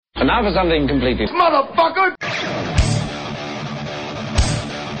now for something completely... Motherfucker!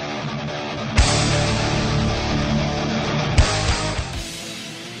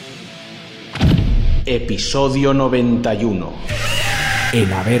 Episodio 91.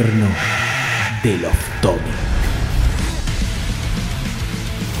 El Averno del Off-Topic.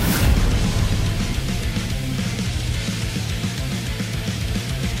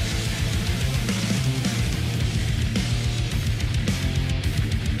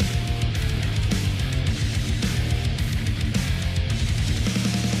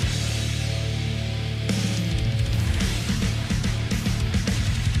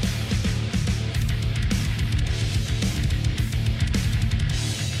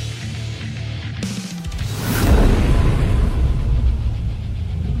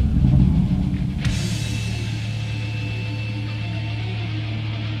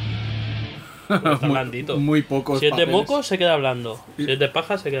 Está blandito. Muy pocos Si es de papeles. moco, se queda blando. Si es de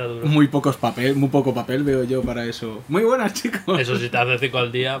paja, se queda duro. Muy poco papel veo yo para eso. Muy buenas, chicos. Eso, si te haces 5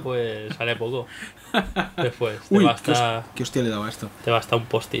 al día, pues sale poco. Después, Uy, ¿qué hostia le daba esto? te basta un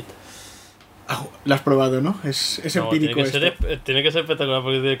post-it. Ah, lo has probado, ¿no? Es No, empírico tiene que ser espectacular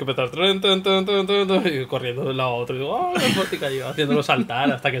porque tiene que empezar y corriendo de un lado a otro. Y digo, ¡oh, el post-it cayó! Haciéndolo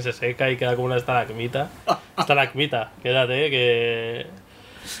saltar hasta que se seca y queda como una estalagmita. Estalagmita, quédate que...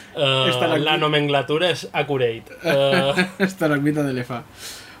 la nomenclatura es accurate. Esta la ermita de Lefa.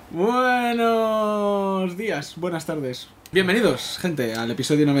 Buenos días, buenas tardes. Bienvenidos, gente, al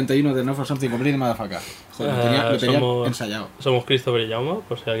episodio 91 de No For Something Complete Motherfucker. Joder, lo tenía ensayado. Somos Christopher y Jaume,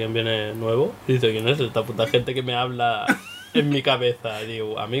 por si alguien viene nuevo. Y dice, ¿quién es esta puta gente que me habla en mi cabeza?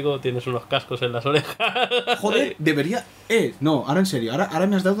 Digo, amigo, tienes unos cascos en las orejas. Joder, debería... no, ahora en serio, ahora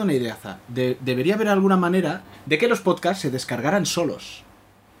me has dado una ideaza. Debería haber alguna manera de que los podcasts se descargaran solos.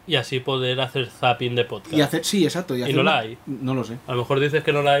 Y así poder hacer zapping de podcast. Y hacer, sí, exacto. ¿Y no la hay? No lo sé. A lo mejor dices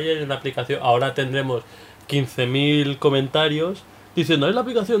que no la hay en la aplicación. Ahora tendremos 15.000 comentarios diciendo, es la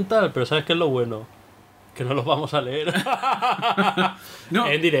aplicación tal, pero ¿sabes qué es lo bueno? Que no los vamos a leer. No.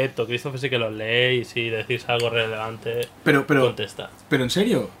 En directo, Christopher sí que los lee y si decís algo relevante, Pero, contesta. pero en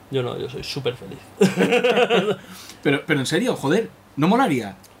serio. Yo no, yo soy súper feliz. Pero en serio, joder, ¿no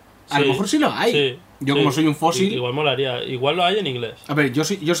molaría? A Sí, lo mejor sí lo hay. sí, Yo sí. como soy un fósil... Igual molaría. Igual lo hay en inglés. A ver, yo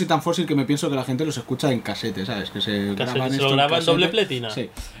soy tan fósil que me pienso que la gente los escucha en casete, ¿sabes? Que se graban ¿Se esto lo en graba en casete. doble pletina? Sí.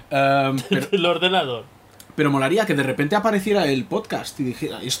 El ordenador. Pero molaría que de repente apareciera el podcast y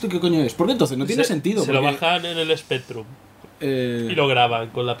dijera, ¿esto qué coño es? Porque entonces no tiene sentido. Se porque, lo bajan en el Spectrum y lo graban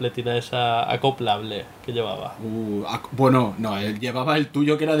con la pletina esa acoplable que llevaba. Bueno, no, él llevaba el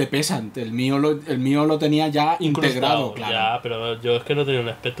tuyo que era de Pesant. El mío lo tenía ya integrado, Incrustado, claro. Ya, pero yo es que no tenía un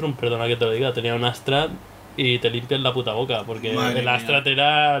Spectrum, perdona que te lo diga. Tenía un Astra y te limpian la puta boca. Porque Madre el mía. Astra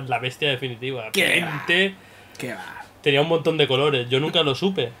era la bestia definitiva. ¿Qué va? Gente, ¿Qué va? tenía un montón de colores. Yo nunca lo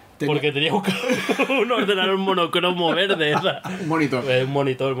supe. Porque tenía un ordenador monocromo verde. Un monitor. Un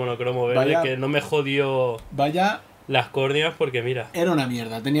monitor monocromo verde. Vaya. Que no me jodió Vaya, las córneas porque mira. era una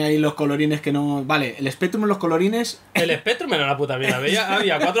mierda. Tenía ahí los colorines que no... Vale, el Spectrum en los colorines... El Spectrum era una puta mierda.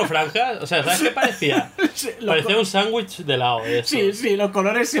 Había 4 franjas. O sea, ¿sabes qué parecía? Parecía un sándwich de helado. Eso. Sí, los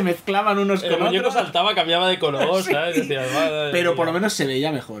colores se mezclaban unos El con muñeco otros. saltaba, cambiaba de color, Sí. ¿sabes? Decías, madre Pero mía. por lo menos se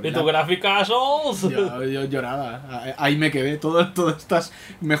veía mejor. ¿Y tu gráficazo? Yo lloraba. Ahí me quedé. Todas estas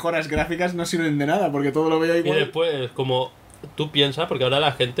mejoras gráficas no sirven de nada porque todo lo veía Y igual. después, como tú piensas, porque ahora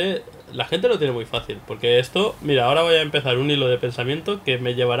la gente lo tiene muy fácil. Porque esto, mira, ahora voy a empezar un hilo de pensamiento que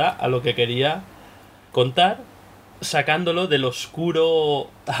me llevará a lo que quería contar, sacándolo del oscuro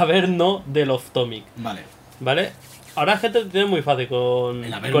averno del Off-Topic. ¿Vale? Ahora la gente lo tiene muy fácil con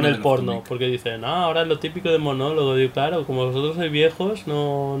averno el del porno, Off-Topic. porque dicen, ahora es lo típico de monólogo. Digo, claro, como vosotros sois viejos,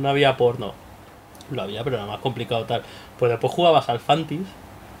 no había porno. Lo había, pero era más complicado tal. Pues después jugabas al Fantis.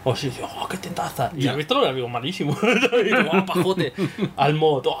 O si dices, ¡oh, qué tentaza! Y Ya. has visto los amigos malísimos. Y digo, ¡oh, pajote! Al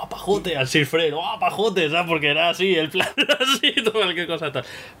mod, ¡oh, pajote! Al Sirfred, ¡oh, pajote! ¿Sabes? Porque era así, el plan era así, todo cualquier cosa tal.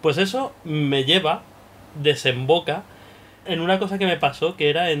 Pues eso me desemboca en una cosa que me pasó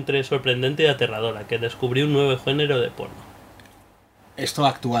que era entre sorprendente y aterradora, que descubrí un nuevo género de porno. Esto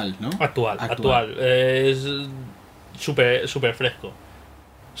actual, ¿no? Actual. Es súper fresco.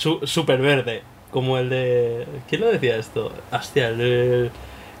 Súper verde. Como el de... ¿Quién lo decía esto? Hostia,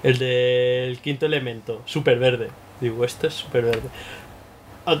 el del Quinto Elemento. Súper verde. Digo, esto es súper verde.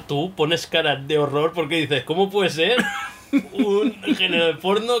 Tú pones cara de horror porque dices, ¿cómo puede ser un género de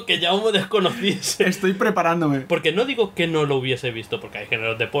porno que ya aún desconociese? Estoy preparándome. Porque no digo que no lo hubiese visto, porque hay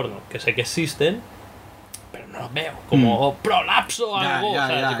géneros de porno que sé que existen, pero no los veo. Como prolapso o Ya, algo, ya,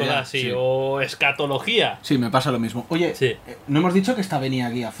 ¿sabes? ya, Y cosas ya, así. sí. O escatología. Sí, me pasa lo mismo. Oye, Sí. no hemos dicho que esta venía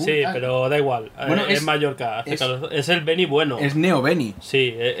aquí a full. Sí, pero da igual. Bueno, Es Mallorca. Hace es- calor. Es el Beni bueno. Es Neo Beni.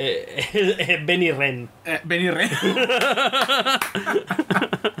 Sí, es Beni Ren. Beni Re.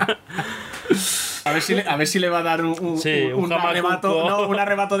 A ver si le va a dar Sí, un arrebato, jamacuco. no, un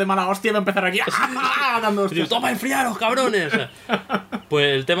arrebato de mala hostia y va a empezar aquí dando Y digo, hostias. ¡toma, enfriaros, cabrones!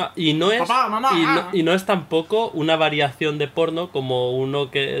 Pues el tema. Y no es. Papá, mamá. Y no es tampoco una variación de porno como uno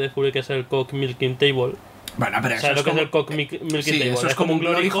que descubrí que es el Cock Milking Table. Bueno, pero eso ¿Sabes lo que como... es el Cock Milking Sí, Table? eso es como un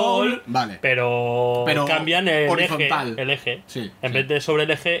glory hole. Vale. Pero cambian el horizontal. eje. Sí, En sí. vez de sobre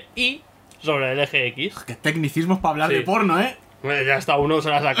el eje Y, sobre el eje X. Qué tecnicismos para hablar Sí. de porno, ¿eh? Bueno, ya está, uno se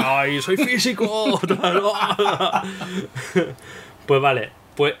la ha sacado ahí, soy físico. Pues vale,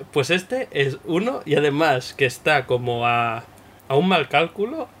 pues este es uno y además que está como a un mal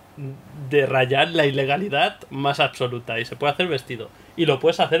cálculo de rayar la ilegalidad más absoluta y se puede hacer vestido y lo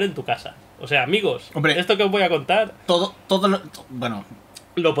puedes hacer en tu casa. O sea, amigos, Hombre. esto que os voy a contar Bueno,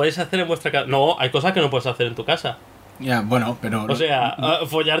 lo podéis hacer en vuestra casa. No, hay cosas que no puedes hacer en tu casa. ya, bueno, pero... O sea,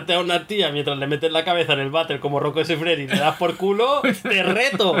 follarte a una tía mientras le metes la cabeza en el váter como Rocco Siffredi y le das por culo, te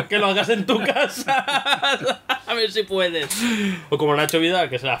reto que lo hagas en tu casa. A ver si puedes. O como Nacho Vidal,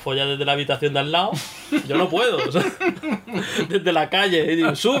 que se la folla desde la habitación de al lado. Yo no puedo. O sea, desde la calle. Y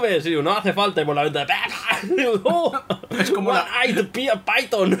digo, subes. Y digo, no hace falta. Y por la ventana. Es como la- One-eyed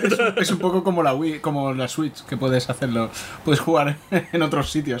Python. Es un poco como la Wii, como la Switch, que puedes hacerlo, puedes jugar en otros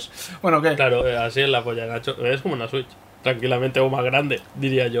sitios. Bueno, ¿qué? Claro, así es la polla, Nacho. Es como una Switch. Tranquilamente, o más grande,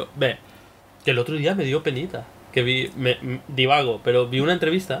 diría yo. Ve, que el otro día me dio penita. Que vi, divago, pero vi una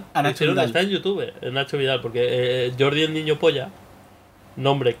entrevista. A Nacho Vidal. Está en YouTube, Nacho Vidal, porque Jordi el Niño Polla,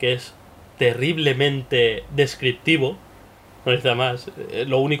 nombre que es terriblemente descriptivo, no necesita más.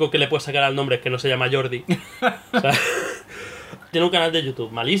 Lo único que le puedes sacar al nombre es que no se llama Jordi. O sea, tiene un canal de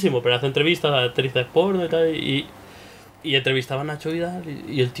YouTube malísimo, pero hace entrevistas a actrices porno y tal. Y entrevistaba a Nacho Vidal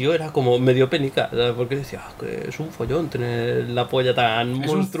y el tío era como medio penica, ¿sabes? Porque decía, que es un follón tener la polla tan Es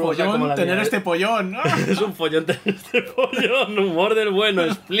un monstruosa como follón la tener mía". este pollón. Es un follón tener este pollón, humor del bueno,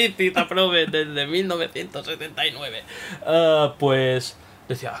 explícita prove desde 1979. Pues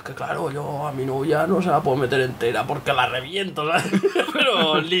decía, que claro, yo a mi novia no se la puedo meter entera porque la reviento, ¿sabes?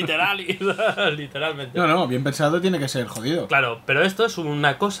 Pero literalmente. No, bien pensado tiene que ser jodido. Claro, pero esto es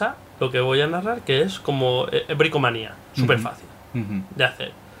una cosa, lo que voy a narrar, que es como bricomanía, súper fácil Ujú. de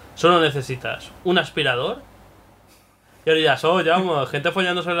hacer. Solo necesitas un aspirador. Y ahora dirás, ya, gente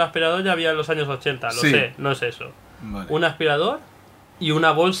follando sobre el aspirador ya había en los años 80, lo Sí. sé, no es eso. Vale. Un aspirador y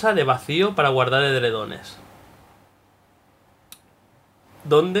una bolsa de vacío para guardar edredones.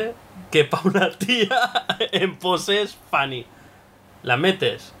 Donde quepa una tía en poses funny. La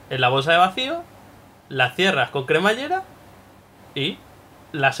metes en la bolsa de vacío, la cierras con cremallera y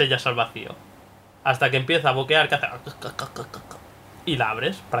la sellas al vacío. Hasta que empieza a boquear, que hace... Y la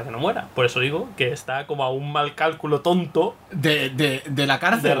abres para que no muera. Por eso digo que está como a un mal cálculo tonto De la de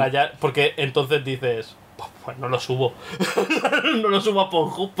cárcel. rayar. Porque entonces dices, pues no lo subo. No lo subo a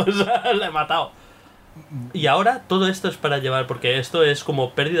Pornhub, pues la he matado. Y ahora todo esto es para llevar, porque esto es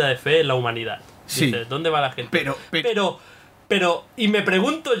como pérdida de fe en la humanidad. Sí. Dices, ¿dónde va la gente? Pero- Y me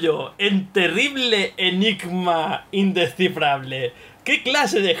pregunto yo, en terrible enigma indescifrable, ¿qué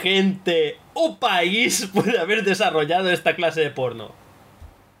clase de gente o país puede haber desarrollado esta clase de porno?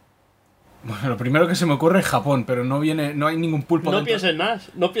 Bueno, lo primero que se me ocurre es Japón, pero no hay ningún pulpo No dentro.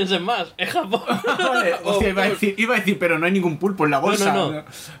 piensen más, es Japón. Vale, hostia, iba a decir, pero no hay ningún pulpo en la bolsa. No.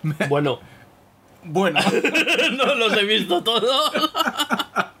 Bueno, Bueno, no los he visto todos.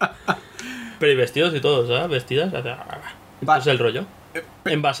 Pero y vestidos y todos, ¿sabes? Vestidas. Va. Es el rollo.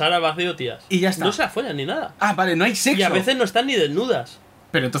 Envasar al vacío, tías. Y ya está. No se follan ni nada. vale, no hay sexo. Y a veces no están ni desnudas.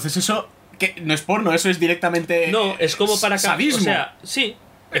 Pero entonces eso, que no es porno, eso es directamente... No, es como para sadismo. O sea, sí,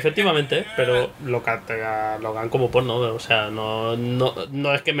 efectivamente, pero lo hagan como porno. O sea, no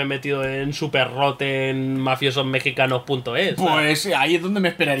es que me he metido en superroten mafiososmexicanos.es. Pues ahí es donde me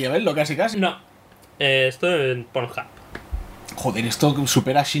esperaría verlo, casi casi. No. Esto en Pornhub. Joder, esto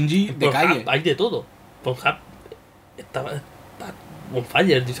supera a Shinji de Pornhub, calle. hay de todo. Pornhub está on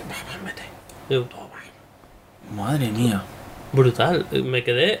fire. Dice, mete. Digo, "Toma". Madre mía. Brutal. Me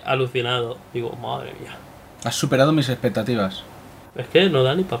quedé alucinado. Digo, madre mía. Has superado mis expectativas. Es que no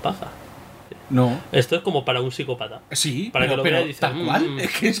da ni papaja. No. Esto es como para un psicópata. Sí, Para que lo vea y dice, tal cual.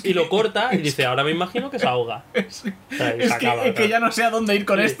 Es que- y lo corta y dice, ahora me imagino que se ahoga. Es, O sea, y es se que, acaba, es que claro. ya no sé a dónde ir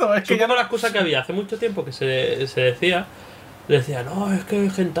con Sí. esto. Es Es que un ya poco no... la excusa que había hace mucho tiempo que se decía, no, es que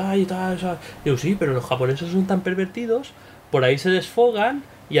hentai y tal. Digo, sí, pero los japoneses son tan pervertidos, por ahí se desfogan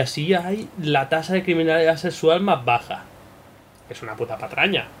y así hay la tasa de criminalidad sexual más baja. Es una puta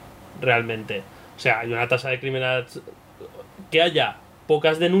patraña, realmente. O sea, hay una tasa de criminalidad... Que haya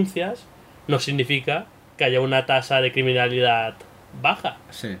pocas denuncias no significa que haya una tasa de criminalidad baja.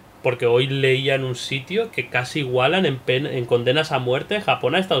 Sí. Porque hoy leía en un sitio que casi igualan en condenas a muerte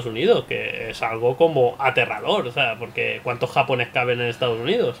Japón a Estados Unidos, que es algo como aterrador, o sea, porque ¿cuántos japoneses caben en Estados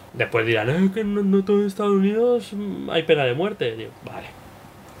Unidos? Después dirán, que no todo en Estados Unidos hay pena de muerte. Digo, vale,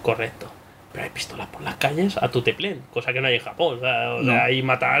 correcto. Pero hay pistolas por las calles a tutiplén, cosa que no hay en Japón. O sea, ahí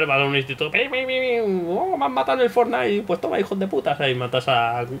matar, vas a un instituto, oh, me han matado en el Fortnite, pues toma, hijos de puta, o sea, y matas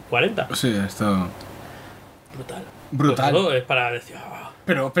a 40. Sí, esto... Brutal. Brutal. Pues eso es para decir...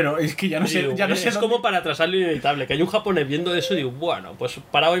 Pero es que ya no sé... Digo, Ya no sé es dónde- como para atrasar lo inevitable. Que hay un japonés viendo eso y digo, bueno, pues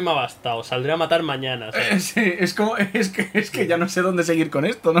para hoy me ha bastado. Saldré a matar mañana, ¿sabes? Sí, es como... Es que ya no sé dónde seguir con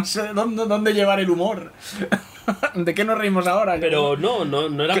esto. No sé dónde llevar el humor. ¿De qué nos reímos ahora? Pero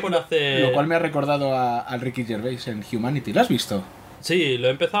no era por hacer... Lo cual me ha recordado al Ricky Gervais en Humanity. ¿Lo has visto? Sí, lo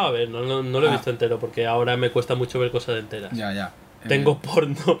he empezado a ver. No lo he visto entero porque ahora me cuesta mucho ver cosas enteras. Ya. Tengo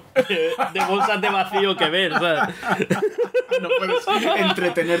porno de bolsas de vacío que ver, ¿sabes? No puedes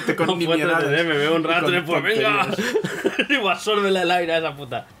entretenerte con No puedo nimiedades entretenerme, me veo un rato y y con después, venga. tonterías. Digo, absórbele el aire a esa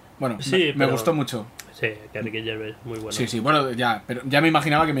puta. Bueno, Sí, me pero- gustó mucho. Sí, que Ricky Gervais, muy bueno. Sí, bueno, pero ya me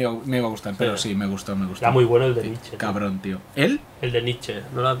imaginaba que me iba a gustar, pero sí, me gustó. Está muy bueno el de Nietzsche. ¿no? Cabrón, tío. ¿Él? El de Nietzsche,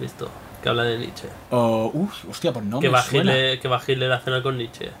 ¿no lo has visto? Que habla de Nietzsche. Hostia, pues no que me va suena. Hitler a cenar con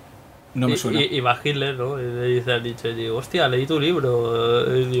Nietzsche. No me suena. Y va Hitler, ¿no? Y le dice a Nietzsche, digo, hostia, leí tu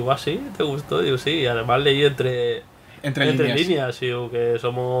libro. Y digo, ¿ah, sí? ¿Te gustó? Digo, sí. Y además leí entre líneas, digo, que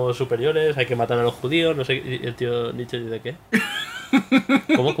somos superiores, hay que matar a los judíos, no sé. Y el tío Nietzsche dice, ¿qué?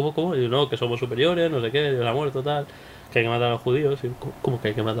 ¿Cómo? Y digo, no, que somos superiores, no sé qué, Dios ha muerto, tal. Que hay que matar a los judíos. Y digo, ¿cómo que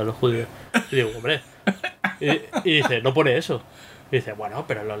hay que matar a los judíos? Y digo, hombre. Y dice, no pone eso. Y dice, bueno,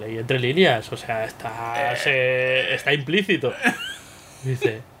 pero lo leí entre líneas, o sea, está implícito. Y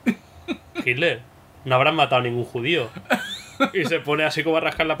dice, Hitler, no habrán matado a ningún judío. Y se pone así como a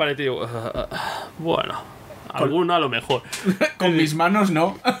rascar la pared y digo, bueno, alguno a lo mejor. Con mis manos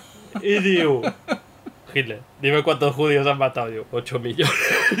no. Y digo, Hitler, dime cuántos judíos han matado. Digo, 8 millones.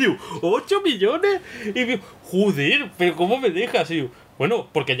 Digo, ¿8 millones? Y digo, joder, pero ¿cómo me dejas? Y digo, bueno,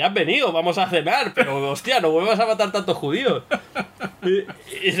 porque ya has venido, vamos a cenar, pero hostia, no vuelvas a matar tantos judíos.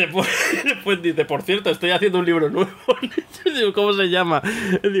 Y después dice, por cierto, estoy haciendo un libro nuevo. Digo, ¿cómo se llama?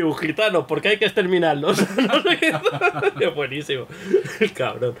 Digo, gitanos, ¿por qué hay que exterminarlos? No sé qué. Es buenísimo. El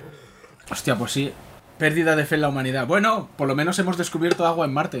cabrón. Hostia, pues sí. Pérdida de fe en la humanidad. Bueno, por lo menos hemos descubierto agua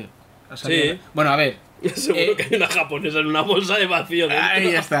en Marte. Ha salido- Sí. Bueno, a ver. Seguro que hay una japonesa en una bolsa de vacío dentro. Ahí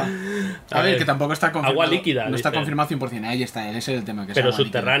está. A ver, que tampoco está confirmado. Agua líquida, No está dice. confirmado 100%. Ahí está, ese es el tema. Que es Pero agua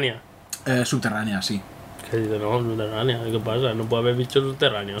líquida. subterránea. Subterránea, sí. Que dice, no, subterránea, ¿qué pasa? No puede haber bichos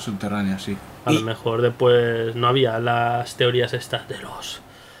subterráneos. Subterránea, sí. A lo mejor después no había las teorías estas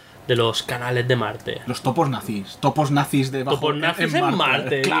de los canales de Marte. Los topos nazis. Topos nazis de bajo Topos nazis en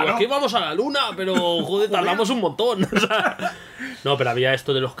Marte. Claro. Digo, aquí vamos a la Luna, pero joder, tardamos un montón. O sea, no, pero había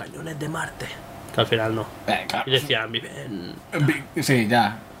esto de los cañones de Marte. Que al final no. Claro. Y decían, viven. Sí,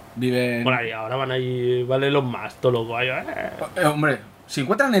 ya. Viven. Por ahí, ahora van ahí, vale los más, todo loco. Ahí, Hombre, si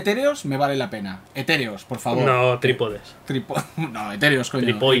encuentran etéreos, me vale la pena. Etéreos, por favor. No, trípodes. No, etéreos, coño.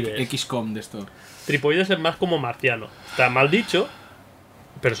 Tripoides. XCOM de esto. Tripoides es más como marciano. Está mal dicho,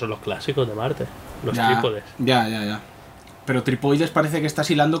 pero son los clásicos de Marte. Los Ya, trípodes. Ya. Pero tripoides parece que estás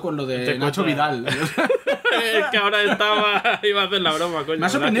hilando con lo de Te Nacho cuesta. Vidal. Es que ahora iba a hacer la broma, coño. Me ha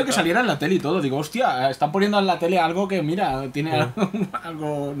sorprendido que saliera en la tele y todo. Digo, hostia, están poniendo en la tele algo que, mira, tiene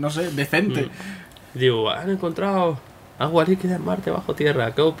algo, no sé, decente. Digo, han encontrado agua líquida en Marte bajo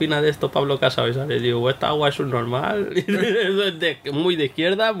tierra. ¿Qué opina de esto Pablo Casado? Y sale, digo, esta agua es subnormal. Muy de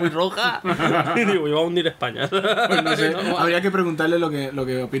izquierda, muy roja. Y digo, iba a hundir España. Pues no sé, habría que preguntarle lo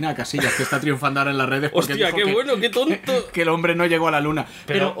que opina a Casillas, que está triunfando ahora en las redes. Porque Hostia, dijo qué que- bueno, qué tonto. Que el hombre no llegó a la luna.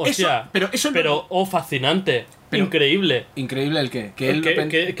 Pero, hostia, fascinante, Pero- increíble. Increíble el qué. Que él no pen-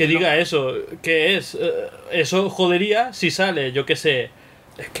 Que diga eso, que es. Eso jodería si sale, yo qué sé.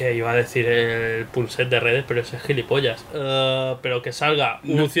 Es que iba a decir el pulset de redes, pero ese es gilipollas. Pero que salga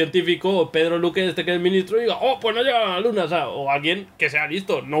un científico, Pedro Luque, este que es ministro, y diga, oh, pues no llega a la luna, o sea, o alguien que sea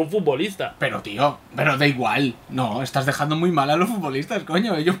listo, no un futbolista. Pero tío, pero da igual. No, estás dejando muy mal a los futbolistas,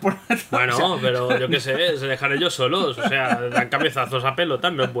 coño. Ellos por... Bueno, o sea, pero yo qué sé, se dejan ellos solos, o sea, dan cabezazos a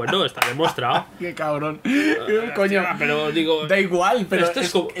pelotas, no es bueno, está demostrado. qué cabrón. Coño. Pero digo, Da igual, pero esto es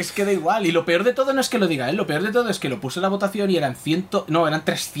es, como- es que da igual. Y lo peor de todo no es que lo diga él, lo peor de todo es que lo puso en la votación y eran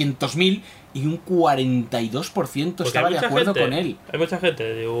 300.000 y un 42% porque estaba hay de mucha acuerdo gente, con él. Hay mucha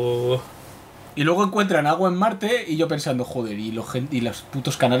gente, digo, Y luego encuentran agua en Marte y yo pensando, joder, y los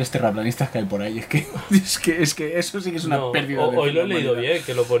putos canales terraplanistas que hay por ahí. Es que eso sí que es una pérdida de Hoy lo he la leído humanidad. bien,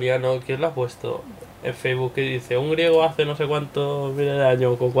 que lo ponía, ¿no? ¿Quién lo ha puesto? En Facebook que dice, un griego hace no sé cuántos miles de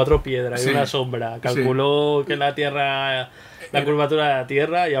años con 4 piedras Sí. y una sombra. Calculó que la Tierra, la curvatura de la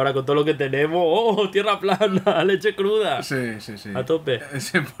Tierra, y ahora con todo lo que tenemos, ¡oh, tierra plana, leche cruda! Sí. A tope.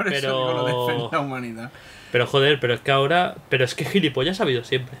 Sí, por eso Pero- digo lo de la humanidad. Pero joder, pero es que gilipollas ha habido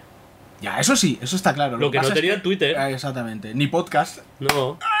siempre. Ya, eso sí, eso está claro. Lo que no pasa es tenía Twitter. Exactamente. Ni podcast.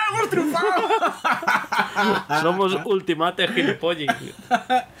 No, ¡Hemos triunfado! somos ultimate gilipollas.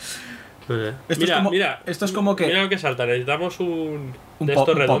 No sé. Esto es como que... Mira lo que salta, necesitamos un de un esto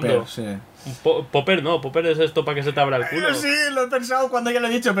popper, redondo. sí. Popper no, popper es esto para que se te abra el culo. Sí, lo he pensado cuando ya lo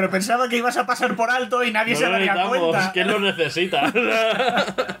he dicho, pero pensaba que ibas a pasar por alto y nadie No se lo daría necesitamos, cuenta. ¿quién lo necesita?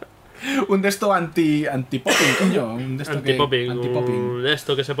 Un de esto anti-popping, coño. Un de esto Anti-popping, anti-popping. un de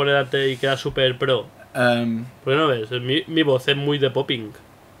esto que se pone delante y queda super pro. ¿Por qué no ves? Mi voz es muy de popping.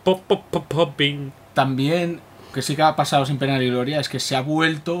 Popping. También, que sí que ha pasado sin pena ni gloria, es que se ha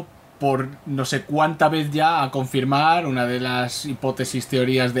vuelto por no sé cuánta vez ya a confirmar una de las hipótesis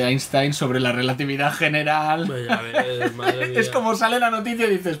teorías de Einstein sobre la relatividad general. Pues ya ves, madre mía. Es como sale la noticia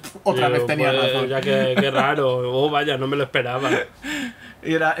y dices, otra vez tenía Pues, razón. Ya que raro. Oh, vaya, no me lo esperaba.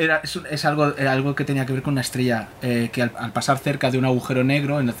 Es algo que tenía que ver con una estrella que al pasar cerca de un agujero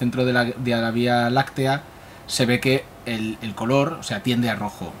negro en el centro de la Vía Láctea se ve que el color, o sea, tiende a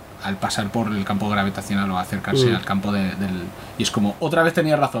rojo al pasar por el campo gravitacional o acercarse al campo del... Y es como, otra vez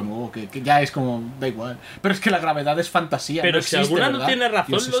tenía razón, que ya es como, da igual. Pero es que la gravedad es fantasía. Pero no si existe, alguna no ¿verdad? tiene razón,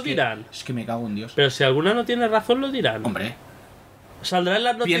 Dios, lo dirán. Es que me cago en Dios. Pero si alguna no tiene razón, lo dirán. Hombre, Saldrá en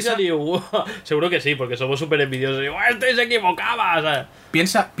las noticias Piensa- y digo, seguro que sí, porque somos súper envidiosos. Y digo, ¡este se equivocaba! ¿Sabes?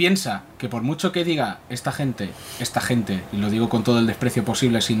 piensa que por mucho que diga esta gente, y lo digo con todo el desprecio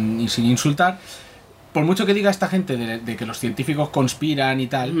posible sin insultar, por mucho que diga esta gente de que los científicos conspiran y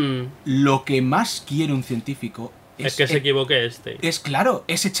tal, lo que más quiere un científico Es que se equivoque este. es claro,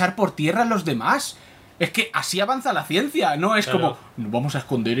 es echar por tierra a los demás. Es que así avanza la ciencia, no es Claro. como, no vamos a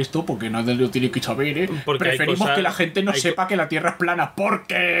esconder esto porque nadie lo tiene que saber, ¿eh? Porque hay Preferimos cosas- que la gente no hay sepa que la Tierra es plana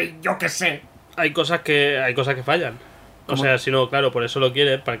porque yo qué sé. Hay cosas que fallan. O ¿Cómo? sea, si no, claro, por eso lo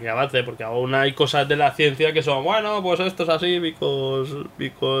quiere, para que avance, porque aún hay cosas de la ciencia que son, bueno, pues esto es así, because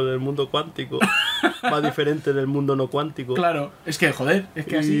del mundo cuántico. Más diferente del mundo no cuántico. Claro, es que joder, es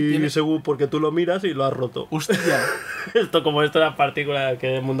que así Y tiene... según porque tú lo miras y lo has roto. Hostia. Esto como esto de las partículas que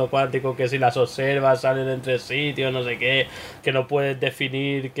del mundo cuántico, que si las observas salen en 3 sitios, no sé qué, que no puedes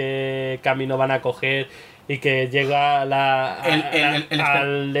definir qué camino van a coger y que llega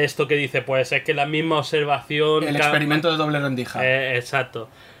al esto que dice, pues es que la misma observación... El experimento de doble rendija. Exacto.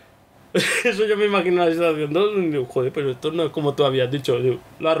 Eso yo me imagino la situación. ¿No? Digo, joder, pero esto no es como tú habías dicho. Digo,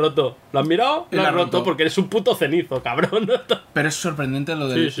 lo has roto. ¿Lo has mirado? Lo has roto porque eres un puto cenizo, cabrón. Pero es sorprendente lo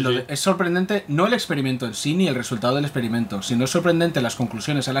del... Sí, lo sí. de- es sorprendente no el experimento en sí ni el resultado del experimento, sino es sorprendente las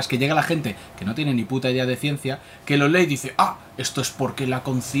conclusiones a las que llega la gente que no tiene ni puta idea de ciencia, que lo lee y dice, esto es porque la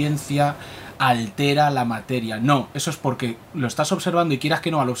conciencia altera la materia. No, eso es porque lo estás observando y quieras que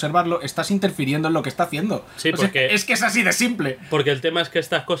no, al observarlo estás interfiriendo en lo que está haciendo. Sí, O sea, porque- es que es así de simple. Porque el tema es que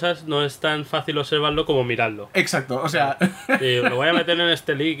estas cosas no es tan fácil observarlo como mirarlo. Exacto, o sea... Digo, lo voy a meter en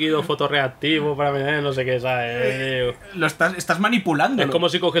este líquido fotorreactivo para meter no sé qué, ¿sabes? lo estás manipulando. Es como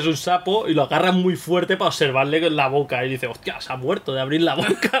si coges un sapo y lo agarras muy fuerte para observarle en la boca y dices, hostia, se ha muerto de abrir la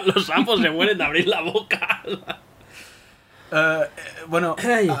boca. Los sapos se mueren de abrir la boca. Bueno,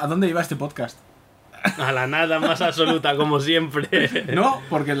 Ay. ¿a dónde iba este podcast? A la nada más absoluta, como siempre. No,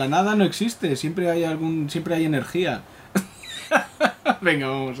 porque la nada no existe, siempre hay energía. Venga,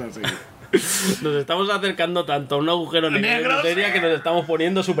 vamos a seguir. Nos estamos acercando tanto a un agujero negro de ¡Negros! materia que nos estamos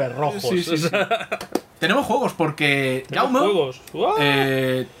poniendo súper rojos. Sí, sí, sí. Tenemos juegos porque Tenemos Jaume juegos. ¡Guau!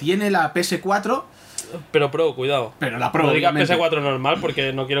 tiene la PS4, Pero pro, cuidado. pero la Pro, No digas obviamente. PS4 normal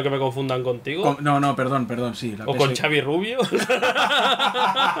porque no quiero que me confundan contigo. No, perdón, sí. La O PS con Xavi Rubio.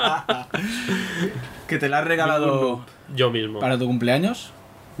 que te la has regalado Yo mismo. para tu cumpleaños.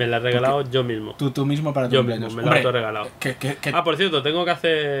 Me la he regalado yo mismo. Tú mismo para tu Yo cumpleaños. mismo, me la he Hombre, autorregalado. que Ah, por cierto, tengo que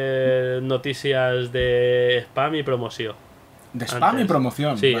hacer noticias de spam y promoción. de spam antes. y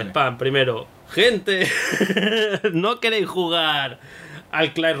promoción. Sí, vale. spam, primero. Gente, no queréis jugar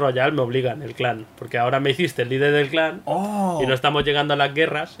al Clash Royale, me obligan el clan. Porque ahora me hiciste el líder del clan. Oh. Y no estamos llegando a las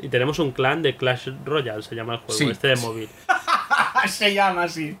guerras. Y tenemos un clan de Clash Royale, se llama el juego, Sí. este de móvil. Se llama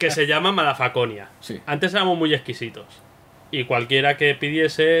así. Que se llama Malafaconia. Sí. Antes éramos muy exquisitos. Y cualquiera que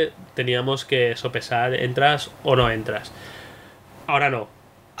pidiese teníamos que sopesar, entras o no entras. Ahora no.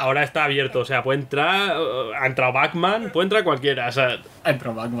 ahora está abierto, o sea, puede entrar, ha entrado Backman, puede entrar cualquiera, o sea,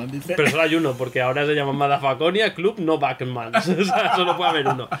 Entró Batman, dice. pero solo hay uno, porque ahora se llama Madafaconia Club, no Backman, o sea, solo puede haber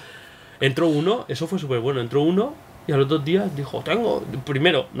uno. Entró uno, eso fue súper bueno, entró uno y a los 2 días dijo,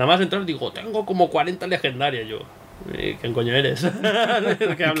 primero, nada más entrar, dijo, tengo como 40 legendarias, yo. ¿Quién coño eres?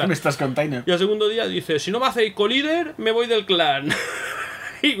 ¿Qué ¿Qué hablas? me estás contando? Y al segundo día dice, si no me hacéis co-líder, me voy del clan.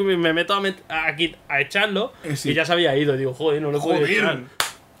 Y me meto aquí a echarlo. Sí. Y ya se había ido. Digo, joder, no lo puedo Joder. echar.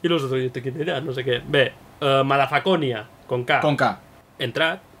 Y los otros, ¿este quién era? No sé qué. Ve, Madafaconia, con K. Con K.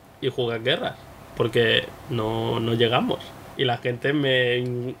 Entrad y jugad guerras. Porque no llegamos. Y la gente me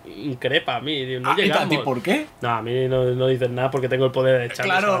increpa a mí. Digo, no ¿Y a llegamos. ti por qué? No, a mí no dicen nada porque tengo el poder de echar.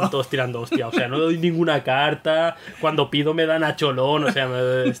 Claro. Están todos tirando hostia. O sea, no doy ninguna carta. Cuando pido me dan a cholón. O sea,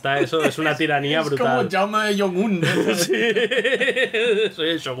 eso es una tiranía brutal. Es como Jaume de Jong-un, ¿no? Sí. Soy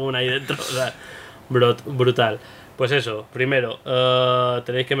el Shogun ahí dentro. O sea, brutal. Pues eso, primero,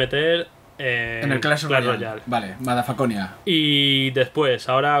 tenéis que meter En el Clash Royale. Vale, Madafaconia. Y después,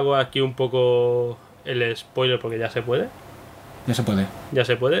 ahora hago aquí un poco el spoiler porque ya se puede. Ya se puede. Ya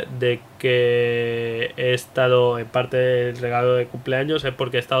se puede. De que he estado, en parte del regalo de cumpleaños, es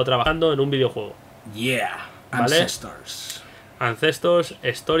porque he estado trabajando en un videojuego. Yeah. ¿Vale? Ancestors. Ancestors,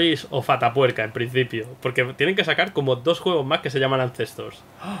 Stories o Fatapuerca, en principio. Porque tienen que sacar como 2 juegos más que se llaman Ancestors.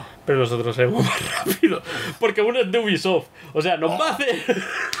 Pero nosotros seremos más rápido. Porque uno es de Ubisoft. O sea, nos va a hacer...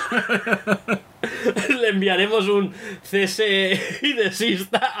 Le enviaremos un cese y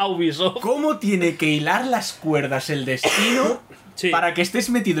desista a Ubisoft. ¿Cómo tiene que hilar las cuerdas el destino Sí. para que estés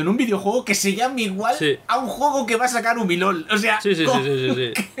metido en un videojuego que se llame igual Sí. a un juego que va a sacar Ubilol? O sea, Sí.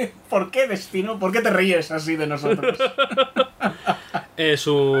 ¿qué? ¿Por qué destino? ¿Por qué te ríes así de nosotros? Es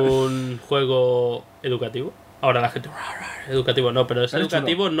un juego educativo. Ahora la gente... Educativo no, pero es Pero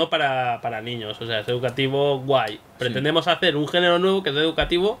educativo no para niños. O sea, es educativo guay. Pretendemos hacer un género nuevo que es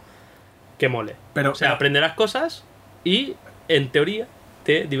educativo que mole. Pero, O sea, pero- aprenderás cosas y, en teoría,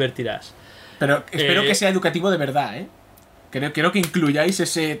 te divertirás. Pero espero Eh, que sea educativo de verdad, ¿eh? Creo que incluyáis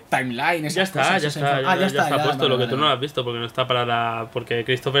ese timeline, esas Ya está, cosas, ya esa está, informa- ya está puesto. vale, Lo que vale, tú no lo has visto porque no está porque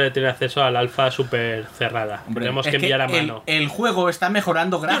Christopher tiene acceso al alfa súper cerrada. Hombre, Tenemos es que enviar a el- mano. El juego está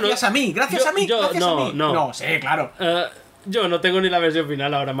mejorando gracias a mí, gracias a mí, gracias a mí. no. Sí, claro. Yo no tengo ni la versión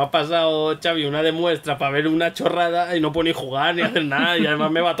final ahora. Me ha pasado, Xavi, una demuestra para ver una chorrada y no puedo ni jugar ni hacer nada. Y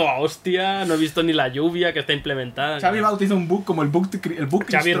además me va toda hostia. No he visto ni la lluvia que está implementada. Xavi bautizó un bug como el bug Xavi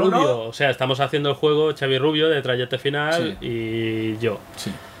Cristrono. Rubio. O sea, estamos haciendo el juego Xavi Rubio de Trayecto Final Sí. y yo.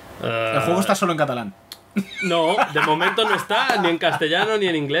 Sí. El juego está solo en catalán. No, de momento no está ni en castellano ni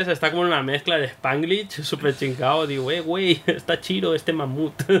en inglés. Está como una mezcla de Spanglish súper chingado. Digo, güey, está chido este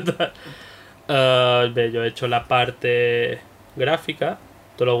mamut. Yo he hecho la parte gráfica,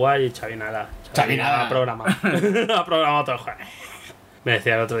 todo lo guay, y Xavi nada. Xavi nada. Ha programado. Ha programado todo el juego. Me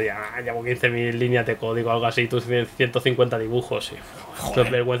decía el otro día, llevo 15.000 líneas de código, algo así, tú 150 dibujos. Y, Joder.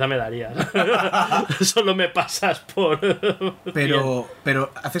 vergüenza me darías. Solo me pasas por...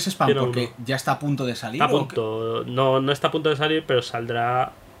 Pero haces spam Quiero porque uno. ya está a punto de salir. Está a ¿o qué? punto. No está a punto de salir, pero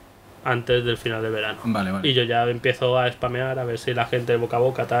saldrá antes del final del verano. Vale, vale. Y yo ya empiezo a spamear a ver si la gente boca a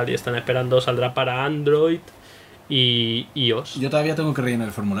boca tal y están esperando. Saldrá para Android y iOS. Yo todavía tengo que rellenar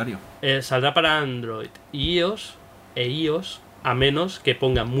el formulario. Saldrá para Android y iOS a menos que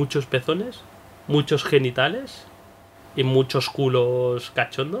pongan muchos pezones, muchos genitales y muchos culos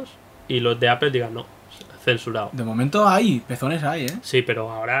cachondos. Y los de Apple digan no, censurado. De momento hay, pezones hay, ¿eh? Sí, pero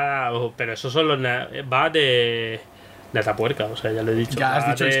ahora. Pero eso solo va de Atapuerca, o sea, ya lo he dicho. Ya has va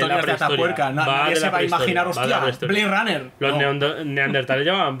dicho de historias la de Atapuerca. prehistoria, va Nadie de se la va a imaginar, prehistoria, va de la hostia, prehistoria. Blade Runner. Los No. neandertales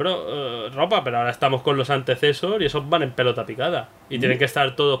llevaban ropa, pero ahora estamos con los antecesores y esos van en pelota picada. Y tienen que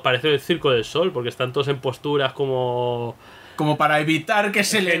estar todos, parece el circo del sol, porque están todos en posturas como Como para evitar que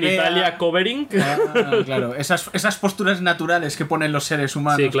se le genitalia vea. covering. Ah, claro, esas posturas naturales que ponen los seres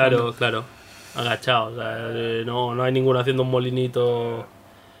humanos. Sí, claro, claro. Agachados. O sea, no hay ninguno haciendo un molinito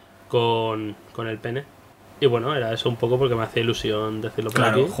con el pene. Y bueno, era eso un poco porque me hacía ilusión decirlo por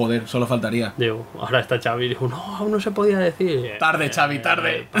Claro, aquí. joder, solo faltaría. Digo, ahora está Xavi y digo, no, aún no se podía decir. Tarde, Xavi,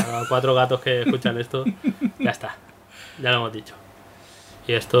 tarde. Para 4 gatos que escuchan esto, ya está. Ya lo hemos dicho.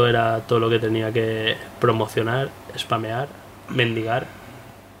 Y esto era todo lo que tenía que promocionar, spamear, mendigar.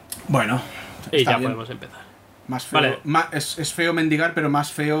 Bueno, Y está ya bien. podemos empezar. Más feo. Vale. Es feo mendigar, pero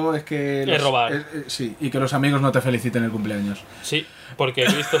más feo es que. Es robar. Sí, y que los amigos no te feliciten el cumpleaños. Sí, porque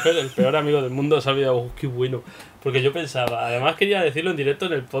Christopher, el peor amigo del mundo, sabía, qué bueno. Porque yo pensaba, además quería decirlo en directo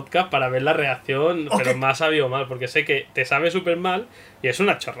en el podcast para ver la reacción, pero más sabido mal, porque sé que te sabe súper mal y es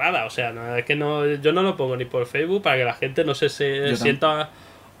una chorrada. O sea, no, es que no, yo no lo pongo ni por Facebook para que la gente no se Yo sienta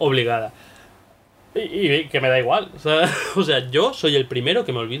obligada. Y que me da igual. O sea, yo soy el primero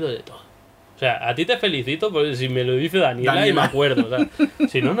que me olvido de todo. O sea, a ti te felicito porque si me lo dice Daniela y me acuerdo. O sea,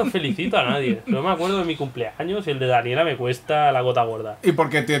 si no, no felicito a nadie. No me acuerdo de mi cumpleaños y el de Daniela me cuesta la gota gorda. Y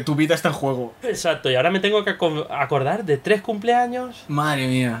porque tu vida está en juego. Exacto, y ahora me tengo que acordar de 3 cumpleaños. Madre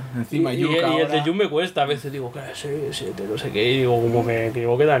mía, encima y Yuka el de ahora. Jun me cuesta. A veces digo, sí, no sé qué. Y digo, como me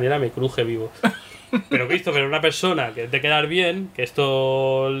equivoque Daniela, me cruje vivo. Pero Cristo, pero una persona que es de quedar bien, que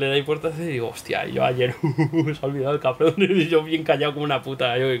esto le da importancia, y digo, hostia, yo ayer se ha olvidado el cabrón, y yo bien callado como una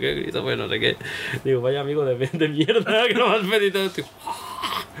puta, yo, ¿qué, Cristo? Pues no sé qué. Digo, vaya amigo de mierda, que no me has felicitado, tío.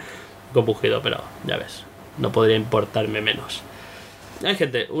 Compugido, pero ya ves, no podría importarme menos. Hay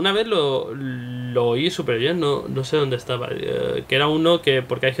gente, una vez lo oí súper bien, no sé dónde estaba, que era uno que,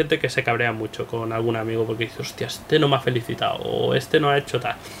 porque hay gente que se cabrea mucho con algún amigo, porque dice, hostia, este no me ha felicitado, o este no ha hecho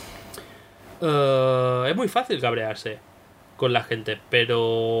tal. Es muy fácil cabrearse con la gente,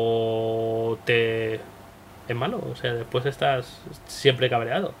 pero es malo, o sea, después estás siempre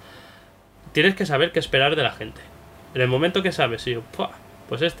cabreado. Tienes que saber qué esperar de la gente. En el momento que sabes, sí,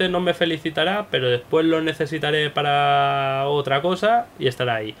 pues este no me felicitará, pero después lo necesitaré para otra cosa y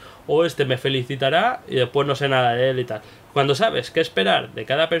estará ahí. O este me felicitará y después no sé nada de él y tal. Cuando sabes qué esperar de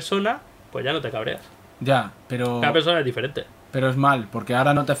cada persona, pues ya no te cabreas. Ya, pero... Cada persona es diferente. Pero es mal, porque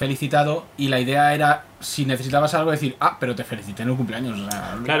ahora no te he felicitado y la idea era, si necesitabas algo, decir, pero te felicité en el cumpleaños. O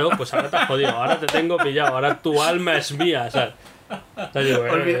sea, claro, pues ahora te has jodido, ahora te tengo pillado, ahora tu alma es mía, ¿sabes? O sea, digo,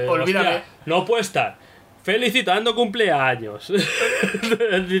 olvídame. Hostia, no puedo estar felicitando cumpleaños,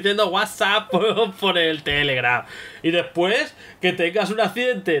 diciendo WhatsApp por el Telegram, y después que tengas un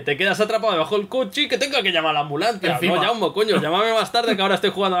accidente, te quedas atrapado debajo del coche y que tenga que llamar a la ambulancia. Encima. No, llamo, coño, llámame más tarde que ahora estoy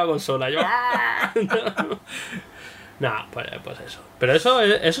jugando a la consola. Yo, nah, pues eso. Pero eso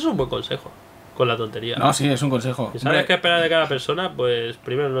es un buen consejo con la tontería. No, sí, es un consejo. Si sabes qué esperar de cada persona, pues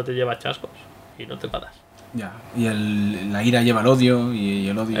primero no te llevas chascos y no te padas. Ya, y la ira lleva el odio y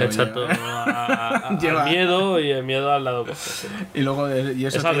el odio exacto, lleva... al miedo y el miedo al lado opuesto. Y luego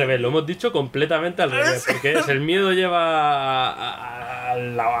es al revés, lo hemos dicho completamente al revés, porque el miedo lleva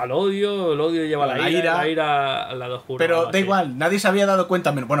al odio, el odio lleva a la ira al lado oscuro. Pero da igual, nadie se había dado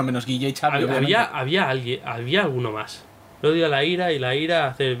cuenta, bueno, menos Guille y Charlie. Había alguno más. El odio a la ira y la ira a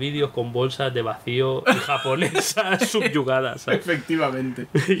hacer vídeos con bolsas de vacío y japonesas subyugadas, ¿sabes? Efectivamente.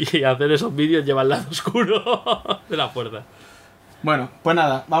 Y hacer esos vídeos lleva al lado oscuro de la fuerza. Bueno, pues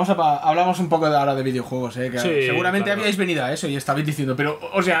nada, hablamos un poco ahora de videojuegos, que sí, seguramente claro. Habíais venido a eso y estabais diciendo, pero,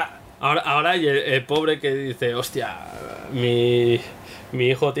 o sea... Ahora y el pobre que dice, hostia, mi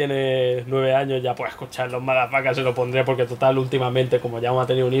hijo tiene 9 años, ya puede escuchar los Madafacas, se lo pondré porque total, últimamente, como ya ha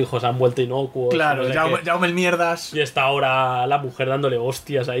tenido un hijo, se han vuelto inocuos. Claro, no sé Jaume el mierdas. y está ahora la mujer dándole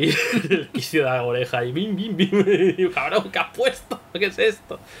hostias ahí, el quicio de la oreja, y bim, bim, bim. Y digo, cabrón, ¿qué has puesto? ¿Qué es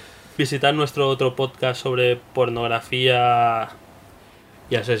esto? Visitar nuestro otro podcast sobre pornografía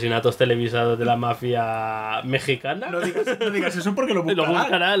y asesinatos televisados de la mafia mexicana. No digas eso porque lo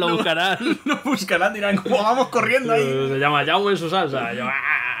buscarán. Lo buscarán. Lo buscarán, dirán, ¿cómo vamos corriendo ahí? Se llama Jaume en su salsa. Yo,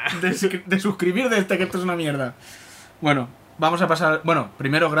 de suscribir desde que esto es una mierda. Bueno, vamos a pasar... Bueno,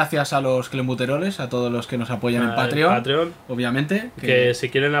 primero gracias a los clembuteroles, a todos los que nos apoyan en Patreon. Obviamente. Que si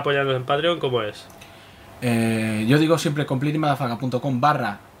quieren apoyarnos en Patreon, ¿cómo es? Yo digo siempre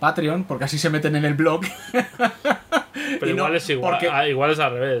completelymadafaka.com/Patreon, porque así se meten en el blog. Pero igual es igual, porque... igual es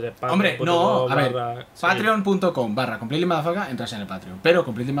al revés. Hombre, no, a ver, patreon.com/completelymadafaka entras en el Patreon, pero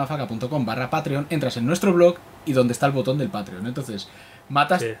completelymadafaka.com/Patreon entras en nuestro blog y donde está el botón del Patreon. Entonces,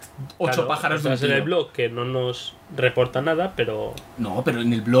 matas 8 pájaros de un tiro. En el blog que no nos reporta nada, pero... No, pero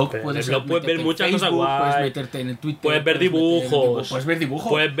en el blog puedes ver muchas Facebook, cosas guay. Puedes meterte en el Twitter. Puedes ver dibujos. Puedes ver dibujos.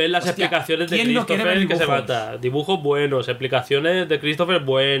 Puedes ver las explicaciones de Christopher que se mata. Dibujos buenos, explicaciones de Christopher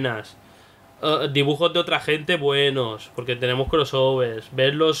buenas. Dibujos de otra gente buenos, porque tenemos crossovers,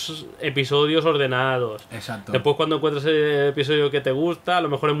 ver los episodios ordenados. Exacto. Después cuando encuentras el episodio que te gusta, a lo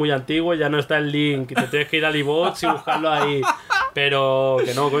mejor es muy antiguo, ya no está el link y te tienes que ir al iBox y buscarlo ahí. Pero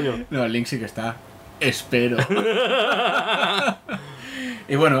que no, coño. No, el link sí que está. Espero.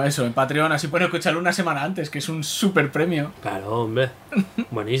 Y bueno, eso, en Patreon así pueden escucharlo una semana antes, que es un super premio. Claro, hombre.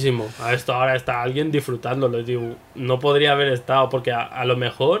 Buenísimo. A esto ahora está alguien disfrutándolo. Digo, no podría haber estado, porque a lo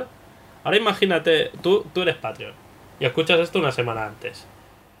mejor... Ahora imagínate, tú eres Patreon y escuchas esto una semana antes.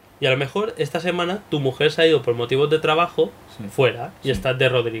 Y a lo mejor esta semana tu mujer se ha ido por motivos de trabajo fuera y estás de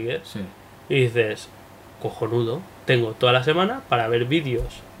Rodríguez. Sí. Y dices, cojonudo, tengo toda la semana para ver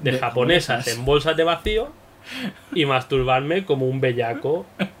vídeos de japonesas en bolsas de vacío y masturbarme como un bellaco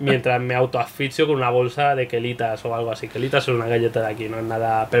mientras me autoasfixio con una bolsa de quelitas o algo así. Quelitas es una galleta de aquí, no es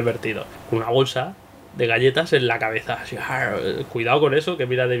nada pervertido. Con una bolsa de galletas en la cabeza. Así, cuidado con eso, que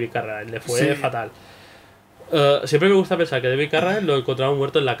mira a David Carradine, le fue fatal. Siempre me gusta pensar que David Carradine lo encontraron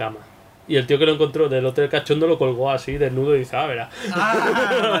muerto en la cama. Y el tío que lo encontró del hotel cachondo lo colgó así, desnudo, y dice, verá.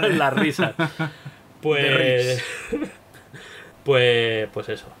 Vale. La risa. Pues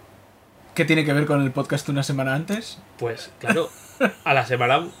eso. ¿Qué tiene que ver con el podcast una semana antes? Pues claro, a la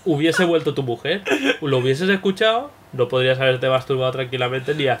semana hubiese vuelto tu mujer, lo hubieses escuchado, no podrías haberte masturbado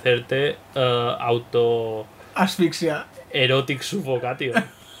tranquilamente ni hacerte auto Asfixia. erotic suffocation.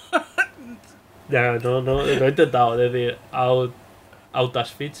 Ya, no he intentado decir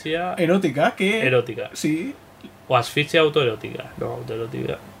autoasfixia ¿Erótica? ¿Qué? erótica. Sí. O asfixia autoerótica. No,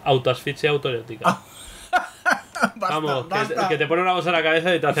 autoerótica. Autoasfixia autoerótica. Vamos, basta. que te pone una bolsa en la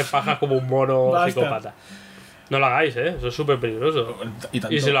cabeza y te haces pajas como un mono Basta. psicópata. No lo hagáis, eso es súper peligroso. Y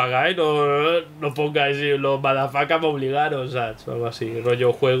tanto. Y si lo hagáis, no pongáis los madafacas me obligaron, ¿sabes? O algo así.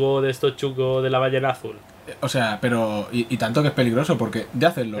 Rollo juego de estos chucos de la ballena azul. O sea, pero... Y tanto que es peligroso, porque de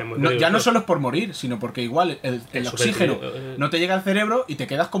hacerlo. Es muy No, ya peligroso. no solo es por morir, sino porque igual el Es oxígeno súper- no te llega al cerebro y te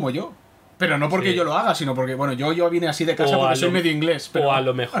quedas como yo. Pero no porque Sí. yo lo haga, sino porque, bueno, yo vine así de casa O a porque soy lo- medio inglés. Pero... O a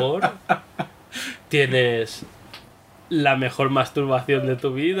lo mejor tienes la mejor masturbación de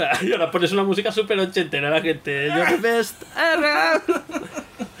tu vida y ahora pones una música súper ochentera a la gente. You're the best.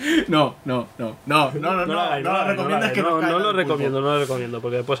 No lo recomiendas que nos caiga no lo el pulpo. recomiendo, no lo recomiendo,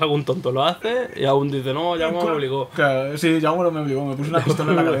 porque después algún tonto lo hace y aún dice, no, ya me obligó. Claro, sí, ya me obligó, me puso una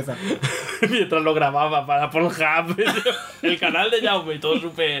pistola en la cabeza. Mientras lo grababa para Pornhub, el canal de Jaume y todo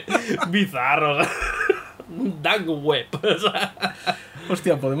súper bizarro. O sea, dark web. O sea,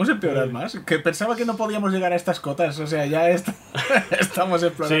 Hostia, ¿podemos empeorar más? Que pensaba que no podíamos llegar a estas cotas, o sea, ya estamos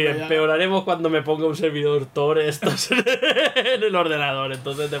explorando sí, ya. empeoraremos cuando me ponga un servidor Tor estos en el ordenador.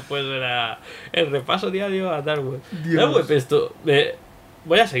 Entonces después era el repaso diario a dark web. Dios. Dark web esto...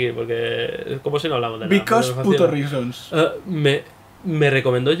 voy a seguir porque como si no hablamos de nada. Because pero me puto fascina. reasons. Me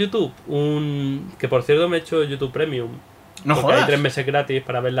recomendó YouTube que por cierto me he hecho YouTube Premium. No porque jodas. hay 3 meses gratis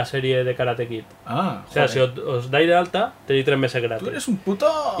para ver la serie de Karate Kid. Ah, O sea, joder. si os dais de alta, tenéis 3 meses gratis. Tú eres un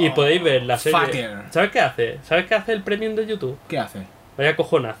puto... Y podéis ver la serie. fucker. ¿Sabes qué hace? ¿Sabes qué hace el Premium de YouTube? ¿Qué hace? Vaya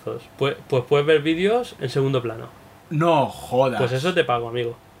cojonazos. Pues puedes ver vídeos en segundo plano. No jodas. Pues eso te pago,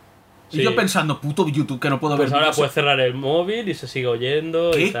 amigo. Y Sí. yo pensando, puto YouTube, que no puedo Pues ver ahora vídeos. puedes cerrar el móvil y se sigue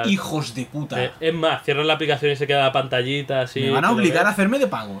oyendo. y ¡Qué tal. hijos de puta! Es más, cierras la aplicación y se queda la pantallita así. Me van a que lo obligar a ves. hacerme de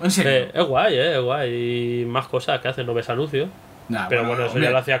pago, en serio. Es guay, es guay. Y más cosas que hacen, no ves anuncios. Nah, Pero bueno, eso hombre,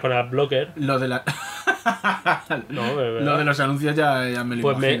 ya lo hacías con AdBlocker. Lo de la... No, de verdad. Lo de los anuncios ya me lo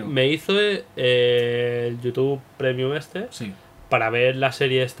Pues imagino. me hizo el YouTube Premium Sí. para ver la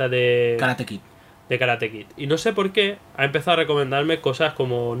serie esta de Karate Kid. Karate Kid. Y no sé por qué ha empezado a recomendarme cosas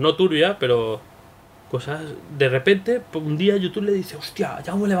como no turbias, pero cosas... De repente, un día YouTube le dice, hostia,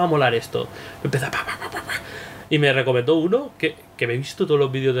 ya le va a molar esto. Empieza y me recomendó uno que me he visto todos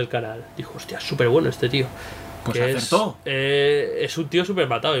los vídeos del canal. Dijo, hostia, es súper bueno este tío. Pues Que acertó. es un tío súper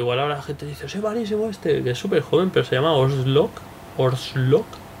matado. Igual ahora la gente dice, es malísimo este, que es súper joven, pero se llama Orslok.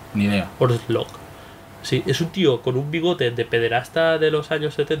 Ni idea. Orslok. Sí, es un tío con un bigote de pederasta de los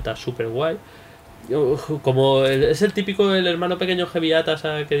años 70, súper guay. Como es el típico, el hermano pequeño Geviata,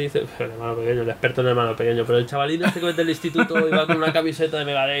 ¿sabes? Que dice, el hermano pequeño, el experto en el hermano pequeño, pero el chavalín este que mete el instituto y va con una camiseta de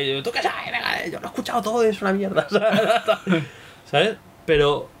Megadeth y yo, ¿tú qué sabes, Megadeth? Yo lo he escuchado todo y es una mierda, ¿sabes?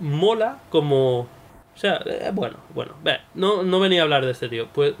 Pero mola como... O sea, bueno, no venía a hablar de este tío.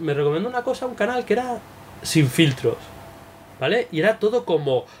 Pues me recomendó una cosa, un canal que era sin filtros, ¿vale? Y era todo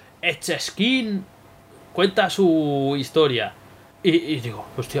como, Skin cuenta su historia. Y digo,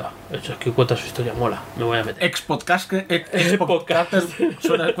 hostia, Skin cuenta su historia, mola, me voy a meter. Ex-podcaster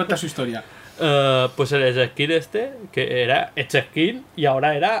cuenta su historia. Pues el Skin este, que era Skin y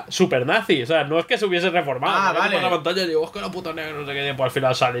ahora era super nazi. O sea, no es que se hubiese reformado. Ah, Me vale. pongo en la pantalla y digo, es que era puto negro, no sé qué. Pues al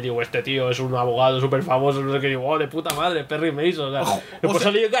final sale y digo, este tío es un abogado súper famoso, no sé qué. Digo, oh, de puta madre, Perry Mason. O sea, Ojo, después o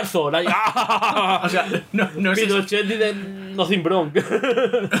sea- salí Garzón. Ahí, O sea, no es, Pinochet y de Nothing Bronx.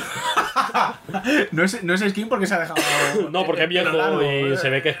 no es skin porque se ha dejado. No, porque es el pelo viejo largo. y se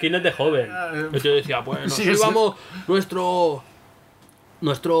ve que Skin es de joven. Ah, Yo decía, pues sí, nos sí. íbamos,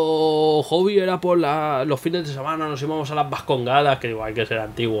 nuestro hobby era por los fines de semana, nos íbamos a las vascongadas, que digo, hay que ser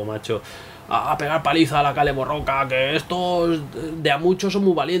antiguo, macho, a pegar paliza a la Cale Borroca, que estos de a muchos son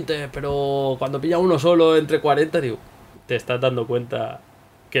muy valientes, pero cuando pilla uno solo entre 40, digo, te estás dando cuenta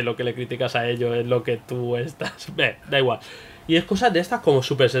que lo que le criticas a ellos es lo que tú estás... da igual. Y es cosas de estas como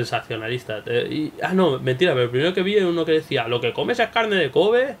súper sensacionalistas. No, mentira, pero el primero que vi era uno que decía, lo que comes es carne de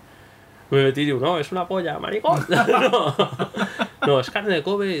Kobe. Me metí y digo, no, es una polla, maricón. No, es carne de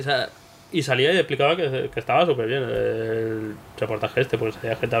Kobe. O sea, Y salía y explicaba que estaba súper bien el reportaje porque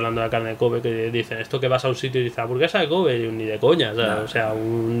salía gente hablando de la carne de Kobe, que dicen, esto que vas a un sitio y dices, hamburguesa de Kobe, y ni de coña, o sea,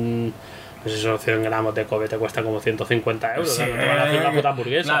 no sé si son 100 gramos de Kobe te cuesta como 150 euros, Sí, no te van a hacer una puta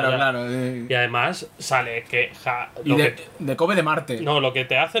hamburguesa. Claro, o sea, claro. Y además sale que... Y de Kobe de Marte. No, lo que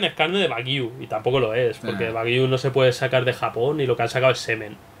te hacen es carne de Wagyu, y tampoco lo es, porque Wagyu no se puede sacar de Japón y lo que han sacado es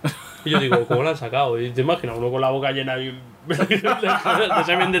semen. Y yo digo, ¿cómo lo han sacado? Y te imaginas, uno con la boca llena de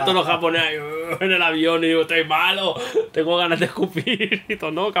semen de todos los japoneses en el avión y digo, estoy malo, tengo ganas de escupir. Y todo,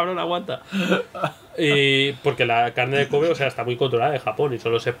 no, cabrón, aguanta. Y porque la carne de Kobe, o sea, está muy controlada de Japón y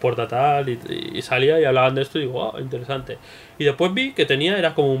solo se exporta tal. Y salía y hablaban de esto y digo, wow, interesante. Y después vi que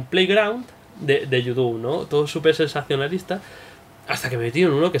era como un playground de YouTube, ¿no? Todo súper sensacionalista. Hasta que me metí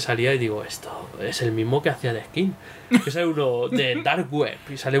en uno que salía y digo, esto es el mismo que hacía de Skin. Que sale uno de Dark Web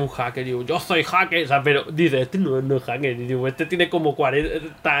y sale un hacker y digo, yo soy hacker, o sea, pero dice, este no es hacker. Y digo, este tiene como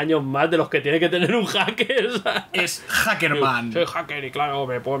 40 años más de los que tiene que tener un hacker, o sea, es Hackerman. Soy hacker y claro,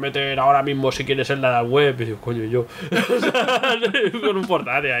 me puedo meter ahora mismo si quieres en la Dark Web. Y digo, coño, yo. O sea, con un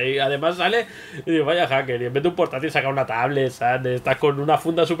portátil ahí. Además sale y digo, vaya hacker. Y en vez de un portátil saca una tablet, ¿sabes? Estás con una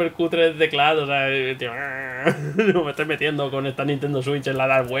funda super cutre de teclado, o sea, tío, me estoy metiendo con esta Nintendo Switch en la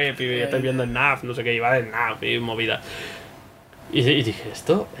Dark Web y estoy viendo el NAF, no sé qué, iba del NAF y movida. Y dije,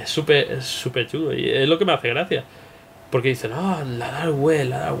 esto es súper chulo y es lo que me hace gracia. Porque dicen, la Dark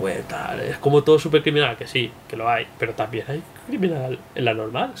Web, tal, es como todo súper criminal, que sí, que lo hay, pero también hay criminal en la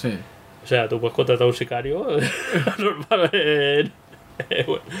normal. Sí. O sea, tú puedes contratar a un sicario normal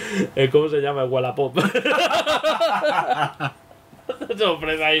 ¿cómo se llama? En Wallapop. Se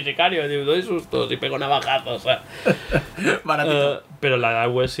ofrece ahí sicario, y doy sustos y pego navajazos, o sea. Pero la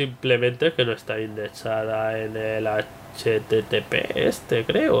Dark Web simplemente es que no está indexada en el HTTP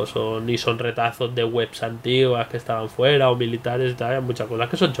creo, ni son retazos de webs antiguas que estaban fuera o militares y tal, hay muchas cosas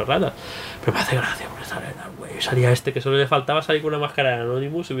que son chorradas. Pero me hace gracia porque sale la Dark Web. Salía que solo le faltaba salir con una máscara de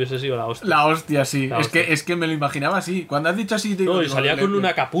Anonymous y hubiese sido la hostia. La hostia, sí. La hostia. Es que me lo imaginaba así. Cuando has dicho así, y salía con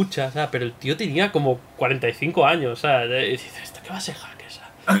una capucha, o sea, pero el tío tenía como 45 años, o sea, y dices, ¿esto qué va a ser hacker?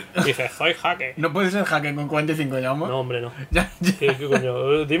 Y dices, soy hacker. No puedes ser hacker con 45 ya, ¿no? No, hombre, no. Ya. ¿Qué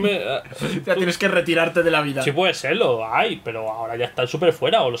coño? Dime. Ya tienes que retirarte de la vida. Sí puede serlo, pero ahora ya están súper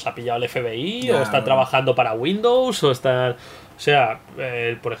fuera, o los ha pillado el FBI, ya, o están trabajando para Windows, o están... O sea,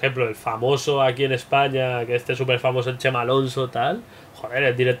 por ejemplo, el famoso aquí en España, que súper famoso, el Chema Alonso, tal, joder,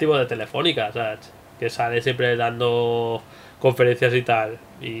 el directivo de Telefónica, ¿sabes? Que sale siempre dando conferencias y tal,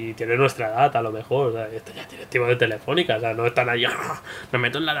 y tiene nuestra edad a lo mejor, o sea, este ya es directivo de Telefónica, o sea, no están ahí, me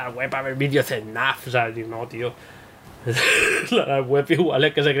meto en la dark web a ver vídeos en NAF, o sea, no, tío. La dark web igual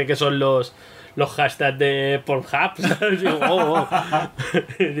es que se cree que son los hashtags de Pornhub, ¿sabes? Digo,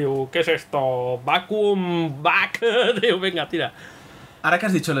 digo, ¿qué es esto? Vacuum back. Digo, venga, tira. Ahora que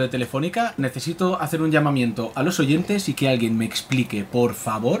has dicho lo de Telefónica, necesito hacer un llamamiento a los oyentes y que alguien me explique, por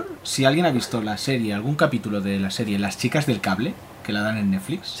favor, si alguien ha visto la serie, algún capítulo de la serie Las chicas del cable, que la dan en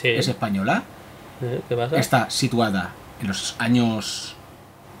Netflix, sí. Es española, ¿Qué pasa? Está situada en los años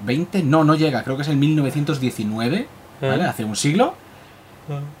 20, no llega, creo que es el 1919, ¿vale? Hace un siglo.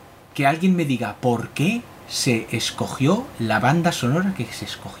 Que alguien me diga por qué se escogió la banda sonora que se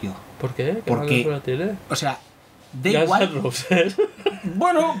escogió. ¿Por qué? ¿Qué Porque, banda sonora tiene? o sea, da igual.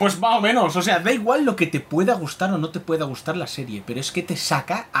 Bueno, pues más o menos. O sea, da igual lo que te pueda gustar o no te pueda gustar la serie, pero es que te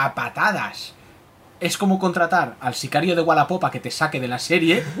saca a patadas. Es como contratar al sicario de Wallapop a que te saque de la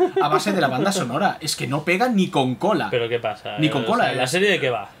serie a base de la banda sonora. Es que no pega ni con cola. ¿Pero qué pasa? Ni con cola. O sea, ¿la serie de qué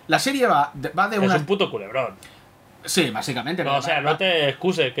va? La serie va de una... Es un puto culebrón. Sí, básicamente. No, o sea, no te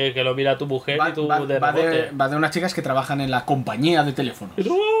excuses que lo mira tu mujer y tú de rebote. Va de unas chicas que trabajan en la compañía de teléfonos.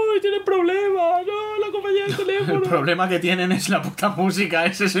 ¡Uy, tienen problemas! ¡No, la compañía de teléfonos! El problema que tienen es la puta música,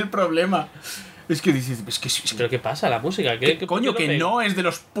 ese es el problema. Es que dices, es que... ¿Pero qué pasa? ¿La música? ¿Qué coño? Que no es de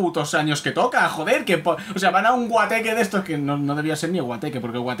los putos años que toca, joder, que... O sea, van a un guateque de estos que no debía ser ni el guateque,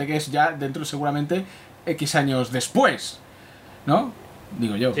 porque el guateque es ya dentro seguramente X años después, ¿no?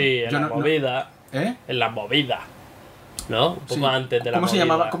 Digo yo. Sí, en la movida. ¿Eh? En la movida. ¿No? Un poco antes de la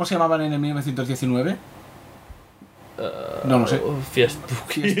movida. ¿Cómo se llamaban en el 1919? No lo sé.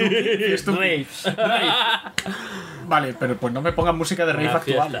 Fiestuki. Raves. Vale, pero pues no me pongan música de rave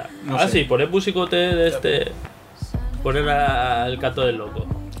actual. No sé. Sí, poner musicote de este... Poner al canto del loco.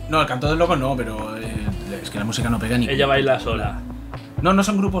 No, el canto del loco no, pero es que la música no pega ni... Ella baila sola. No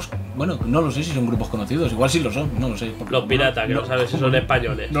son grupos... Bueno, no lo sé si son grupos conocidos. Igual sí lo son, no lo sé. Los piratas, que no sabes si son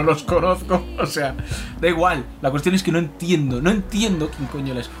españoles. No los conozco, o sea... Da igual, la cuestión es que no entiendo quién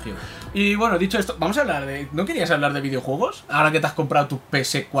coño la escogió. Y bueno, dicho esto, vamos a hablar de... ¿No querías hablar de videojuegos? Ahora que te has comprado tu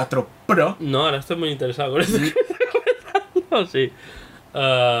PS4 Pro. No, ahora estoy muy interesado con eso. No, sí.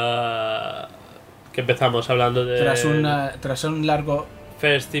 Que empezamos hablando de... Tras un largo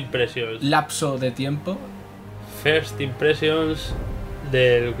First Impressions. lapso de tiempo. First Impressions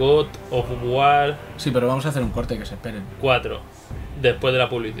del God of War Sí, pero vamos a hacer un corte, que se esperen. 4. Después de la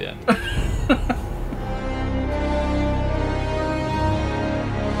publicidad.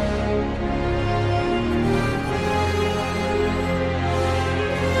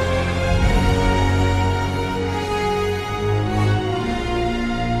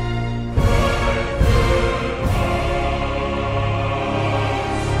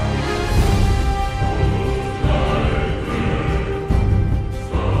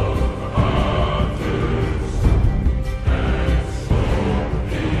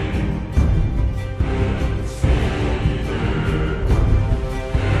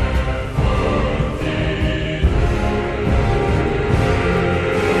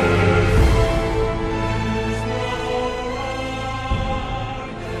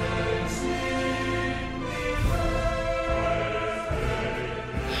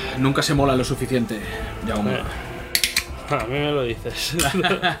 Nunca se mola lo suficiente, Jaume. A mí me lo dices.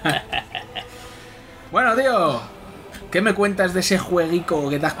 Bueno, tío, ¿qué me cuentas de ese jueguico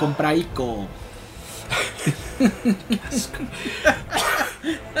que te has comprado?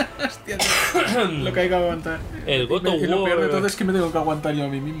 Hostia, tío. Lo que hay que aguantar. El God of Y lo peor de War. todo es que me tengo que aguantar yo a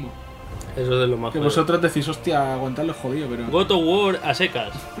mí mismo. Eso es de lo más Que jodido. vosotros decís, hostia, aguantarlo es jodido, pero... God of War a secas.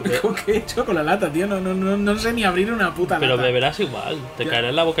 ¿Cómo que he hecho con la lata, tío? No sé ni abrir una puta Pero lata. beberás igual, te Ya. caerá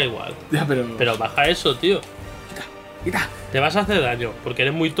en la boca igual. Ya, pero... Pero baja eso, tío. Quita. Te vas a hacer daño, porque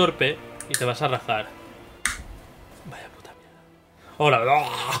eres muy torpe y te vas a rajar. Vaya puta mierda. Ahora,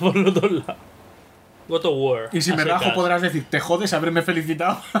 por los dos lados. God of War. Y si a me rajo secas. podrás decir, te jodes haberme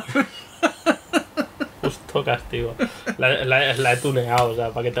felicitado. Justo castigo. La he tuneado, o sea,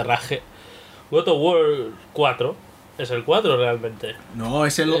 para que te raje. God of War 4. Es el 4 realmente. No,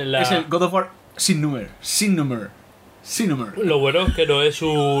 es el God of War sin número. Sin número. Lo bueno es que no es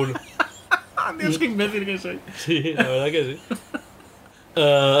un... Dios, qué imbécil que soy. Sí, la verdad que sí.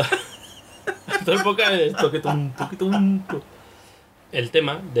 Estoy poca de esto, que tonto. El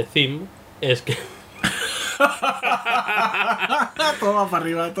tema de Theme es que Todo va para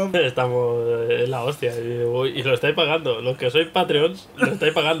arriba, todo. estamos en la hostia y lo estáis pagando. Los que sois Patreons, lo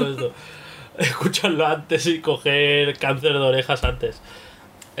estáis pagando esto. Escuchadlo antes y coger cáncer de orejas antes.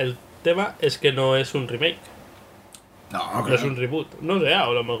 El tema es que no es un remake, No, no es un reboot. No sé, a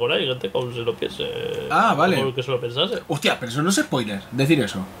lo mejor hay gente que se lo piense. Ah, vale. O que se lo pensase. Hostia, pero eso no es spoiler, decir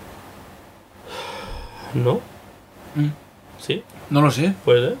eso. ¿No? Mm. Sí, No lo sé.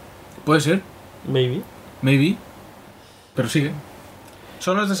 puede ser. Puede ser. Maybe. Maybe. Pero sigue.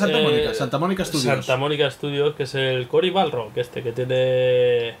 Son los de Santa Mónica. Eh, Santa Mónica Studios. Santa Mónica Studios, que es el Cory Balrog, que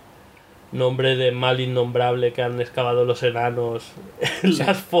tiene nombre de mal innombrable que han excavado los enanos en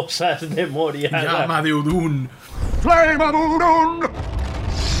las fosas de Moria. Llama de Udun.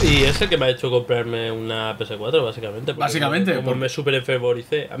 Y es el que me ha hecho comprarme una PS4, básicamente. porque Básicamente, Como por- me super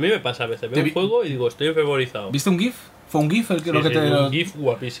enfervoricé. A mí me pasa a veces. Te Veo vi- un juego y digo, estoy enfervorizado. ¿Viste un GIF? ¿Fue un GIF el que Sí, lo que sí, te... un GIF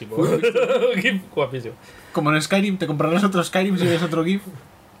guapísimo. Un GIF guapísimo. Como en Skyrim, te comprarás otro Skyrim si ves otro GIF.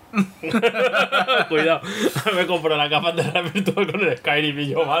 Cuidado, me compro la capa de realidad virtual con el Skyrim y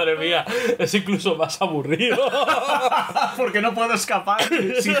yo, madre mía, es incluso más aburrido. Porque no puedo escapar.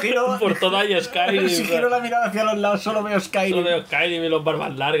 Si giro... Por todo hay Skyrim. Si giro la mirada hacia los lados, solo veo Skyrim. Solo veo Skyrim y los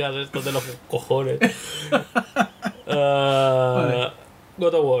barbas largas, estos de los cojones.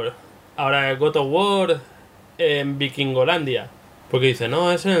 God of War. Ahora God of War en Vikingolandia. Porque dice,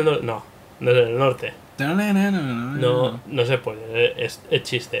 no, es en el norte. No, no es en el norte. No se puede, es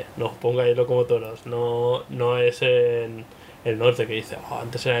chiste. No os pongáis locomotoros. No es en el norte, que dice,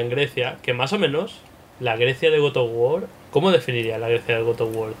 antes era en Grecia. Que más o menos la Grecia de God of War, ¿cómo definiría la Grecia de God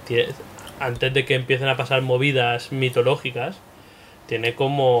of War? Antes de que empiecen a pasar movidas mitológicas, tiene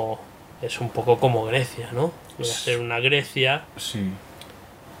como... Es un poco como Grecia, ¿no? Voy a ser una Grecia. Sí,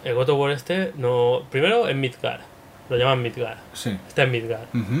 El God of War no... Primero en Midgard. Lo llaman Midgard. sí. Está en Midgard.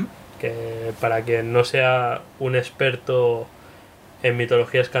 Ujú. Que para quien no sea un experto en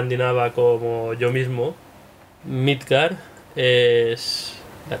mitología escandinava como yo mismo, Midgard es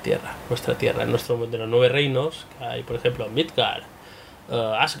la tierra, nuestra tierra, nuestro de los 9 reinos, que hay por ejemplo Midgard,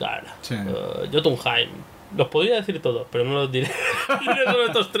 Asgard, Sí. Jotunheim. Los podría decir todos, pero no los diré. Diré solo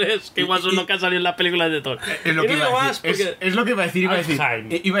estos tres, que igual son los que han salido en las películas de Thor. Es lo Y que no iba digo a más decir. porque- Es lo que iba a decir. Alfheim.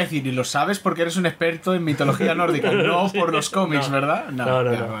 Iba a decir, y lo sabes porque eres un experto en mitología nórdica, no por los cómics, No. ¿verdad? No.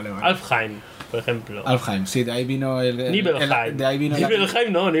 Ya, vale. Alfheim, por ejemplo. Alfheim, sí, de ahí vino el... Nibelheim. De ahí vino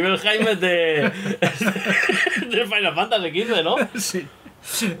Nibelheim no, Nibelheim es de Final Fantasy XV, ¿no? Sí.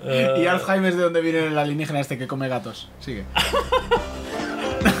 Y Alfheim es de donde viene el alienígena este que come gatos. Sigue.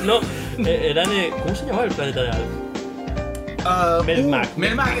 No, eran... ¿Cómo se llamaba el planeta de Alf? Melmac.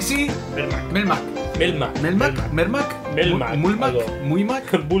 Melmac, sí. Melmac.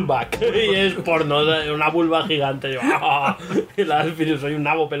 Mulmac. Bullback. Y es porno, una vulva gigante. Yo, y la Alf, soy un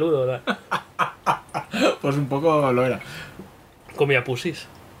nabo peludo. ¿Verdad? Pues un poco lo era. Comía pusis.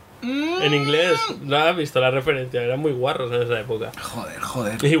 En inglés, ¿no has visto la referencia? Eran muy guarros en esa época.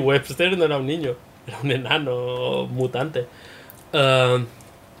 Joder. Y Webster no era un niño, era un enano mutante.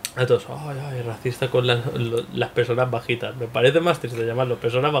 A todos, ay, racista con las personas bajitas. Me parece más triste llamarlo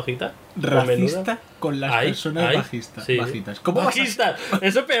personas bajitas. Racista con las personas sí. bajitas. ¿Cómo bajista?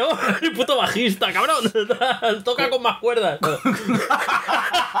 Eso es peor. El puto bajista, cabrón. Toca con más cuerdas.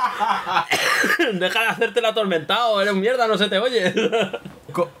 Deja de hacerte el atormentado. Eres mierda, no se te oye.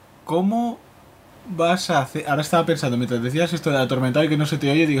 ¿Cómo vas a hacer? Ahora estaba pensando, mientras decías esto del atormentado y que no se te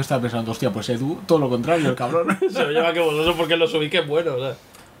oye, digo, estaba pensando, hostia, pues Edu, todo lo contrario, el cabrón. Se lo lleva que vosotros porque lo subí que es bueno, ¿sabes?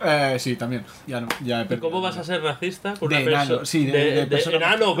 Sí, también. Ya he perdido. ¿Cómo vas a ser racista? Por de enano, sí, de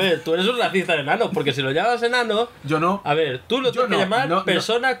enano, ves, tú eres un racista de enano, porque si lo llamas enano... Yo no. A ver, tú lo tienes que llamar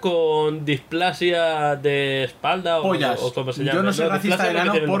persona con displasia de espalda o como se llama. Yo no soy racista de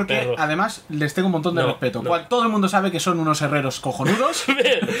enano porque además les tengo un montón de respeto. Todo el mundo sabe que son unos herreros cojonudos.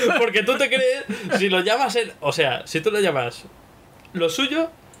 Porque tú te crees, si lo llamas o sea, si tú lo llamas lo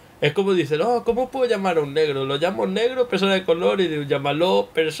suyo... Es como dicen, ¿cómo puedo llamar a un negro? Lo llamo negro, persona de color, y llámalo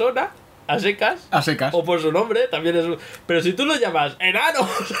persona, a secas. A secas. O por su nombre, también es... Pero si tú lo llamas enano,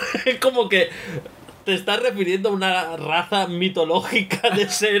 es como que te estás refiriendo a una raza mitológica de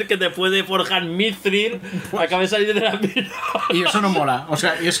ser que te puede forjar mithril, acaba de salir de la mina. Y eso no mola,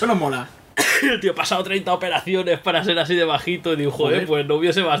 eso no mola. El tío ha pasado 30 operaciones para ser así de bajito y digo, joder, pues no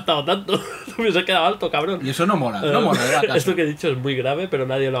hubiese bastado tanto. No hubiese quedado alto, cabrón. Y eso no mola, no mola. Esto que he dicho es muy grave, pero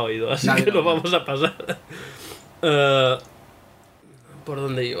nadie lo ha oído, así que lo vamos a pasar. ¿Por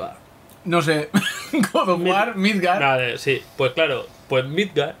dónde iba? No sé. God of War, Midgard. Vale, sí, pues claro, pues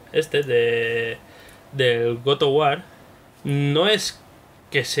Midgard, del God of War, no es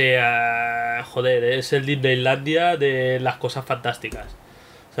que sea, joder, es el Disneylandia de las cosas fantásticas.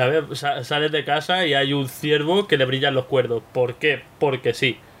 ¿Sabes? Sales de casa y hay un ciervo que le brillan los cuernos. ¿Por qué? Porque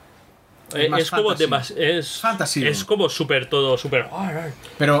sí. Es como fantasía. Es como súper todo, súper.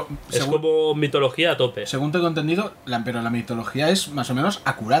 Pero es como mitología a tope. Según tengo entendido, pero la mitología es más o menos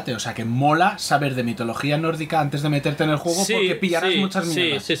acurate. O sea que mola saber de mitología nórdica antes de meterte en el juego porque pillarás muchas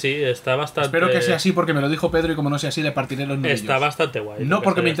mierdas. Sí, está bastante. Espero que sea así porque me lo dijo Pedro y como no sea así le partiré los nudillos. Está bastante guay. No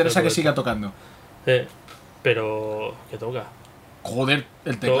porque me interesa que siga tocando. Pero que toca. Joder,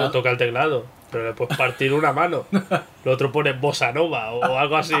 el teclado. Toca el teclado, pero le puedes partir una mano. Lo otro pone bossa nova o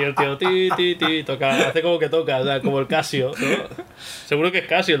algo así. El tío toca, hace como que toca, o sea, como el Casio, ¿no? Seguro que es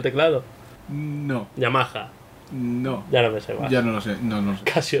Casio el teclado. No. Yamaha. No. Ya no me sé más. Ya no lo sé, no sé.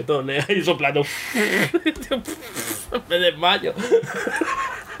 Casio Tone, ahí soplando. Me desmayo.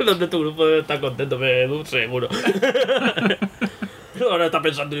 Donde tu grupo debe estar contento, Edu, seguro. Ahora está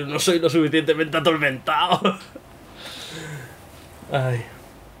pensando, no soy lo suficientemente atormentado. Ay.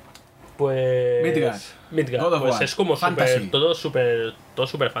 Pues... Midgard. Pues es como todo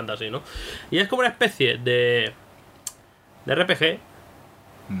super fantasy, ¿no? Y es como una especie de RPG.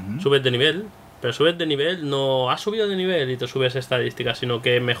 Subes de nivel. Pero subes de nivel, no has subido de nivel y te subes estadísticas, sino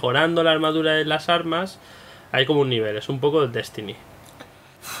que mejorando la armadura de las armas hay como un nivel. Es un poco de Destiny.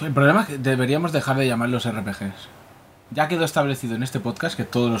 El problema es que deberíamos dejar de llamarlos RPGs. Ya quedó establecido en este podcast que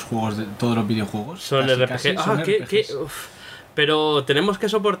todos los videojuegos son RPGs. Pero tenemos que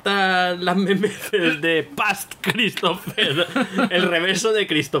soportar las memes de Past Christopher, el reverso de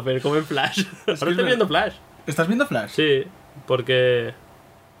Christopher, como en Flash. Ahora estoy viendo Flash. ¿Estás viendo Flash? Sí, porque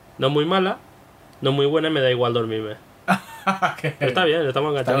no es muy mala, no es muy buena y me da igual dormirme. Pero está bien,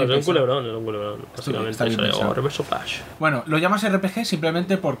 estamos enganchados. Es un culebrón, básicamente. Reverso Flash. Bueno, ¿lo llamas RPG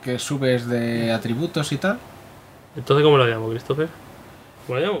simplemente porque subes de atributos y tal? Entonces, ¿cómo lo llamo, Christopher?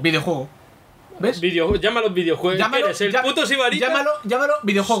 ¿Cómo lo llamo? Videojuego. ¿Ves? Llámalo videojuego. ¿Eres el puto sibarita? Llámalo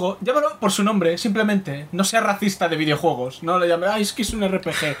videojuego. Llámalo por su nombre, simplemente. No sea racista de videojuegos. No le llames, es que es un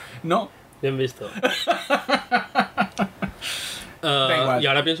RPG. No. Bien visto. Y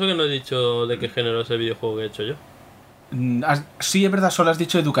ahora pienso que no he dicho de qué género es el videojuego que he hecho yo. Sí, es verdad, solo has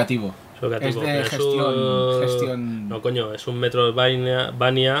dicho educativo. Es de gestión. No, coño, es un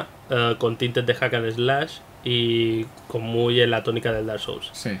Metroidvania con tintes de hack and slash y con muy en la tónica del Dark Souls.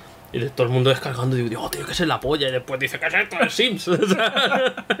 Sí. Y todo el mundo descargando y digo, tío, que es la polla. Y después dice, ¿qué es esto? El Sims.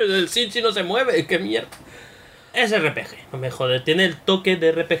 El Sims si no se mueve, qué mierda. Es RPG, no me jodes. Tiene el toque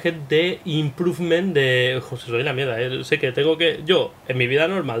de RPG de improvement de... Joder, soy la mierda, Sé que tengo que... Yo, en mi vida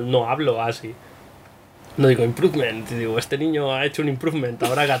normal, no hablo así. No digo improvement, digo, este niño ha hecho un improvement,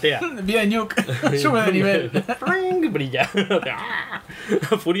 ahora gatea. Bien, Nuke, sube de nivel. Brilla.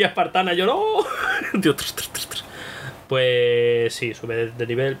 Furia espartana, yo no. Tío, pues sí, subes de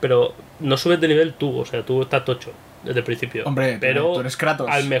nivel, pero no subes de nivel tú, o sea, tú estás tocho desde el principio. Hombre, pero tú eres Kratos,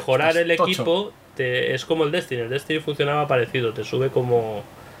 al mejorar estás el tocho. equipo, es como el Destiny. El Destiny funcionaba parecido, te sube como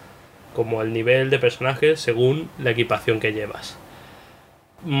el nivel de personaje según la equipación que llevas.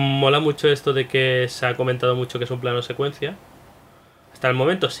 Mola mucho esto de que se ha comentado mucho que es un plano secuencia. Hasta el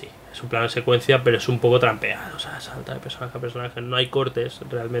momento sí, es un plano secuencia, pero es un poco trampeado. O sea, salta de personaje a personaje. No hay cortes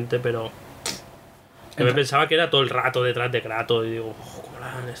realmente, pero... Yo me pensaba que era todo el rato detrás de Kratos. Y digo, ¿cómo lo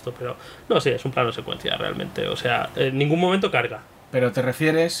harán esto? Pero no, sí, es un plano secuencia realmente. O sea, en ningún momento carga. Pero te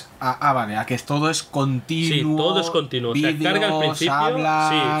refieres a, vale, a que todo es continuo. Sí, todo es continuo. O sea, vídeos, carga al principio.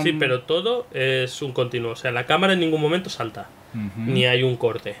 hablan... Sí, pero todo es un continuo. O sea, la cámara en ningún momento salta. Ni hay un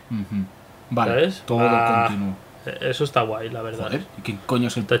corte. Vale, ¿sabes? todo continuo. Eso está guay, la verdad. Joder, ¿y quién coño,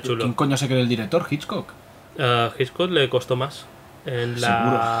 Está chulo. ¿quién coño se cree el director? ¿Hitchcock? Hitchcock le costó más. En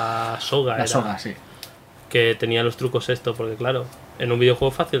la soga. La era, soga, sí. Que tenía los trucos esto, porque claro, en un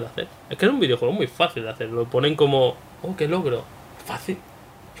videojuego fácil de hacer. Es que es un videojuego muy fácil de hacer. Lo ponen como, oh, qué logro. Fácil.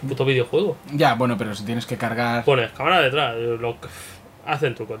 Es un puto videojuego. Ya, bueno, pero si tienes que cargar... Pones cámara detrás.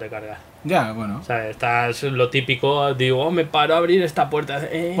 Hacen trucos de cargar. Ya, bueno. O sea, estás lo típico, digo, oh, me paro a abrir esta puerta.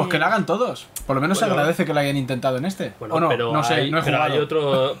 Pues que lo hagan todos. Por lo menos Bueno, se agradece que lo hayan intentado en este. Bueno, o no, pero no sé, hay, no he pero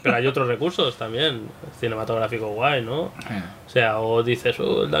jugado. hay otros recursos también. Cinematográfico guay, ¿no? O sea, o dices,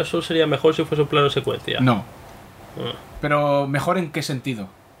 oh, el Dark Souls sería mejor si fuese un plano secuencia. No. Ah, Pero ¿mejor en qué sentido?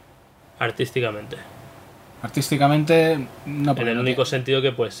 artísticamente. Artísticamente, no. En el único sentido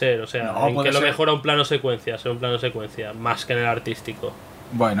que puede ser. O sea, No, en puede que lo ser. mejora un plano secuencia, ser un plano secuencia, más que en el artístico.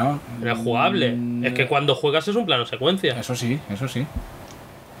 Bueno. En el jugable. Es que cuando juegas es un plano secuencia. Eso sí, eso sí.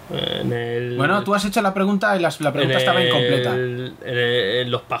 En el... Bueno, tú has hecho la pregunta y la pregunta estaba incompleta.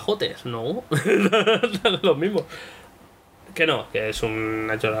 En los pajotes, no. Lo mismo. Que no, que es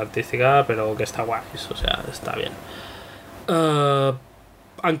una chorra artística, pero que está guay. O sea, está bien.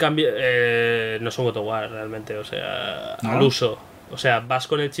 Han cambiado. No son God of War realmente, o sea, ¿No? al uso. O sea, vas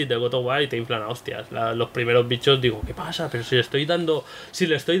con el cheat de God of War y te inflan a hostias. Los primeros bichos digo, ¿qué pasa? Pero si le estoy dando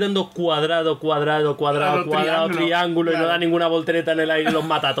cuadrado, triángulo y no claro. da ninguna voltereta en el aire y los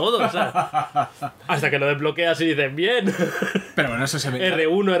mata a todos. ¿Sabes? Hasta que lo desbloqueas y dices, bien. Pero bueno, eso se veía.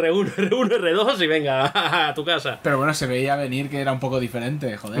 R1, y venga, a tu casa. Pero bueno, se veía venir que era un poco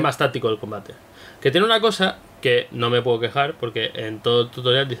diferente, joder. Más táctico el combate. Que tiene una cosa que no me puedo quejar porque en todo el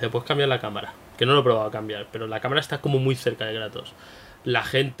tutorial dice, puedes cambiar la cámara. Que no lo he probado a cambiar, pero la cámara está como muy cerca de Kratos. La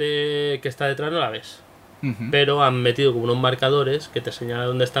gente que está detrás no la ves. Pero han metido como unos marcadores que te señalan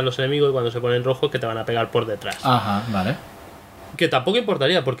dónde están los enemigos y cuando se ponen rojos que te van a pegar por detrás. Ajá, vale. Que tampoco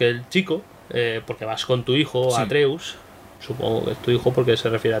importaría porque el chico, porque vas con tu hijo, Sí. Atreus, supongo que es tu hijo porque se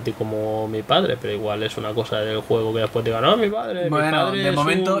refiere a ti como mi padre, pero igual es una cosa del juego que después te digan, no, mi padre. Bueno, mi padre de es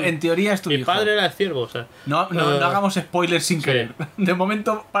momento, un- en teoría es tu mi hijo. padre era el ciervo, o sea. No hagamos spoilers sin sí. querer. De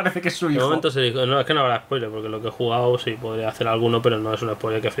momento parece que es su De hijo. momento se dijo, no, es que no habrá spoiler, porque lo que he jugado sí podría hacer alguno, pero no es un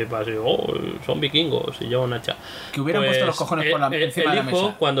spoiler que flipas y oh, son vikingos y lleva un hacha. Que hubieran puesto los cojones por encima de la el hijo,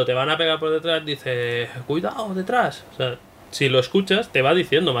 mesa. cuando te van a pegar por detrás, dice, cuidado, detrás. O sea, si lo escuchas, te va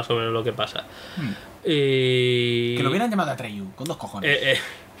diciendo más o menos lo que pasa. Y... Que lo hubieran llamado a Atreyu, con dos cojones.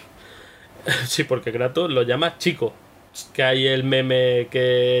 Sí, porque Kratos lo llama chico. Que hay el meme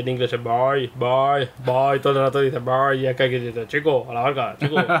que en inglés es boy, todo el rato dice boy, y acá que dice chico, a la barca,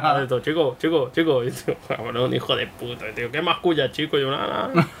 chico, a esto, chico. Y tío, bueno, un hijo de puta, tío, ¿qué más cuya, chico? Y yo, nada,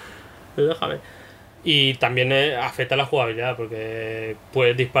 déjame. Y también afecta la jugabilidad, porque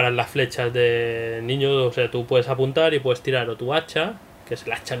puedes disparar las flechas de niños, o sea, tú puedes apuntar y puedes tirar o tu hacha, que es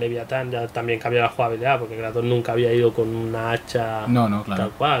el hacha Leviatán, ya también cambia la jugabilidad, porque Kratos nunca había ido con una hacha No, claro.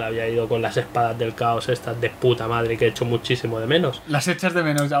 tal cual, había ido con las espadas del caos estas de puta madre que he hecho muchísimo de menos. Las echas de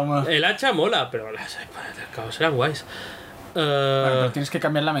menos, Jaume. El hacha mola, pero las espadas del caos eran guays. Bueno, pero tienes que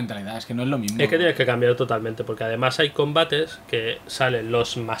cambiar la mentalidad, es que no es lo mismo. Es que tienes que cambiar totalmente, porque además hay combates que salen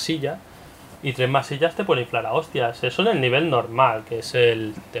los masilla y 3 masillas te pueden inflar a hostias. Eso en el nivel normal, que es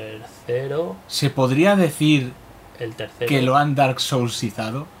el tercero. ¿Se podría decir El tercero. que lo han Dark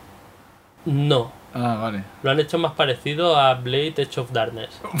Soulsizado? No. Ah, vale. Lo han hecho más parecido a Blade Edge of Darkness.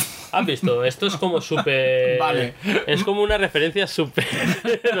 ¿Has visto? Esto es como súper... Vale. Es como una referencia súper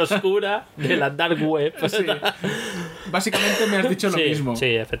oscura de la Dark Web. Sí. Básicamente me has dicho lo Sí, mismo.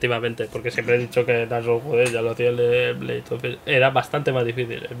 sí, efectivamente, porque siempre he dicho que Dark Souls, joder, ya lo hacía el de Blade of... Era bastante más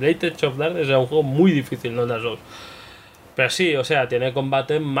difícil. El Blade Edge of Darkness era un juego muy difícil, no el Dark Souls. Pero sí, o sea, tiene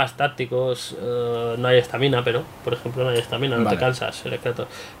combates más tácticos. No hay estamina, pero, por ejemplo, no hay estamina, no Vale. te cansas, eres Kratos.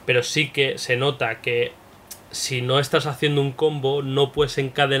 Pero sí que se nota que si no estás haciendo un combo, no puedes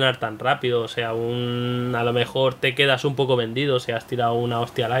encadenar tan rápido. O sea, a lo mejor te quedas un poco vendido si has tirado una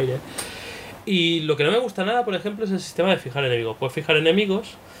hostia al aire. Y lo que no me gusta nada, por ejemplo, es el sistema de fijar enemigos. Puedes fijar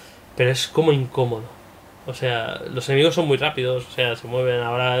enemigos, pero es como incómodo. O sea, los enemigos son muy rápidos, o sea, se mueven.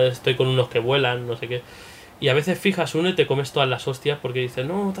 Ahora estoy con unos que vuelan, no sé qué. Y a veces fijas uno y te comes todas las hostias porque dices,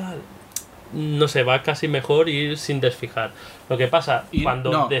 no, tal. No sé, va casi mejor ir sin desfijar. Lo que pasa,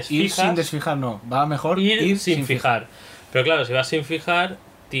 cuando desfijas... Ir sin desfijar no, va mejor ir sin fijar. Pero claro, si vas sin fijar,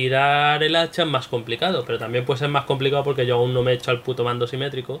 tirar el hacha es más complicado. Pero también puede ser más complicado porque yo aún no me he hecho al puto mando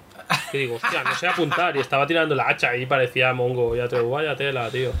simétrico. Que digo, hostia, no sé apuntar. Y estaba tirando la hacha y parecía mongo. Ya te vaya tela,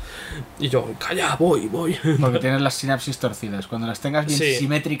 tío. Y yo, calla, voy. Porque tienes las sinapsis torcidas. Cuando las tengas bien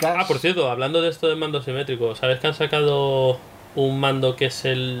simétricas... Ah, por cierto, hablando de esto del mando simétrico, ¿sabes que han sacado un mando que es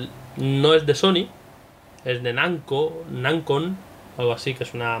no es de Sony, es de Nancon, algo así, que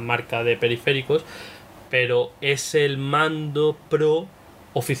es una marca de periféricos, pero es el mando Pro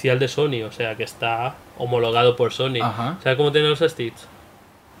oficial de Sony, o sea que está homologado por Sony. Ajá. ¿Sabes cómo tienen los sticks?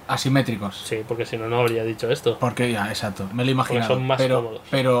 Asimétricos. Sí, porque si no, no habría dicho esto. Porque ya, exacto, me lo he imaginado. Porque son más cómodos.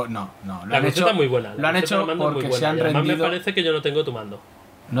 Pero no. La camiseta es muy buena. Lo han hecho porque se han rendido. Además me parece que yo no tengo tu mando.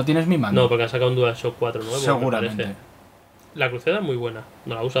 ¿No tienes mi mando? No, porque han sacado un DualShock 4 nuevo. Seguramente. La cruceta es muy buena.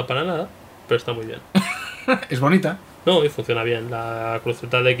 No la usa para nada, pero está muy bien. Es bonita. No, y funciona bien. La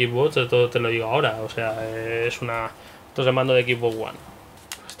cruceta de Xbox, esto te lo digo ahora. O sea, es una... Esto es el mando de Xbox One.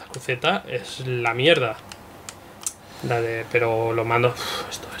 Esta cruceta es la mierda. Pero los mandos...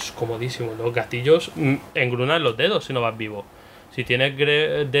 esto es comodísimo. Los gatillos engrunan los dedos si no vas vivo. Si tienes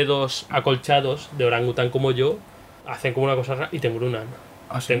dedos acolchados de orangután como yo, hacen como una cosa rara y te engrunan.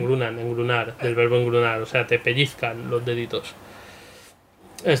 ¿Ah, sí? Te engrunar, del verbo engrunar. O sea, te pellizcan los deditos.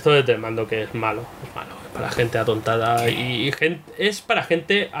 Esto es del mando que es malo. Es para gente atontada y es para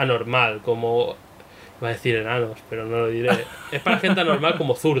gente anormal, como... Iba a decir enanos, pero no lo diré. Es para gente anormal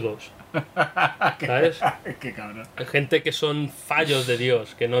como zurdos. ¿Sabes? Qué cabrón. Gente que son fallos de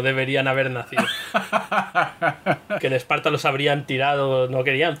Dios, que no deberían haber nacido. Que en Esparta los habrían tirado, no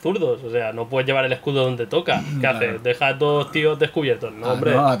querían zurdos. O sea, no puedes llevar el escudo donde toca. ¿Qué haces? ¿Deja a dos tíos descubiertos? No,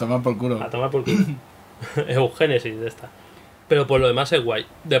 hombre. No, a tomar por culo. A tomar por culo. Es Eugénesis de esta. Pero por lo demás es guay.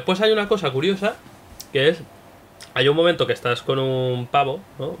 Después hay una cosa curiosa, que es... Hay un momento que estás con un pavo,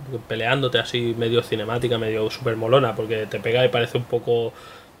 ¿no? Peleándote así medio cinemática, medio super molona, porque te pega y parece un poco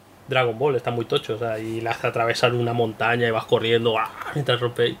Dragon Ball, está muy tocho, o sea, y le hace atravesar una montaña y vas corriendo, mientras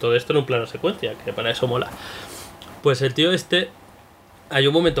rompe, y todo esto en un plano secuencia, que para eso mola. Pues el tío hay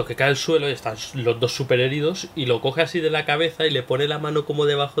un momento que cae al suelo y están los dos super heridos y lo coge así de la cabeza y le pone la mano como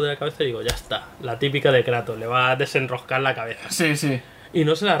debajo de la cabeza y digo, ya está, la típica de Kratos, le va a desenroscar la cabeza. Sí. Y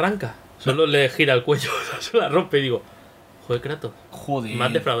no se la arranca. Solo le gira el cuello, se la rompe y digo, joder, Kratos. Joder. Me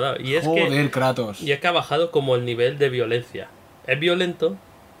has defraudado. Kratos. Y es que ha bajado como el nivel de violencia. Es violento,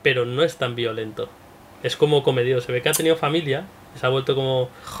 pero no es tan violento. Es como comedido. Se ve que ha tenido familia, se ha vuelto como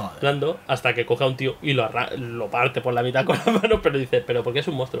blando, hasta que coge a un tío y lo parte por la mitad con la mano, pero dice, pero porque es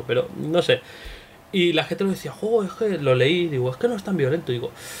un monstruo, pero no sé. Y la gente lo decía, joder, es que lo leí, digo, es que no es tan violento.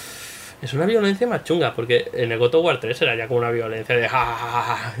 Digo, es una violencia más chunga, porque en el God of War 3 era ya como una violencia de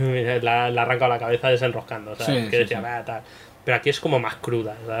le ha arrancado la cabeza desenroscando, ¿sabes? Que decía, tal. Pero aquí es como más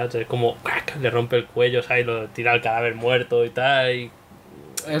cruda, ¿sabes? Es como le rompe el cuello, ¿sabes? Y lo tira al cadáver muerto y tal. Y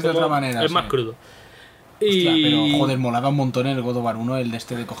es de otra manera. Es más crudo. Hostia, pero joder, molaba un montón en el God of War 1 el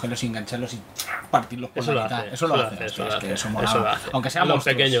de cogerlos y engancharlos y partirlos por la mitad. Eso lo hace. Eso molaba. Aunque sean los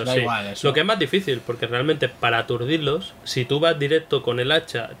pequeños, da igual, eso. Lo que es más difícil, porque realmente para aturdirlos, si tú vas directo con el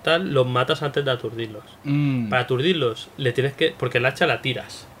hacha tal, los matas antes de aturdirlos. Para aturdirlos le tienes que... Porque el hacha la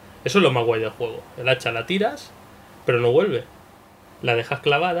tiras. Eso es lo más guay del juego. El hacha la tiras, pero no vuelve. La dejas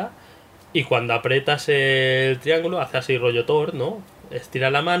clavada y cuando aprietas el triángulo hace así rollo Thor, ¿no?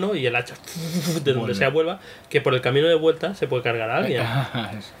 Estira la mano y el hacha de donde sea vuelva, que por el camino de vuelta se puede cargar a alguien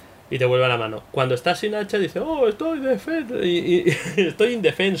y te vuelve a la mano. Cuando estás sin hacha dices, estoy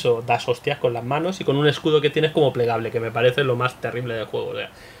indefenso, das hostias con las manos y con un escudo que tienes como plegable, que me parece lo más terrible del juego. O sea,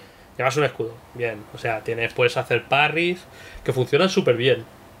 llevas un escudo, bien, o sea, puedes hacer parries que funcionan súper bien.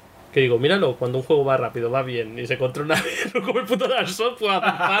 Que digo, míralo, cuando un juego va rápido, va bien y se controla bien, como el puto Dark Souls, puedo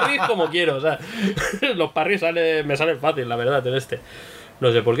hacer parries como quiero, o sea, los parries me salen fácil, la verdad, en este.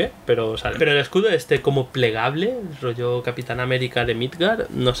 No sé por qué, pero sale. Pero el escudo como plegable, rollo Capitán América de Midgard,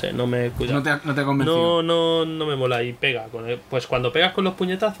 no sé, no me cuida. No te ha convencido. No me mola y pega. Pues cuando pegas con los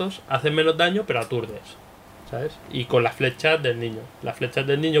puñetazos, hacen menos daño, pero aturdes, ¿sabes? Y con las flechas del niño. Las flechas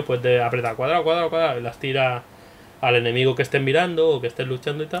del niño, pues de apretar cuadrado, y las tira al enemigo que estén mirando o que estén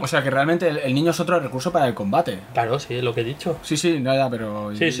luchando y tal. O sea que realmente el niño es otro recurso para el combate. Claro, sí, es lo que he dicho. Sí, nada,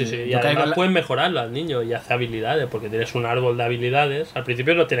 pero... Sí. Y además puedes mejorarlo al niño y hace habilidades, porque tienes un árbol de habilidades. Al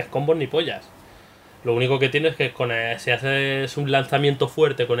principio no tienes combos ni pollas. Lo único que tienes es que si haces un lanzamiento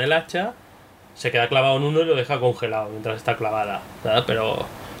fuerte con el hacha, se queda clavado en uno y lo deja congelado mientras está clavada, ¿sabes? Pero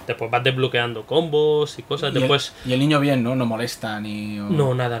después vas desbloqueando combos y cosas. Y el niño bien, ¿no? No molesta ni...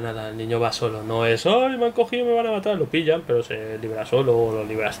 No, nada. El niño va solo. No es, ¡ay, me han cogido y me van a matar! Lo pillan, pero se libra solo o lo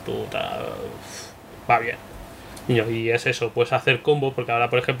libras tú. Tal. Va bien. Niño, y es eso, puedes hacer combo, porque ahora,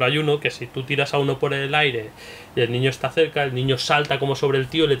 por ejemplo, hay uno que si tú tiras a uno por el aire y el niño está cerca, el niño salta como sobre el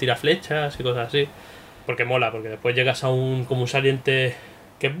tío, le tira flechas y cosas así. Porque mola, porque después llegas a como un saliente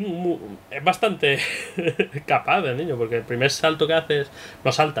que es bastante capaz del niño, porque el primer salto que haces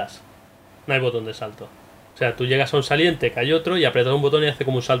no saltas, no hay botón de salto. O sea, tú llegas a un saliente, que hay otro, y apretas un botón y hace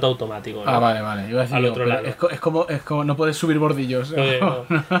como un salto automático, ¿no? Ah, vale. Iba a decir al otro lado. Es como no puedes subir bordillos.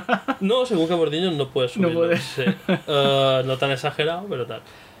 No, según qué bordillos no puedes subir. No puedes. Sí. No tan exagerado, pero tal.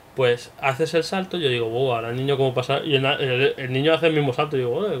 Pues haces el salto, yo digo, wow, ahora el niño cómo pasa. Y el niño hace el mismo salto, y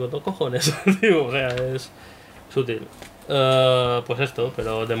digo, con dos cojones. Digo, o sea, es sutil. Pues esto,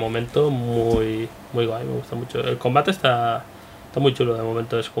 pero de momento muy guay, me gusta mucho. El combate está muy chulo de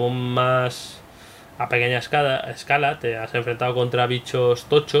momento, es como más a pequeña escala, te has enfrentado contra bichos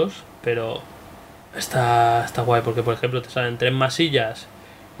tochos, pero está guay porque, por ejemplo, te salen 3 masillas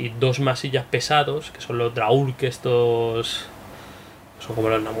y 2 masillas pesados, que son los Draul, que estos son como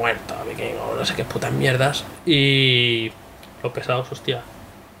los no muertos, vikingos, no sé qué putas mierdas, y los pesados, hostia,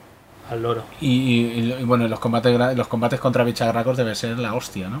 al loro. Y bueno, los combates contra bicharracos debe ser la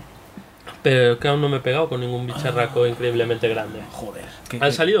hostia, ¿no? Pero que aún no me he pegado con ningún bicharraco increíblemente grande. Joder.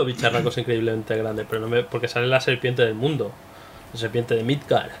 Han salido bicharracos increíblemente grandes, pero porque sale la serpiente del mundo. La serpiente de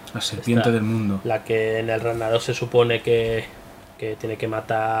Midgard. La serpiente del mundo. La que en el Ragnarok se supone que tiene que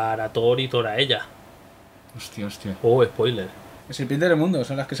matar a Thor y Thor a ella. Hostia. Oh, spoiler. La serpiente del mundo,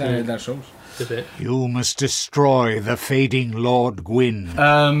 son las que salen en Dark Souls. Sí. You must destroy the fading Lord Gwyn.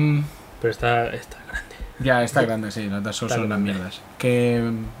 Pero está grande. Ya, está grande, sí. Las Dark Souls Está son unas grande. mierdas.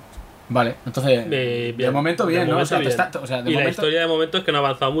 Vale, entonces, Bien. de momento bien, ¿no? Momento bien. La momento... historia de momento es que no ha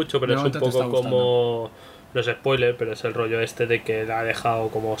avanzado mucho, pero es un poco como... No es spoiler, pero es el rollo este de que la ha dejado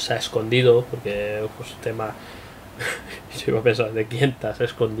como se ha escondido, porque pues tema... Yo iba a pensar, ¿de quién te has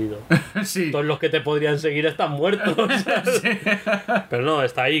escondido? Sí. Todos los que te podrían seguir están muertos. Sí. Pero no,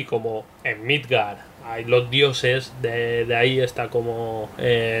 está ahí como en Midgard. Hay los dioses, de ahí está como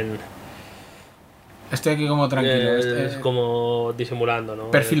en... Estoy aquí como tranquilo. Es como disimulando,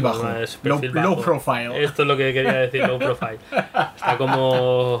 ¿no? Perfil bajo. Low profile. Esto es lo que quería decir, low profile. Está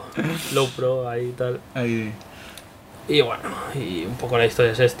como low pro ahí y tal. Ahí. Y bueno, y un poco la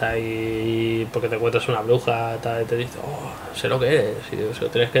historia es esta. Y porque te encuentras una bruja tal, y te dice, oh, sé lo que eres. Y se lo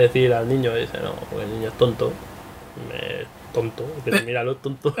tienes que decir al niño. Y dice, no, porque el niño es tonto. Tonto, que te mira los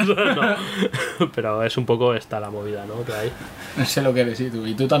tontos. No. Pero es un poco esta la movida, ¿no? Que hay. Sé lo que eres, sí, tú.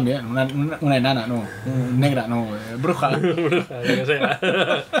 Y tú también. Una enana, no. Negra, no. Bruja. Bruja, lo que sea.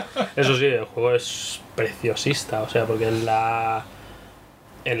 Eso sí, el juego es preciosista. O sea, porque en la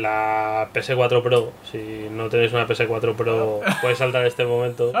PS4 Pro, si no tenéis una PS4 Pro, puedes saltar este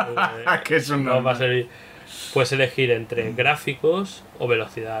momento. Que es un no va a servir. Puedes elegir entre gráficos o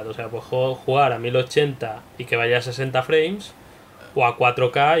velocidad. O sea, puedes jugar a 1080 y que vaya a 60 frames, o a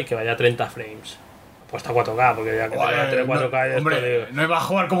 4K y que vaya a 30 frames. Pues está a 4K, porque ya que te 4K y hombre, no iba a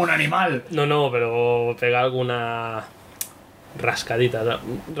jugar como un animal. No, pero pega alguna rascadita.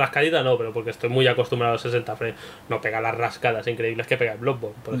 Rascadita no, pero porque estoy muy acostumbrado a 60 frames. No pega las rascadas increíbles que pega el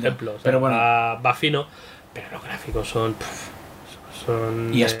Bloodborne, por ejemplo. O sea, pero bueno, va fino, pero los gráficos son...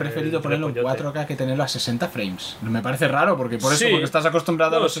 Y has preferido ponerlo en 4K que tenerlo a 60 frames. Me parece raro, porque porque estás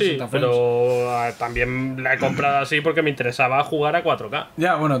acostumbrado a los 60 frames. Pero también la he comprado así porque me interesaba jugar a 4K.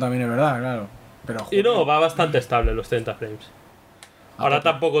 Ya, bueno, también es verdad, claro. Pero, y no, va bastante estable los 30 frames. Ahora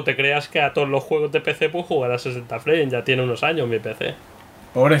tampoco te creas que a todos los juegos de PC puedo jugar a 60 frames. Ya tiene unos años mi PC.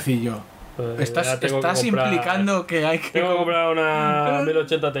 Pobrecillo. Pues estás implicando que hay que... Tengo que comprar una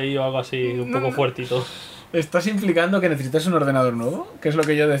 1080 Ti o algo así, un poco fuertito. ¿Estás implicando que necesitas un ordenador nuevo? ¿Que es lo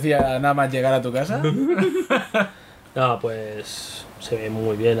que yo decía nada más llegar a tu casa? No, pues se ve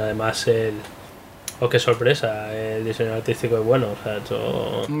muy bien. Además, oh, qué sorpresa, el diseño artístico es bueno. O sea,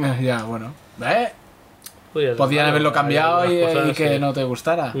 eso... Ya, bueno. Podían haberlo cambiado y que no te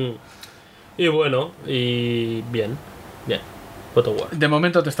gustara. Y bueno, y bien. Photowar. De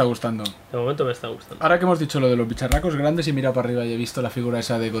momento te está gustando. De momento me está gustando. Ahora que hemos dicho lo de los bicharracos grandes y he mirado para arriba y he visto la figura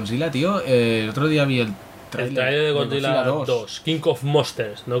esa de Godzilla, tío, el otro día vi El trailer de Godzilla 2. King of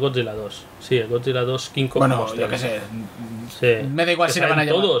Monsters, no Godzilla 2. Sí, el Godzilla 2 King of Bueno, Monsters. yo qué sé. Sí. Me da igual Que si le van a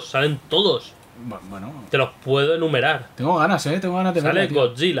llamar. salen todos. Bueno, Te los puedo enumerar. tengo ganas de Sale verla, tío.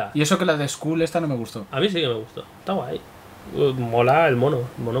 Godzilla. Y eso que la de Skull esta no me gustó. A mí sí que me gustó. Está guay. Mola el mono.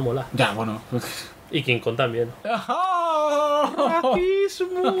 El mono mola. Ya, bueno. Y King Kong también.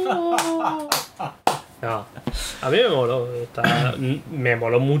 No, a mí me moló. Me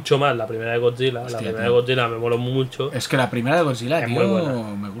moló mucho más la primera de Godzilla. Hostia, la primera tío. de Godzilla me moló mucho. Es que la primera de Godzilla, Es tío, muy buena.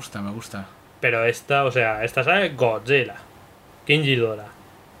 me gusta. Pero esta, o sea, esta sale Godzilla. King Ghidorah,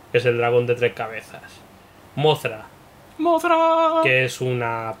 que es el dragón de 3 cabezas. Mothra, ¡Mothra! que es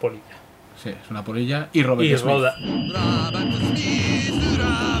una polilla. Sí, es una polilla. Y Robert Y Smith. Roda.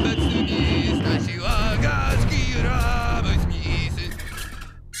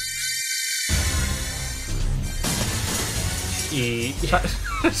 Y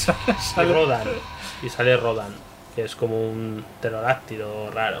Rodan. Y sale Rodan, que es como un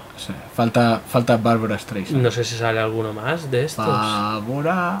pterodáctilo raro. Sí, falta Barbara Streisand. No sé si sale alguno más de estos.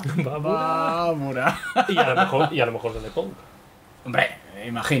 Bárbara. Bárbara. Y a lo mejor sale Kong. Hombre,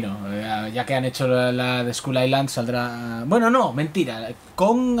 imagino. Ya que han hecho la de Skull Island, saldrá. Bueno, no, mentira.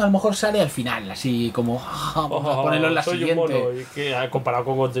 Kong a lo mejor sale al final, así como. Vamos a ponerlo en la soy siguiente. un mono, y que comparado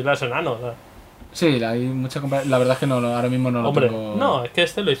con Godzilla es enano, ¿sabes? Sí, hay mucha la verdad es que no, ahora mismo no Hombre, lo tengo. no, es que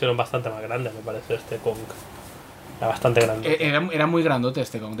este lo hicieron bastante más grande, me parece, este Kong. Era bastante grande. Era muy grandote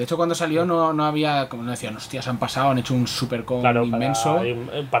este Kong. De hecho, cuando salió no había. Como no decían, hostias, han pasado, han hecho un super Kong Claro, inmenso.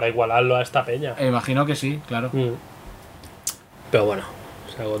 para igualarlo a esta peña. Imagino que sí, claro. Pero bueno,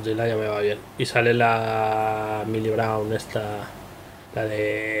 o sea, Godzilla ya me va bien. Y sale la Millie Brown, la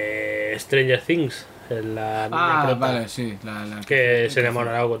de Stranger Things, la niña prota, Vale, sí. La que se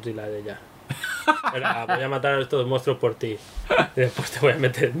enamorará Godzilla de ella. Espera, voy a matar a estos monstruos por ti. Y después te voy a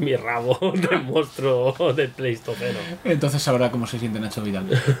meter mi rabo de monstruo del Pleistoceno. Entonces sabrá cómo se siente Nacho Vidal.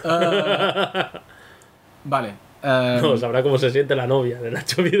 Vale. No, sabrá cómo se siente la novia de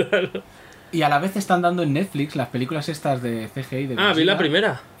Nacho Vidal. Y a la vez están dando en Netflix las películas estas de CGI de Vi Godzilla. la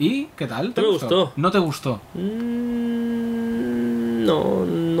primera. ¿Y qué tal? ¿Te Me gustó. ¿No te gustó? No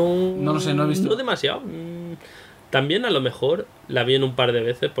No lo sé, no he visto. No demasiado. También a lo mejor la vi en un par de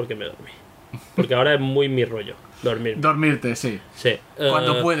veces porque me dormí. Porque ahora es muy mi rollo, dormir. Dormirte, sí. Sí.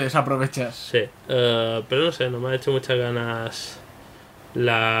 Cuando puedes, aprovechas. Sí. Pero no sé, no me ha hecho muchas ganas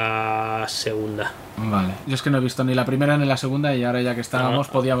la segunda. Vale. Yo es que no he visto ni la primera ni la segunda y ahora ya que estábamos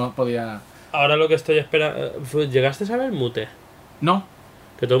podía... Ahora lo que estoy esperando... ¿Llegaste a ver Mute? No.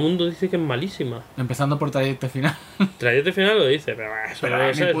 Que todo el mundo dice que es malísima. Empezando por trayecto final. Trayecto final lo dice, pero eso Pero no ni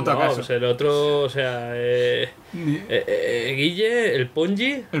es puto Snobs. caso. El otro, o sea... Guille, el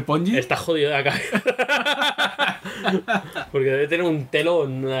Ponji... ¿El Ponji? Está jodido de la cabeza. Porque debe tener un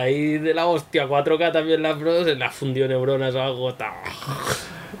telón ahí de la hostia. 4K también las bros. Se le ha fundido neuronas o algo.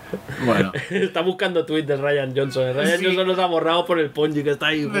 Bueno. Está buscando tweets de Ryan Johnson. Ryan Sí. Johnson los ha borrado por el Ponji que está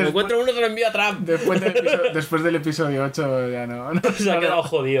ahí. Como encuentra uno, se lo envía a Trump. Después del episodio 8 ya no. Se ha quedado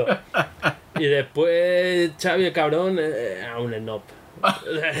jodido. Y después Xavi, el cabrón, a un snob.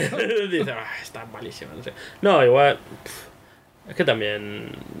 Dice, está malísima. No sé. No, igual. Es que también.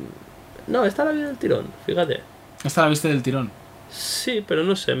 No, esta la vi del tirón, fíjate. Esta la viste del tirón. Sí, pero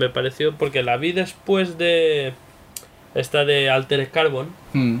no sé, me pareció. Porque la vi después de. Esta de Altered Carbon.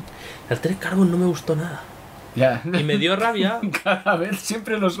 Altered Carbon no me gustó nada. Ya. Y me dio rabia. Cada vez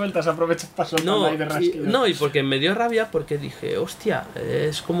siempre lo sueltas, aprovechas para soltarlo ahí de rasquido. Y porque me dio rabia porque dije, hostia,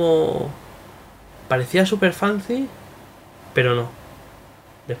 es como. Parecía super fancy, pero no.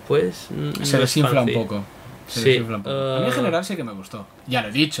 Después. Se no es desinfla un fancy. poco. Sí, Desinfla un poco. A mí en general sí que me gustó. Ya lo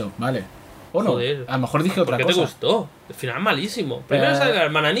he dicho, vale. O no, Joder. a lo mejor dije otra ¿Por qué cosa. te gustó? El final malísimo. Primero sale la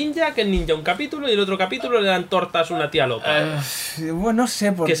hermana ninja, que es ninja un capítulo, y el otro capítulo le dan tortas a una tía loca. Bueno, no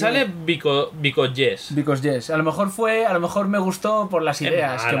sé por que qué. sale Because Yes. Because yes. A lo mejor me gustó por las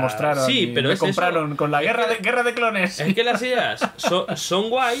ideas que mala. mostraron. Sí, y pero me es compraron eso. con la guerra de clones. Es que las ideas son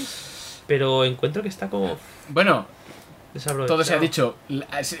guays, pero encuentro que está como Bueno, desaprovechado. todo se ha dicho.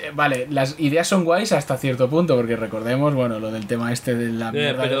 Vale, las ideas son guays hasta cierto punto, porque recordemos, bueno, lo del tema este de la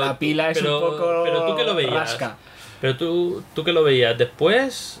mierda de la pila es un poco Pero tú que lo veías. rasca. Pero tú que lo veías,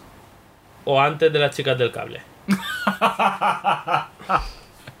 ¿después o antes de las chicas del cable?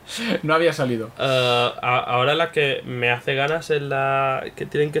 No había salido. Ahora la que me hace ganas es la que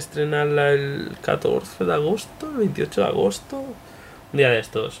tienen que estrenarla el 14 de agosto, el 28 de agosto. Un día de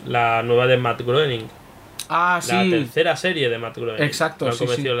estos. La nueva de Matt Groening. Ah, La sí. tercera serie de Matt Groening. Exacto, Me ha sí,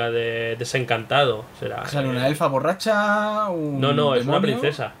 convencido la de Desencantado. Será. ¿Sale una elfa borracha? No, es una demonio?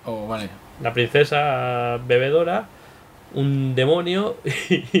 princesa. Oh, vale. La princesa bebedora un demonio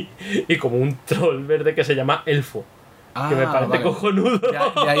y como un troll verde que se llama Elfo. Que me parece vale. cojonudo.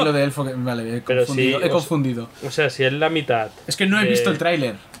 De ahí lo de elfo, que vale, he Pero confundido. sí, he confundido. O sea, si es la mitad. Es que no he visto el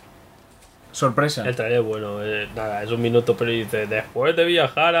tráiler. Sorpresa. El trailer, bueno, nada, es un minuto, pero dice: después de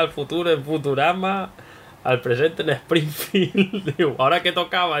viajar al futuro en Futurama, al presente en Springfield. Digo, ¿ahora qué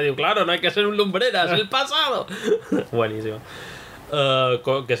tocaba? Digo, claro, no hay que ser un lumbreras, es el pasado. Buenísimo.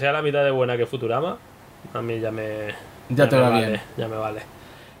 Que sea la mitad de buena que Futurama, a mí ya me. Ya te va vale, bien. Ya me vale.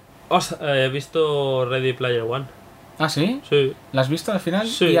 He visto Ready Player One. ¿Ah, sí? Sí. ¿La has visto al final?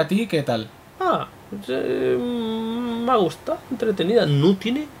 Sí. ¿Y a ti qué tal? Me ha gustado, entretenida. No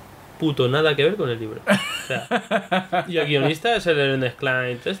tiene puto nada que ver con el libro. O sea, y el guionista es el Ernest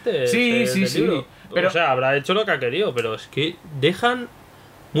Cline Sí, del sí. libro. Pero... O sea, habrá hecho lo que ha querido, pero es que dejan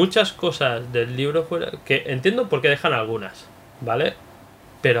muchas cosas del libro fuera. Que entiendo por qué dejan algunas, ¿vale?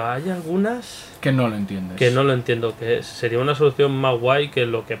 Pero hay algunas que no lo entiendes. que no lo entiendo. Que sería una solución más guay que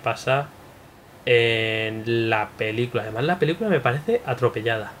lo que pasa en la película. Además, la película me parece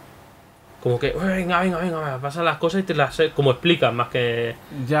atropellada. Como que, venga, pasan las cosas y te las como explican más que.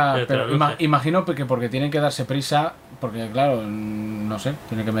 Ya, pero no sé. imagino que porque tienen que darse prisa, porque claro, no sé,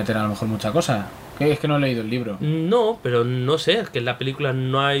 tienen que meter a lo mejor mucha cosa. Es que no he leído el libro. No, pero no sé, es que en la película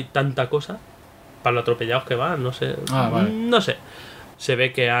no hay tanta cosa para lo atropellados que van, no sé. Vale. No sé. Se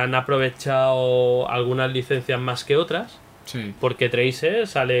ve que han aprovechado algunas licencias más que otras. Sí. Porque Tracer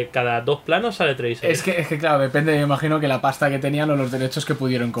sale cada 2 planos, sale Tracer. Es que claro, depende, me imagino que la pasta que tenían o los derechos que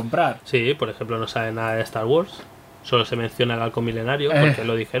pudieron comprar. Sí, por ejemplo, no sale nada de Star Wars. Solo se menciona el halcón milenario, porque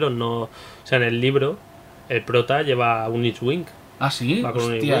lo dijeron, no. O sea, en el libro, el prota lleva un X-Wing. Ah, sí, Va con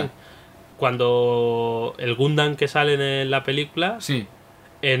un hostia. X-Wing. Cuando el Gundam que sale en la película, Sí,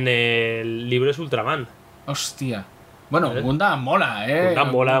 en el libro es Ultraman. hostia. Bueno, ¿Vale? Gundam mola,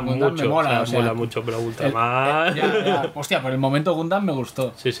 Gundam mola Gundam mucho, me mola, o sea, mola mucho, pero Ultraman. ya. Hostia, por el momento Gundam me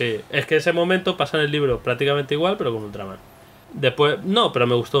gustó. Sí, sí. Es que ese momento pasa en el libro prácticamente igual, pero con Ultraman. Después, no, pero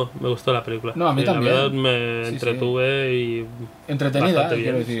me gustó la película. No, a mí Sí, también. La verdad me Sí, entretuve y. Entretenida, Bastante bien,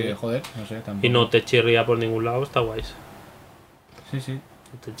 quiero decir, sí. joder, no sé, tampoco. Y no te chirría por ningún lado, está guay. Sí, sí.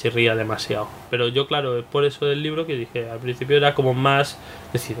 No te chirría demasiado. Pero yo, claro, es por eso del libro que dije, al principio era como más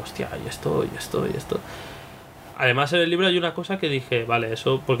decir, hostia, y esto. Además, en el libro hay una cosa que dije, vale,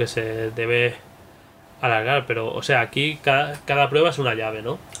 eso porque se debe alargar, pero, o sea, aquí cada prueba es una llave,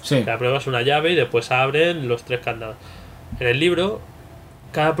 ¿no? Sí. Cada prueba es una llave y después abren los 3 candados. En el libro,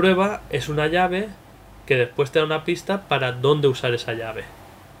 cada prueba es una llave que después te da una pista para dónde usar esa llave.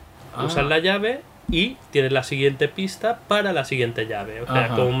 Usas la llave y tienes la siguiente pista para la siguiente llave. O sea,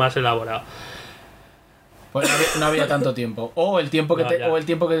 Ajá. como más elaborado. Pues no había tanto tiempo. O el tiempo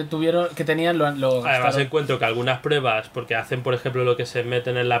que tuvieron, que tenían lo Además gastaron. encuentro que algunas pruebas, porque hacen por ejemplo lo que se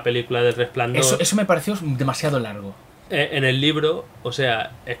meten en la película del Resplandor, Eso me pareció demasiado largo. en el libro, o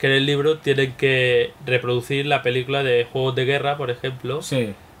sea, es que en el libro tienen que reproducir la película de Juegos de Guerra, por ejemplo,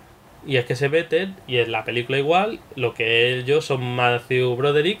 Sí. y es que se meten, y en la película igual, lo que ellos son Matthew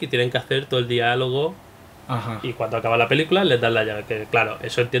Broderick y tienen que hacer todo el diálogo, Ajá. y cuando acaba la película les dan la llave, que claro,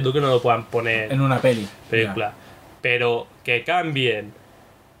 eso entiendo que no lo puedan poner En una película. pero que cambien,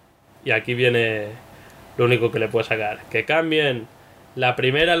 y aquí viene lo único que le puedo sacar, que cambien la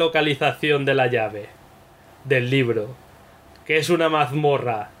primera localización de la llave del libro, que es una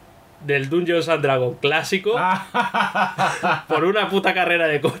mazmorra del Dungeons and Dragons clásico, por una puta carrera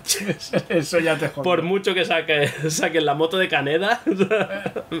de coches. Eso ya te jodió. Por mucho que saquen la moto de Caneda,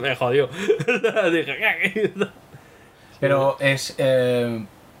 me jodió. Dije, Pero es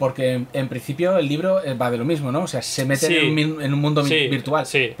porque en principio el libro va de lo mismo, ¿no? O sea, se mete Sí. en un mundo Sí, virtual.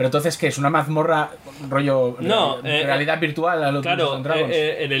 sí. Pero entonces, ¿qué es? ¿Una mazmorra rollo No, realidad virtual a los claro, Dungeons and Dragons?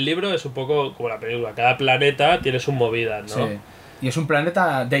 en el libro es un poco como la película. Cada planeta tiene sus movidas, ¿no? Sí. Y es un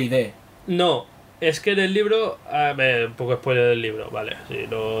planeta D&D. No, es que en el libro... A ver, un poco spoiler del libro, vale. Si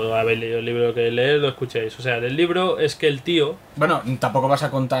no habéis leído el libro que leer, lo escuchéis. O sea, en el libro es que el tío... Bueno, tampoco vas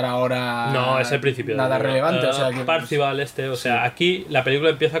a contar ahora No, es el principio. nada del libro. relevante. O sea, que, Parcival o sí. sea, aquí la película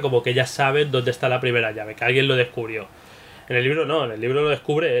empieza como que ya saben dónde está la primera llave, que alguien lo descubrió. En el libro no, en el libro lo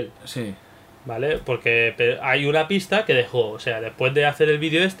descubre él. Sí. ¿Vale? Porque hay una pista que dejó, o sea, después de hacer el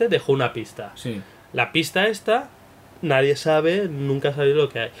vídeo dejó una pista. Sí. La pista esta, nadie sabe, nunca ha sabido lo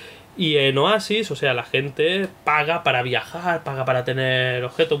que hay. Y en Oasis, o sea, la gente paga para viajar, paga para tener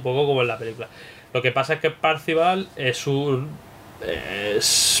objetos, un poco como en la película. Lo que pasa es que Parcival es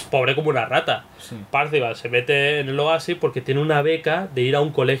pobre como una rata. Sí. Parcival se mete en el Oasis porque tiene una beca de ir a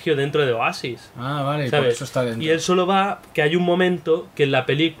un colegio dentro de Oasis. Ah, vale, ¿Sabes? por eso está dentro. Y él solo va, que hay un momento que en la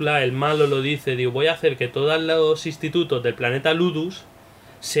película el malo lo dice, digo, voy a hacer que todos los institutos del planeta Ludus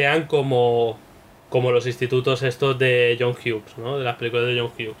sean como como los institutos estos de John Hughes, ¿no? De las películas de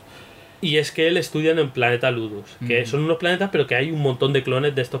John Hughes. Y es que él estudia en el planeta Ludus, que son unos planetas, pero que hay un montón de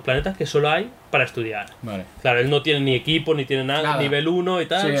clones de estos planetas que solo hay para estudiar. Vale. Claro, él no tiene ni equipo, ni tiene nada, nivel 1 y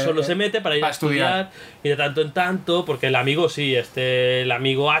tal, Sí, solo se mete para ir a estudiar y de tanto en tanto, porque el amigo sí, el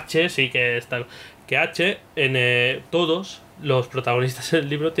amigo H sí que está... Que H, todos los protagonistas del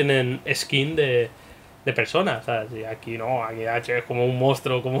libro tienen skin de personas, ¿sabes? Y aquí no, aquí H es como un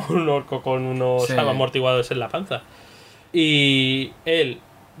monstruo, como un orco con unos amortiguadores en la panza. Y él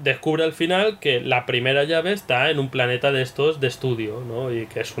descubre al final que la primera llave está en un planeta de estos de estudio, ¿no? Y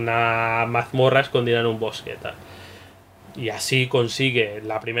que es una mazmorra escondida en un bosque, tal. Y así consigue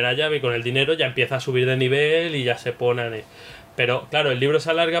la primera llave y con el dinero ya empieza a subir de nivel y ya se pone... Pero claro, el libro se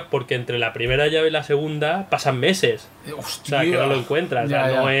alarga porque entre la primera llave y la segunda pasan meses. Hostia. O sea, que no lo encuentras,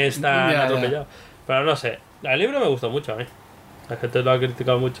 no es tan atropellado. Pero no sé, el libro me gustó mucho a mí. La gente lo ha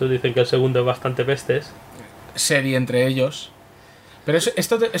criticado mucho, dicen que el segundo es bastante pestes. Serie entre ellos. Pero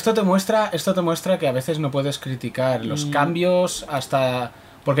esto te muestra que a veces no puedes criticar los cambios hasta...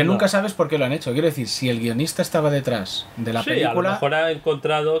 Porque nunca sabes por qué lo han hecho. Quiero decir, si el guionista estaba detrás de la película... a lo mejor ha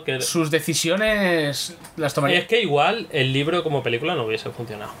encontrado que... Sus decisiones las tomaría... Es que igual el libro como película no hubiese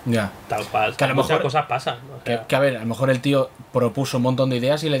funcionado. Ya. Tal cual. Que a lo mejor, muchas cosas pasan. O sea, que a ver, a lo mejor el tío propuso un montón de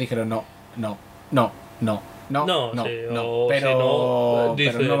ideas y le dijeron no. Pero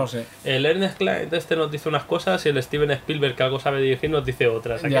no lo sé. El Ernest Cline nos dice unas cosas y el Steven Spielberg, que algo sabe dirigir, nos dice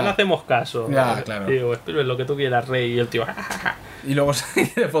otras. ¿A quién le hacemos caso? Ya, claro. Digo, Spielberg, lo que tú quieras, rey. Y el tío... Y luego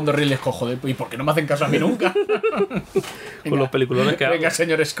de fondo Ridley Scott, joder, ¿y por qué no me hacen caso a mí nunca? Con los peliculones que hago. Venga,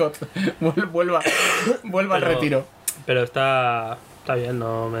 señor Scott, vuelva al retiro. Pero está bien,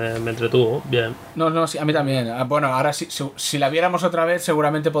 no me entretuvo, bien. No, sí, a mí también. Bueno, ahora si la viéramos otra vez,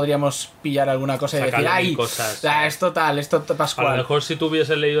 seguramente podríamos pillar alguna cosa y decir, ¡ay! Cosas, esto Pascual. A lo mejor si tú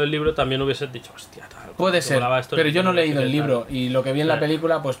hubieses leído el libro también hubieses dicho, hostia, tal. Puede ser, pero yo no he leído el libro y lo que vi en la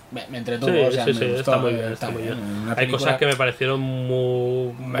película, pues me entretuvo. Sí, o sea, sí, me gustó, está muy bien. Hay cosas que me parecieron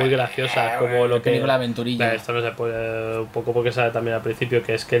muy graciosas, como lo que... película aventurilla. Esto no se puede, un poco porque sabe también al principio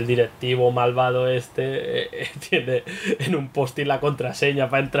que es que el directivo malvado tiene en un post-it la contraseña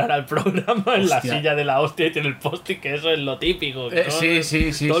para entrar al programa en la silla de la hostia y tiene el post-it, que eso es lo típico. Sí.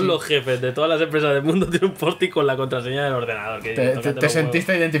 Todos los jefes de todas las empresas del mundo tienen un post-it con la contraseña del ordenador. Que te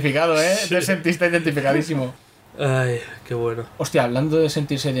sentiste identificado, ¿eh? Sí. Te sentiste identificadísimo. Ay, qué bueno. Hostia, hablando de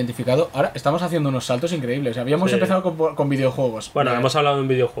sentirse identificado, ahora estamos haciendo unos saltos increíbles. Habíamos empezado con videojuegos. Bueno, hemos hablado de un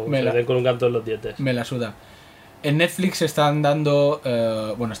videojuego, se den con un canto en los dientes. Me la suda. En Netflix están dando...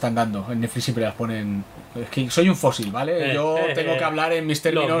 en Netflix siempre las ponen... Es que soy un fósil, ¿vale? Yo tengo que hablar en mis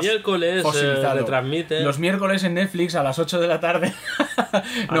términos. Los miércoles retransmiten. Los miércoles en Netflix a las 8 de la tarde.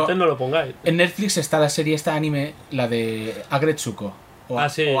 Antes no lo pongáis. En Netflix está la serie anime, la de Agretsuko. O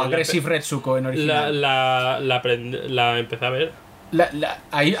Aggressive Retsuko en original. La empecé a ver.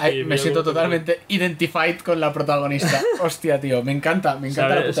 Ahí me siento totalmente identified con la protagonista. Hostia, tío, me encanta la puta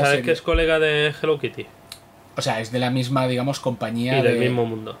 ¿Sabes serie. que es colega de Hello Kitty? O sea, es de la misma, digamos, compañía. Y del mismo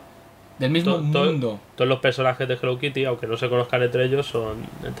mundo. Del mismo mundo. Todos los personajes de Hello Kitty, aunque no se conozcan entre ellos, son,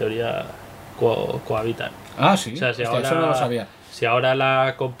 en teoría, cohabitan. Ah, sí. O sea, eso no lo sabía. Si ahora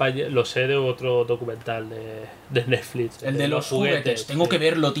la compañía... Lo sé de otro documental de Netflix. El de los juguetes. Tengo que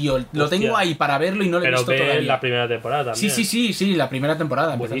verlo, tío. Lo tengo ahí para verlo y no lo he visto todavía. Pero la primera temporada también. Sí, la primera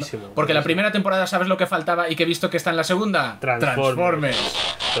temporada. Buenísimo. Porque la primera temporada, ¿sabes lo que faltaba y que he visto que está en la segunda? Transformers.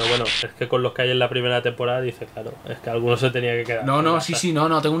 Pero bueno, es que con los que hay en la primera temporada dice, claro, es que algunos se tenía que quedar. No,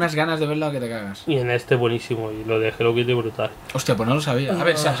 tengo unas ganas de verlo que te cagas. Y en este buenísimo, y lo de Hello Kitty brutal. Hostia, pues no lo sabía. A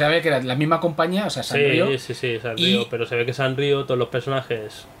ver, se sabe que era la misma compañía, o sea, Sanrio. Sí, Sanrio, pero se ve que Sanrio, todos los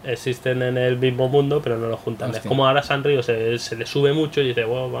personajes existen en el mismo mundo, pero no los juntan. Hostia. Es como ahora Sanrio se le sube mucho y dice,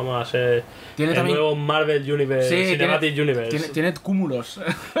 wow, vamos a hacer el nuevo Marvel Universe, Cinematic Universe. Tiene cúmulos.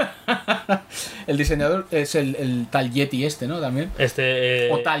 El diseñador es el tal Yeti ¿no? También.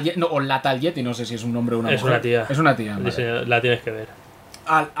 O la tal Yeti, no sé si es un nombre o una mujer. Es una tía. Es una tía. Vale. La tienes que ver.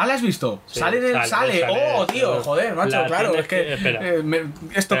 ¿La has visto? Sí, sale. Oh, tío, joder, macho, claro. Es que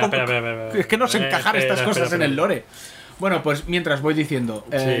es que no sé encajar estas cosas en el lore. Bueno, pues mientras voy diciendo,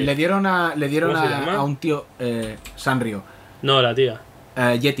 le dieron a un tío Sanrio. No, la tía.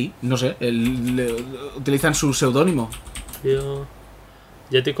 Yeti, no sé, utilizan su seudónimo.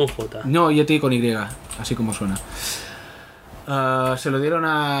 Yeti con J. No, Yeti con Y, así como suena. Se lo dieron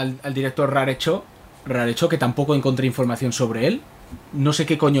al director Rarecho, que tampoco encontré información sobre él. No sé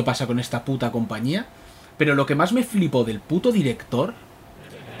qué coño pasa con esta puta compañía. Pero lo que más me flipó del puto director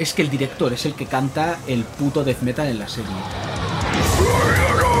es que el director es el que canta el puto death metal en la serie.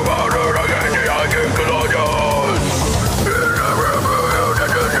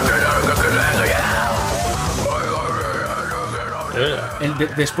 de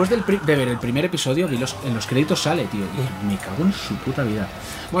verdad. Después de ver el primer episodio, en los créditos sale, tío. Y me cago en su puta vida.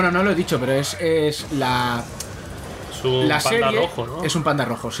 Bueno, no lo he dicho, pero es la... Es un La panda serie rojo, ¿no? es un panda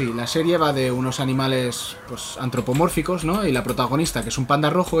rojo, sí. La serie va de unos animales pues antropomórficos, ¿no? Y la protagonista, que es un panda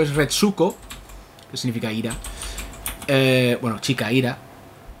rojo, es Retsuko, que significa ira. Bueno, chica ira.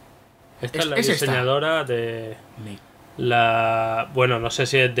 Esta es la es esta. diseñadora de la... Bueno, no sé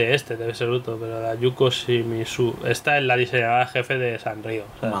si es de debe ser otro, pero la Yuko Shimizu. Esta es la diseñadora jefe de Sanrio.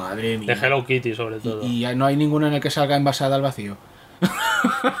 O sea, Madre mía. de Hello Kitty, sobre todo. Y no hay ninguno en el que salga envasada al vacío.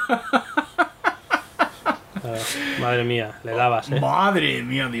 Madre mía, le dabas, Madre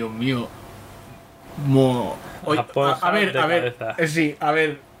mía, Dios mío. Oye, a ver, cabeza. sí, a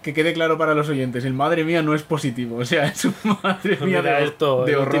ver, que quede claro para los oyentes, el madre mía no es positivo, o sea, es un madre mía Mira esto,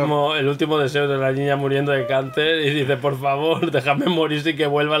 de horror. el último deseo de la niña muriendo de cáncer y dice, por favor, déjame morir sin que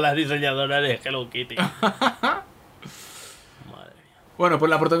vuelva la diseñadora de Hello Kitty. Madre mía. Bueno, pues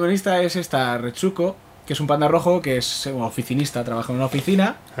la protagonista es esta Retsuko, que es un panda rojo, que es oficinista, trabaja en una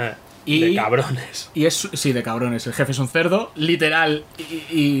oficina. De cabrones. Y es, sí, de cabrones. El jefe es un cerdo, literal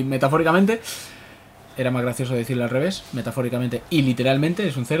y metafóricamente. Era más gracioso decirlo al revés, metafóricamente y literalmente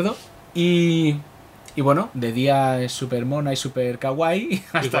es un cerdo. Y bueno, de día es súper mona y súper kawaii.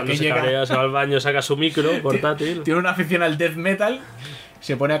 Hasta Y cuando que se llega. cabrea, se va al baño, saca su micro portátil. Tiene una afición al death metal.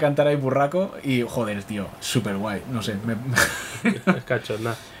 Se pone a cantar ahí burraco. Y joder, tío, súper guay. No sé. Es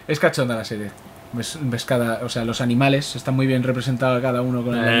cachonda. Es cachonda la serie. Ves cada, o sea, los animales están muy bien representados cada uno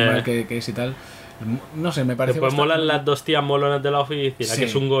con el animal que es y tal. No sé, me parece. Después molan las dos tías molonas de la oficina, Sí. que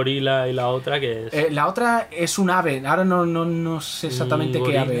es un gorila y la otra que es. La otra es un ave. Ahora no sé exactamente un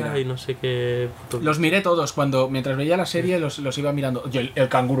qué ave gorila era. y no sé qué. Los miré todos mientras veía la serie, los iba mirando. Y el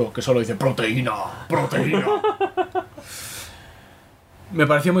canguro, que solo dice proteína, proteína. Me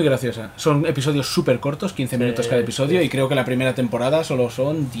pareció muy graciosa. Son episodios súper cortos, 15 minutos cada episodio, y creo que la primera temporada solo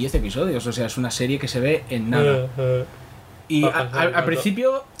son 10 episodios. O sea, es una serie que se ve en nada. Y al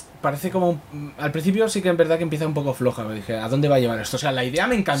principio parece como... Al principio sí que en verdad que empieza un poco floja. Me dije, ¿a dónde va a llevar esto? O sea, la idea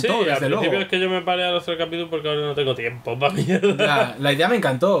me encantó, Sí, desde al luego. principio es que yo me paré a los 3 capítulos porque ahora no tengo tiempo para mierda. La idea me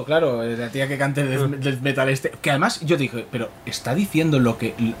encantó, claro. La tía que cante del metal este. Que además yo dije, pero está diciendo lo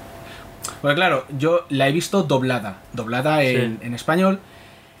que... Bueno, claro, yo la he visto doblada en español.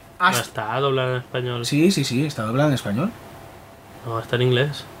 No está doblada en español. Sí, está doblada en español. No, está en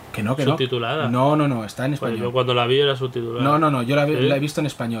inglés. Que no. Subtitulada. No, está en Pues español. yo cuando la vi era subtitulada. No, yo la ¿Sí? he visto en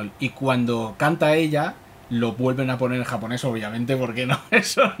español. Y cuando canta ella, lo vuelven a poner en japonés, obviamente, porque no,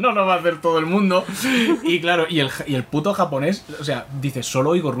 eso no lo va a hacer todo el mundo. Y claro, y el puto japonés, o sea, dice,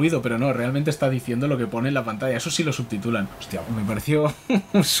 solo oigo ruido, pero no, realmente está diciendo lo que pone en la pantalla. Eso sí lo subtitulan. Hostia, me pareció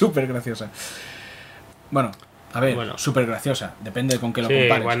súper graciosa. Bueno, a ver, súper graciosa. Depende con qué lo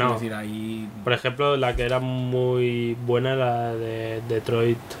compares. Bueno, Es decir, ahí... Por ejemplo, la que era muy buena era la de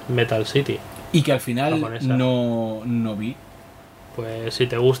Detroit Metal City. Y que al final japonesa. no vi. Pues si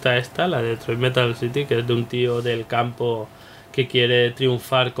te gusta esta, la de Detroit Metal City, que es de un tío del campo que quiere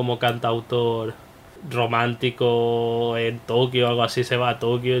triunfar como cantautor romántico en Tokio o algo así, se va a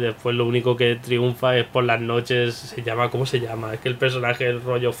Tokio y después lo único que triunfa es por las noches. Se llama, ¿cómo se llama? Es que el personaje es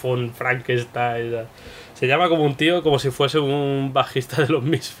rollo von Frankenstein. Se llama como un tío, como si fuese un bajista de los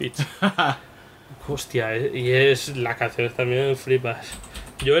Misfits. Hostia, y es la canción también flipas.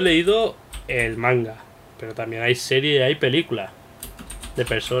 Yo he leído el manga, pero también hay serie y hay película de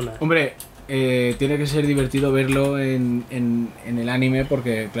personas. Hombre, tiene que ser divertido verlo en el anime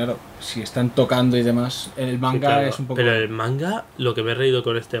porque, claro, si están tocando y demás, el manga Sí, claro, es un poco... Pero el manga, lo que me he reído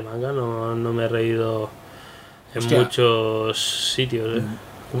con este manga, no me he reído en Hostia. muchos sitios.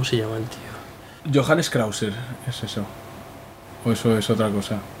 ¿Cómo se llama el tío? Johannes Krauser, es eso. O eso es otra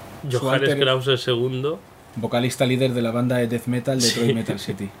cosa. Johannes Walter, Krause II. vocalista líder de la banda de death metal Detroit Metal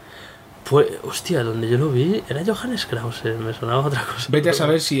City. Pues, hostia, donde yo lo vi era Johannes Krause, me sonaba otra cosa. Vete a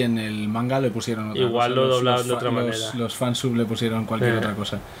saber si en el manga le pusieron otra Igual cosa. lo doblaron de otra manera. Los fansub le pusieron cualquier otra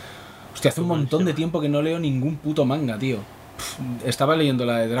cosa. Hostia, hace un montón de tiempo que no leo ningún puto manga, tío. Estaba leyendo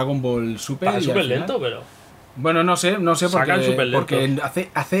la de Dragon Ball Super. Va y súper al final- lento, pero... Bueno, no sé Sacan superlentos. porque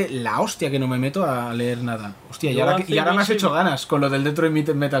hace la hostia que no me meto a leer nada. Hostia, y Yo ahora hace me has máximo- hecho ganas con lo del Detroit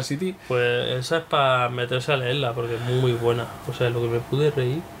Metal City. Pues esa es para meterse a leerla, porque es muy buena. O sea, lo que me pude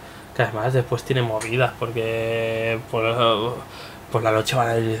reír, que además después tiene movidas, porque por la noche van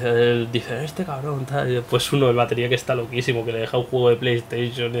a dicen, este cabrón, tal, y después uno, el batería que está loquísimo, que le deja un juego de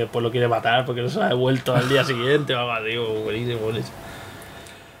PlayStation y después lo quiere matar porque no se ha devuelto al día siguiente o algo así, buenísimo.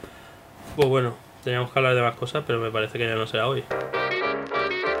 Pues bueno, teníamos que hablar de más cosas, pero me parece que ya no será hoy.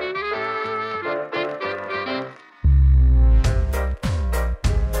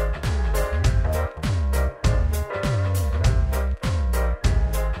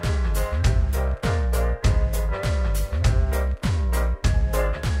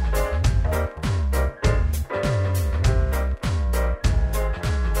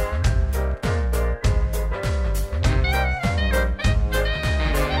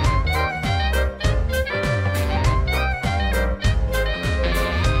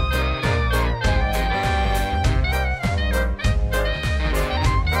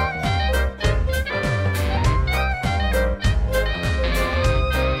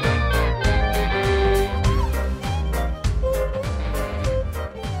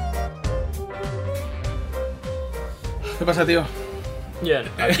 ¿Qué pasa, tío? Bien,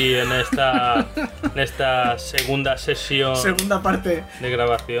 aquí en esta segunda sesión Segunda parte. de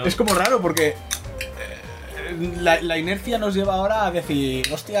grabación. Es como raro porque la inercia nos lleva ahora a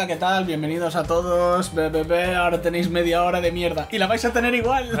decir, hostia, ¿qué tal? Bienvenidos a todos, ahora tenéis media hora de mierda. Y la vais a tener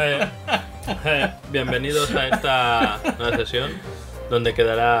igual. Bienvenidos a esta nueva sesión, donde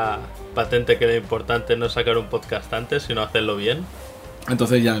quedará patente que lo importante no es sacar un podcast antes, sino hacerlo bien.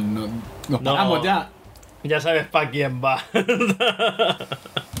 Entonces ya nos paramos ya. Ya sabes pa' quién va.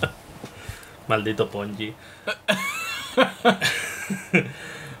 Maldito Ponji.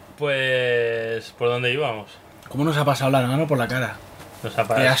 Pues... ¿por dónde íbamos? ¿Cómo nos ha pasado la mano por la cara? Nos ha Qué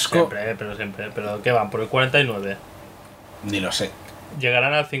pasado asco. siempre. ¿Pero qué van? ¿Por el 49? Ni lo sé.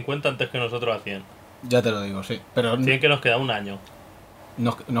 Llegarán al 50 antes que nosotros a 100. Ya te lo digo, sí. Pero 100 que nos queda un año.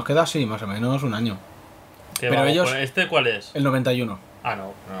 nos queda así, más o menos, un año. ¿Qué Pero vamos? ellos- ¿Este cuál es? El 91. Ah,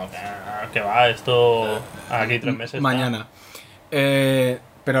 no, que va, esto aquí 3 meses. Mañana.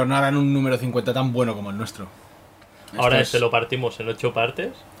 Pero no harán un número 50 tan bueno como el nuestro. Ahora Esto este lo partimos en 8 partes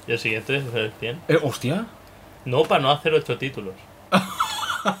y el siguiente es el 100. ¡Hostia! No, para no hacer 8 títulos.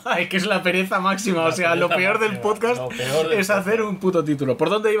 Es que es la pereza máxima. La O sea, lo pereza peor del máxima, podcast lo peor del es hacer un puto título.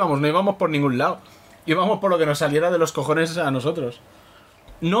 ¿Por dónde íbamos? No íbamos por ningún lado. Íbamos por lo que nos saliera de los cojones a nosotros.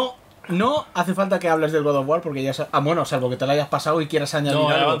 No hace falta que hables del God of War porque ya... bueno, salvo que te lo hayas pasado y quieras añadir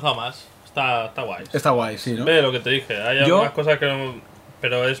No, he algo. avanzado más. Está guay. Está guay, sí, ¿no? Ve lo que te dije. Hay Yo- algunas cosas que no...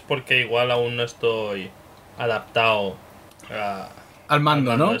 Pero es porque igual aún no estoy adaptado Al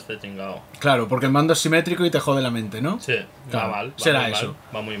mando, ¿no? de este chingado. Claro, porque el mando es simétrico y te jode la mente, ¿no? Sí, Claro, va mal. Va será muy eso. Mal,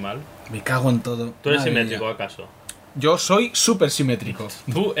 va muy mal. Me cago en todo. ¿Tú eres Madre simétrico mía. acaso? Yo soy súper simétrico.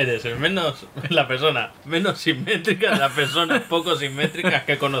 Tú eres la persona menos simétrica de las personas poco simétricas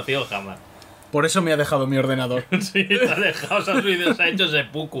que he conocido jamás. Por eso me ha dejado mi ordenador. Sí, te ha dejado, se ha hecho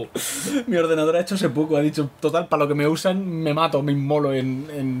seppuku. Mi ordenador ha hecho seppuku, ha dicho, total, para lo que me usan, me mato, me inmolo en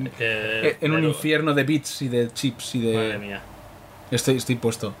un Pero- infierno de bits y de chips y Madre de... mía. Estoy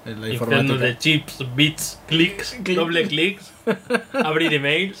puesto en la Infierno informática. de chips, bits, clics, Clic. doble clics, abrir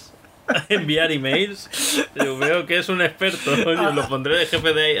emails, enviar emails. Yo veo que es un experto, coño, lo pondré de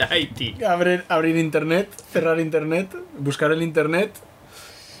jefe de IT. Abrir internet, cerrar internet, buscar el internet.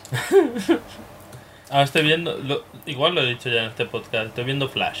 Ahora estoy viendo, igual lo he dicho ya en este podcast, estoy viendo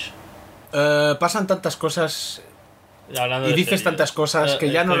Flash. Pasan tantas cosas Hablando y de dices series. tantas cosas que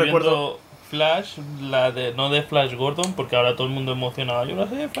ya no Estoy recuerdo. viendo Flash, no de Flash Gordon, porque ahora todo el mundo emocionado. Yo no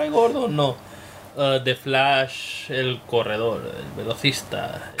sé de Flash Gordon, no. De Flash, el corredor, el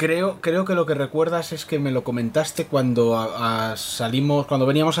velocista. Creo que lo que recuerdas es que me lo comentaste cuando salimos, cuando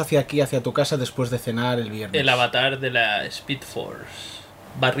veníamos hacia aquí, hacia tu casa después de cenar el viernes. El avatar de la Speed Force.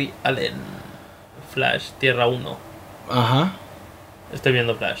 Barry Allen. Flash, Tierra 1. Ajá. Estoy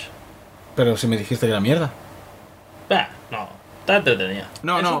viendo Flash. Pero si me dijiste que era mierda. Bah, no, está entretenida.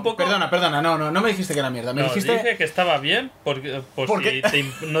 No, Es no, un poco- perdona, no me dijiste que era mierda. Me No, dijiste... dije que estaba bien por Porque- si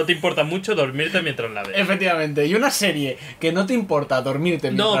no te importa mucho dormirte mientras la ves. Efectivamente, y una serie que no te importa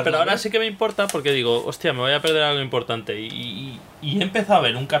dormirte mientras No, pero la ahora ves. sí que me importa porque digo, hostia, me voy a perder algo importante. Y he empezado a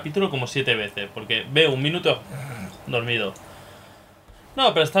ver un capítulo como 7 veces, porque veo un minuto dormido.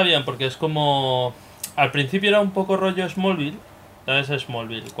 No, pero está bien, porque es como... Al principio era un poco rollo Smallville. ¿Sabes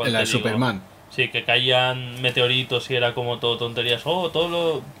Smallville? En la de Superman. Sí, que caían meteoritos y era como todo tonterías.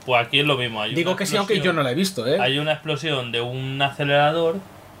 Pues aquí es lo mismo. Hay Digo una que sí, aunque yo explosión. no la he visto, ¿eh? Hay una explosión de un acelerador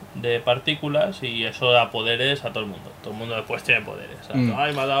de partículas y eso da poderes a todo el mundo. Todo el mundo después tiene poderes.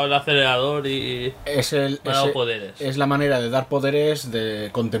 Ay, me ha dado el acelerador y Es, me ha dado poderes. es la manera de dar poderes de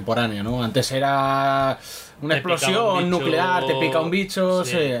contemporánea, ¿no? Antes era una Te pica explosión un bicho, nuclear, te pica un bicho,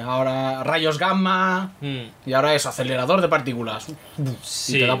 sí. sí, ahora rayos gamma y ahora eso, acelerador de partículas. Y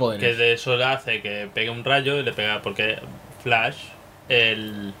Sí, te da poderes. que de eso le hace que pegue un rayo y le pega porque Flash,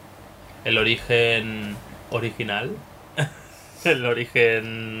 el origen original, el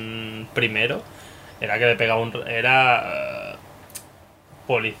origen primero, era que le pegaba era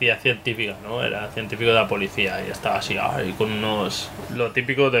policía científica, ¿no? Era científico de la policía y estaba así, con lo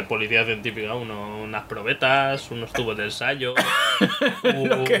típico de policía científica, unas probetas, unos tubos de ensayo,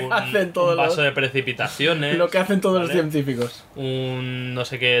 Lo que hacen todos un vaso los- de precipitaciones, Lo que hacen todos los ¿vale? científicos. un no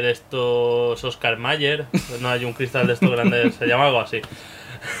sé qué de estos Oscar Mayer, no hay un cristal de estos grandes, se llama algo así.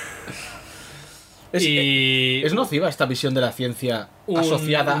 Es nociva esta visión de la ciencia un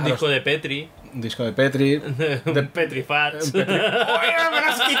asociada a disco los- de Petri, un disco de Petri. de Petrifats. ¡Oye, me lo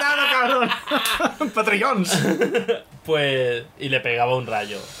has quitado, cabrón! Petri Jones. Pues, y le pegaba un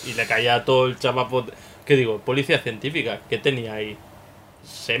rayo y le caía todo el chapapo. ¿Qué digo? Policía científica, ¿qué tenía ahí?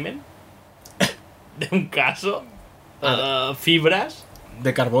 ¿Semen? ¿De un caso? ¿Fibras?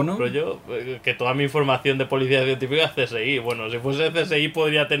 de carbono. Rollo, que toda mi información de policía científica es CSI. Bueno, si fuese CSI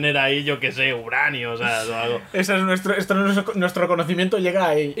podría tener ahí, yo que sé, uranio, o sea, o algo. Ese es nuestro conocimiento llega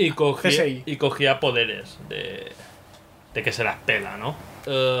ahí. Y CSI. cogía poderes de que se las pela, ¿no?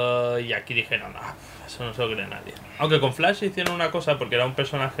 Y aquí dije, no, eso no se lo cree nadie. Aunque con Flash hicieron una cosa, porque era un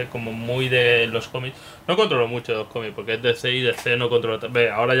personaje como muy de los cómics. No controlo mucho de los cómics, porque es DC y DC no controlo.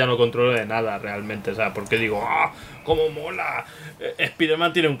 Ahora ya no controlo de nada realmente, o sea, porque digo, ¡cómo mola!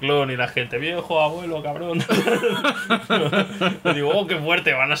 Spider-Man tiene un clon y la gente, viejo, abuelo, cabrón. Digo, qué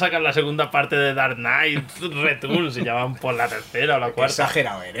fuerte, van a sacar la segunda parte de Dark Knight Returns y ya van por la tercera o la cuarta.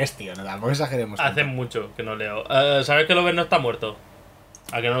 Exagerado eres, tío, no, tampoco exageremos. Hace mucho que no leo. ¿Sabes que Lover no está muerto?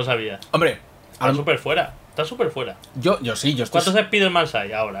 ¿A que no lo sabía? Hombre, Está súper fuera. Está súper fuera. Yo sí, yo estoy... ¿Cuántos Spider-Man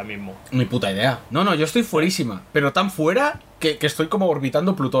hay ahora mismo? Ni puta idea. No, yo estoy fuerísima. Pero tan fuera que estoy como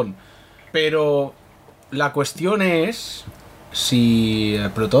orbitando Plutón. Pero la cuestión es si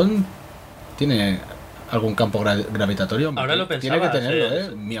Plutón tiene algún campo gravitatorio. Ahora lo Tiene pensaba, que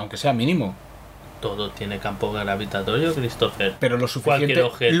tenerlo, aunque sea mínimo. Todo tiene campo gravitatorio, Christopher. Pero lo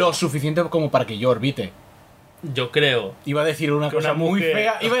suficiente como para que yo orbite. Yo creo. Iba a decir una cosa muy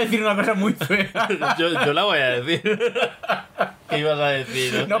fea. yo la voy a decir. ¿Qué ibas a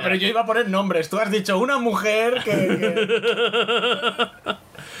decir? O sea, no, pero yo iba a poner nombres. Tú has dicho una mujer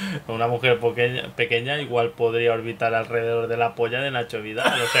Una mujer pequeña igual podría orbitar alrededor de la polla de Nacho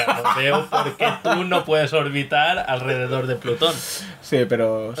Vidal. O sea, no veo por qué tú no puedes orbitar alrededor de Plutón. Sí,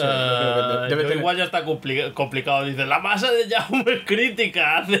 pero... Sí, igual ya está complicado. Dice, la masa de Jaume es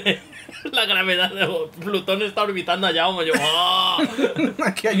crítica. Hace la gravedad de Plutón está orbitando a Jaume. Yo,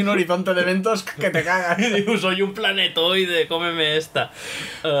 Aquí hay un horizonte de eventos que te cagas. Digo, soy un planetoide, cómeme esta.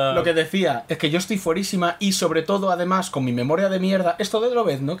 Lo que decía es que yo estoy fuerísima y sobre todo, además, con mi memoria de mierda, esto de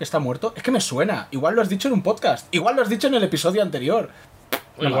Lobezno, que está muerto, es que me suena. Igual lo has dicho en un podcast. Igual lo has dicho en el episodio anterior.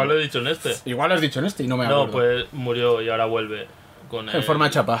 Igual lo he dicho en este. Igual lo has dicho en este y no me acuerdo. No, pues murió y ahora vuelve. En forma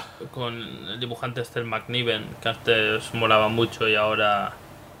de chapa. Con el dibujante Stel McNiven, que antes molaba mucho y ahora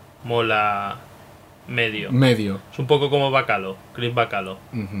mola medio. Es un poco como Bacalo, Chris Bacalo.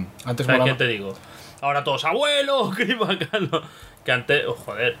 Antes ¿Sabes molaba... qué te digo? Ahora todos, ¡abuelo! Chris Bacalo. Que antes,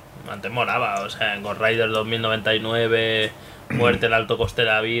 antes molaba. O sea, en Ghost Rider 2099, Muerte, el alto coste de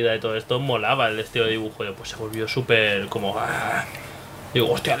la vida y todo esto, molaba el estilo de dibujo. Y pues se volvió súper como... Digo,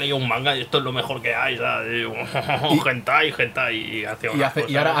 hostia, leí un manga y esto es lo mejor que hay, ¿sabes? Digo, hentai.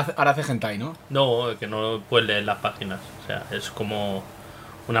 Y ahora hace hentai, ¿no? No, que no puedes leer las páginas. O sea, es como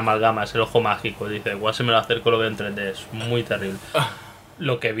una amalgama, es el ojo mágico. Dice, igual se me lo acerco, lo veo en 3D. Es muy terrible.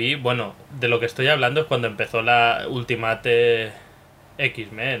 Lo que vi, bueno, de lo que estoy hablando es cuando empezó la Ultimate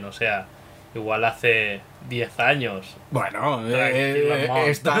X-Men. O sea, igual hace 10 años. Bueno,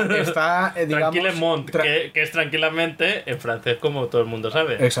 está digamos... Tranquillement, que es tranquilamente en francés, como todo el mundo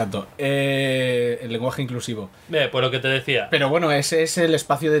sabe. Exacto. El lenguaje inclusivo. Pues lo que te decía. Pero bueno, ese es el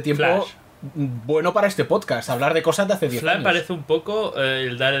espacio de tiempo Flash. Bueno para este podcast, hablar de cosas de hace 10 Flash años. parece un poco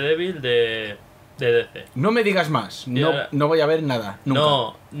el Daredevil de DC. No me digas más, no voy a ver nada,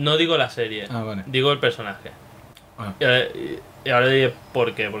 nunca. No digo la serie, vale. Digo el personaje. Y ahora diré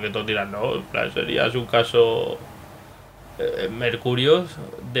por qué, porque todos dirán, no, Flash sería un caso... Mercurios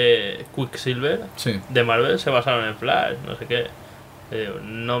de Quicksilver, sí, de Marvel se basaron en Flash, no sé qué.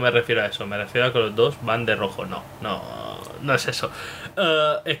 No me refiero a eso, me refiero a que los dos van de rojo. No es eso.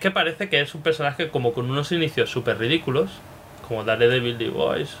 Es que parece que es un personaje como con unos inicios súper ridículos, como Daredevil,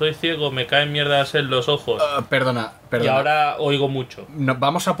 digo, ay, soy ciego, me caen mierdas en los ojos. Perdona. Y ahora oigo mucho.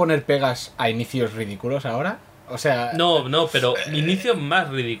 ¿Vamos a poner pegas a inicios ridículos ahora? O sea... No, pero inicios más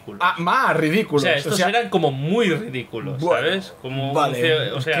ridículos. Más ridículos. O sea, estos eran como muy ridículos, ¿sabes? Como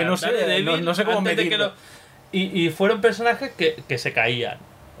vale, o sea, que no sé cómo medirlo. Y fueron personajes que se caían.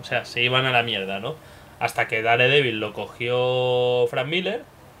 O sea, se iban a la mierda, ¿no? Hasta que Daredevil lo cogió Frank Miller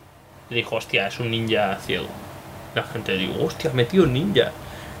y dijo, hostia, es un ninja ciego. La gente digo, hostia, metido un ninja.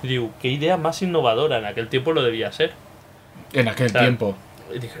 Y digo, qué idea más innovadora. En aquel tiempo lo debía ser. En aquel tiempo.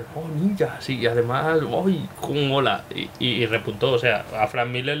 Y dije, ninja, sí, y además, ¡ay, cómo mola! Y repuntó, o sea, a Frank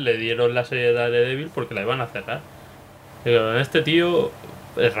Miller le dieron la serie de Daredevil porque la iban a cerrar. Digo, este tío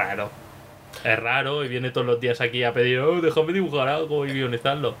es raro y viene todos los días aquí a pedir, déjame dibujar algo y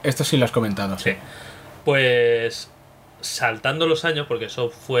guionizarlo. Esto sí lo has comentado. Sí. Pues, saltando los años, porque eso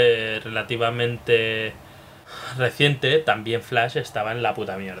fue relativamente reciente, también Flash estaba en la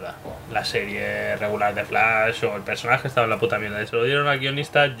puta mierda. La serie regular de Flash o el personaje estaba en la puta mierda. Y se lo dieron al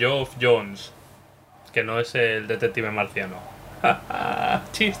guionista Geoff Johns, que no es el detective marciano.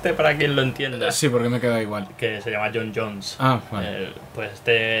 Chiste para quien lo entienda. Sí, porque me queda igual. Que se llama John Jones. Vale. Pues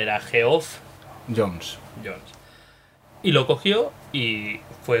este era Geoff Jones. Y lo cogió y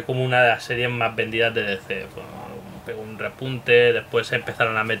fue como una de las series más vendidas de DC. Pegó un repunte, después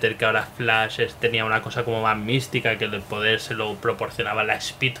empezaron a meter que ahora Flash tenía una cosa como más mística, que el poder se lo proporcionaba la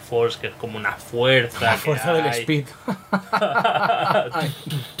Speed Force, que es como una fuerza. La fuerza del Speed.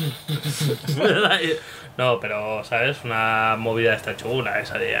 No, pero, ¿sabes? Una movida esta chula,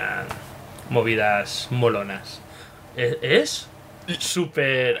 esa de movidas molonas. Es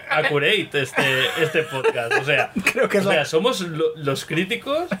súper accurate este podcast. O sea, Creo que somos los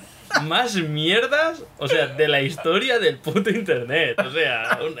críticos más mierdas, o sea, de la historia del puto internet. O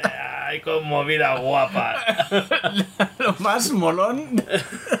sea, hay con movida guapa. Lo más molón.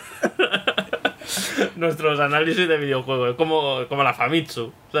 Nuestros análisis de videojuegos, como la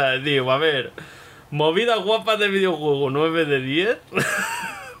Famitsu. O sea, digo, a ver, movida guapa de videojuego 9 de 10.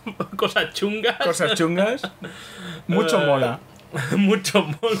 Cosas chungas. Cosas chungas. Mucho mola. Mucho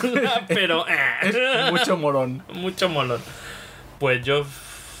mola, pero Es mucho molón. mucho molón. Pues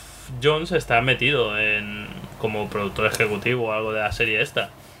Jones está metido como productor ejecutivo o algo de la serie esta.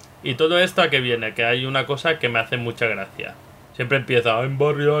 Y todo esto a que viene, que hay una cosa que me hace mucha gracia. Siempre empieza, I'm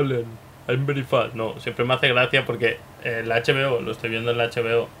Barry Allen, I'm very fast. No, siempre me hace gracia porque la HBO, lo estoy viendo en la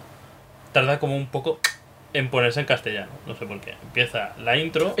HBO, tarda como un poco en ponerse en castellano. No sé por qué. Empieza la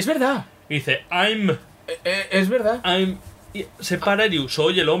intro Es verdad. y dice, Es verdad. y se para y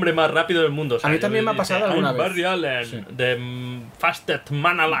soy el hombre más rápido del mundo. O sea, A mí también me ha pasado alguna I'm vez. Barry Allen, Sí. the fastest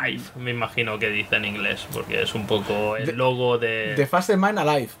man alive, me imagino que dice en inglés, porque es un poco el logo de... The Fastest Man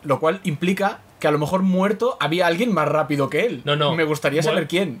Alive. Lo cual implica que a lo mejor muerto había alguien más rápido que él. No. Me gustaría saber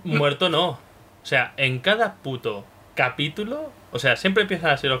quién. Muerto no. O sea, en cada puto capítulo... O sea, siempre empiezan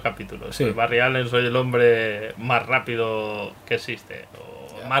así los capítulos. Sí. Barry Allen, soy el hombre más rápido que existe.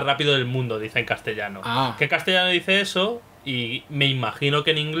 O más rápido del mundo, dice en castellano. Ah. Que en castellano dice eso... Y me imagino que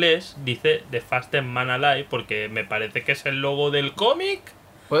en inglés dice The Fastest Man Alive, porque me parece que es el logo del cómic.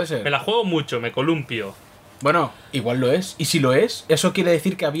 Puede ser. Me la juego mucho, me columpio. Bueno, igual lo es. Y si lo es, eso quiere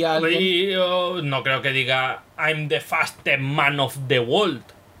decir que había alguien. Y yo no creo que diga I'm the fastest man of the world.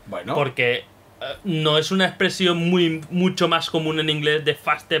 Bueno, Porque no es una expresión mucho más común en inglés de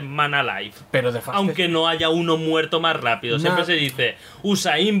fastest man alive. pero The Fastest. Aunque no haya uno muerto más rápido. Siempre se dice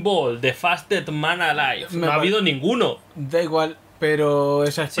Usain Bolt, the fastest man alive. Me No ha pa- habido ninguno. Da igual, pero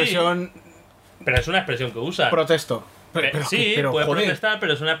esa expresión. Pero es una expresión que usa. Protesto. Pero, Sí, pero, puede joder. protestar,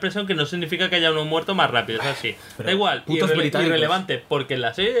 pero es una expresión que no significa que haya uno muerto más rápido. Es así. Pero Da igual, putos británicos. irrelevante, porque en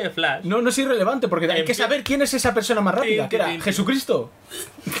la serie de Flash. No es irrelevante, porque hay que saber quién es esa persona más rápida. ¿Qué era? ¿Jesucristo?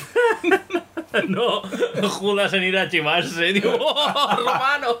 No, Judas en ir a chivarse. Digo, ¡oh,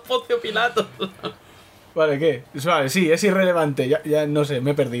 romanos, Poncio Pilato! Vale, ¿qué? Vale, sí, es irrelevante. Ya no sé,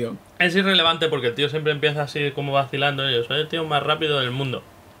 me he perdido. Es irrelevante porque el tío siempre empieza así como vacilando. Yo soy el tío más rápido del mundo.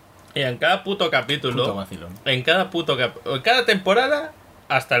 Y en cada puto capítulo, Puto vacilón. en cada temporada,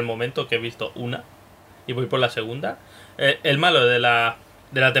 hasta el momento que he visto una, y voy por la segunda, el malo de la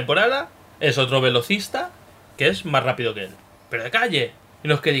temporada es otro velocista que es más rápido que él. Pero de calle. Y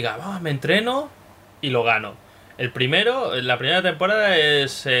no es que diga, me entreno y lo gano. La primera temporada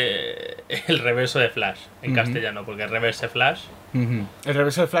es el reverso de Flash, en castellano, porque el reverse Flash... Ujú. El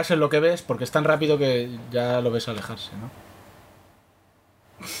reverso de Flash es lo que ves, porque es tan rápido que ya lo ves alejarse, ¿no?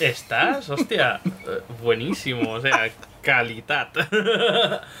 ¿Estás? Hostia, buenísimo, o sea, calidad.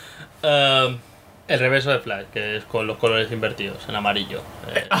 El reverso de Flash, que es con los colores invertidos, en amarillo.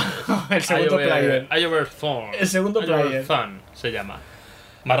 El segundo player. Iover Thorn. El segundo Iover player. Thorn se llama.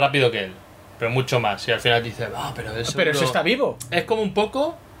 Más rápido que él, pero mucho más. Y al final dice, pero eso. Pero ese está vivo. Es como un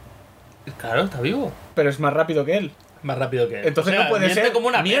poco. Claro, está vivo. Pero es más rápido que él. Más rápido que él. Entonces no puede miente ser. como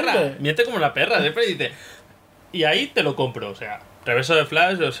una Miente. perra. Miente como una perra. Siempre dice. Y ahí te lo compro. O sea, reverso de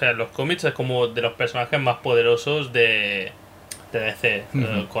Flash, o sea, los cómics es como de los personajes más poderosos de DC.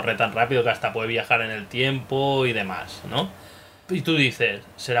 Corre tan rápido que hasta puede viajar en el tiempo y demás, ¿no? Y tú dices,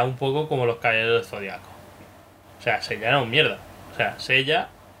 será un poco como los Caballeros del Zodiaco. O sea, Sella era un mierda. O sea, Sella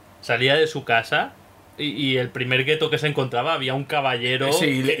salía de su casa y el primer gueto que se encontraba había un caballero Sí,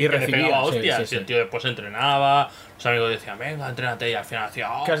 y que le recibía, pegaba sí, hostias. sí, sí. Y el tío después entrenaba, los amigos decían, venga, entrénate, y al final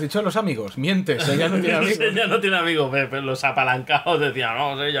hacía... "Oh". ¿Qué has dicho? Los amigos. Mientes. Ella no tiene amigos. Sella no tiene amigos, pero los apalancados decían,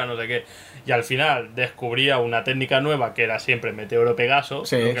 no, Sella, no sé qué. Y al final descubría una técnica nueva que era siempre Meteoro Pegaso,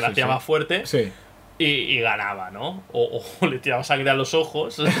 Sí, lo que le sí, hacía sí. más fuerte. Sí. Y ganaba, ¿no? O le tiraba sangre a los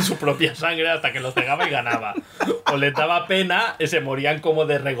ojos, su propia sangre, hasta que los cegaba y ganaba. O les daba pena y se morían como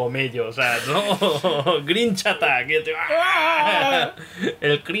de regomello, o sea, ¿no? Grinch Attack.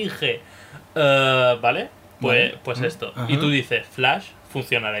 El cringe. ¿Vale? Pues Vale. esto. Ajá. Y tú dices, Flash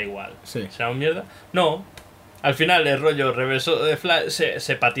funcionará igual. Sí. ¿Será un mierda? No. Al final el rollo reverso de Flash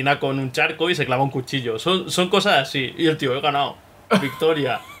se patina con un charco y se clava un cuchillo. Son cosas así. Y el tío, he ganado.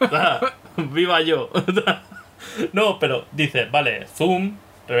 Victoria. Viva yo. No, pero dice, vale, Zoom,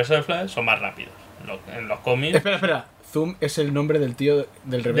 reverso de Flash son más rápidos. En los cómics. Espera. Zoom es el nombre del tío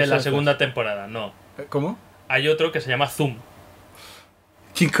del reverso De la Flash. segunda temporada, no. ¿Cómo? Hay otro que se llama Zoom.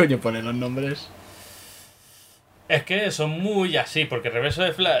 ¿Quién coño pone los nombres? Es que son muy así, porque reverso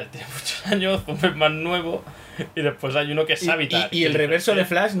de Flash tiene muchos años, Zoom es más nuevo, y después hay uno que es Savitar. ¿Y el reverso de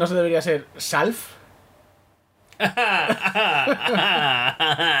Flash no se debería ser Salf?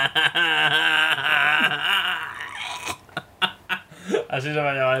 Así se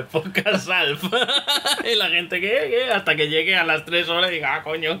va a llamar el podcast Salf. Y la gente que hasta que llegue a las 3 horas y diga, ah,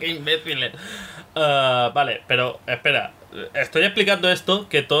 coño, qué imbéciles. Vale, pero espera. Estoy explicando esto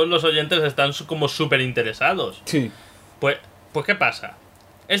que todos los oyentes están como súper interesados. Sí. Pues, ¿qué pasa?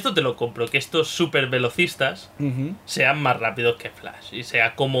 Esto te lo compro, que estos super velocistas sean más rápidos que Flash. Y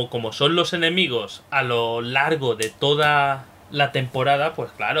sea como son los enemigos a lo largo de toda la temporada,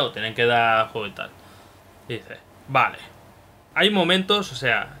 pues claro, tienen que dar juego y tal. Y dice, vale. Hay momentos, o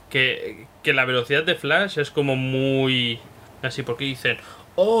sea, que la velocidad de Flash es como muy... Así, porque dicen,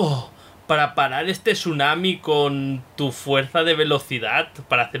 oh, para parar este tsunami con tu fuerza de velocidad,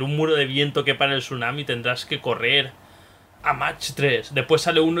 para hacer un muro de viento que pare el tsunami tendrás que correr a Mach 3. Después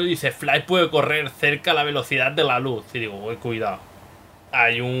sale uno y dice, Flash puede correr cerca a la velocidad de la luz. Y digo, uy, cuidado. Ha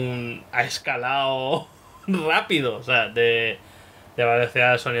escalado rápido, o sea, de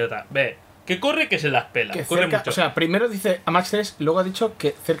velocidad de sonido tal. Ve, que corre que se las pela. Que Corre cerca, mucho. o sea, primero dice a Max 3, luego ha dicho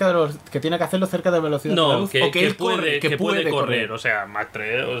que cerca de los que tiene que hacerlo cerca de la velocidad de la No, luz. que, O que él puede, que puede correr. O sea, Mach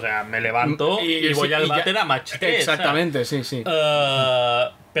 3, o sea, me levanto y voy al váter a Mach 3. Exactamente, sí.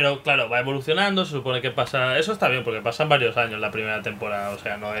 Pero claro, va evolucionando, se supone que pasa... Eso está bien, porque pasan varios años la primera temporada, o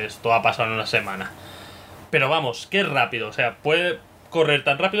sea, no es todo ha pasado en una semana. Pero vamos, que es rápido, o sea, puede correr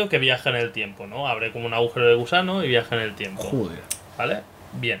tan rápido que viaja en el tiempo, ¿no? Abre como un agujero de gusano y viaja en el tiempo. Joder. ¿Vale?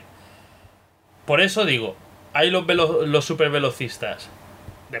 Bien. Por eso digo, hay los super velocistas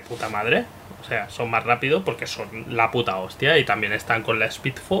de puta madre, o sea, son más rápidos porque son la puta hostia y también están con la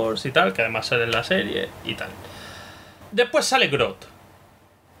Speed Force y tal, que además sale en la serie y tal. Después sale Groot,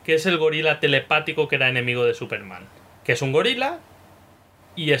 que es el gorila telepático que era enemigo de Superman, que es un gorila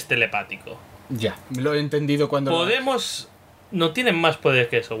y es telepático. Ya, lo he entendido cuando... No tienen más poder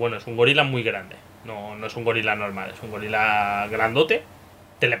que eso. Bueno, es un gorila muy grande. No es un gorila normal, es un gorila grandote,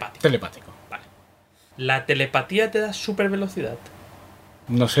 telepático. Vale. La telepatía te da super velocidad.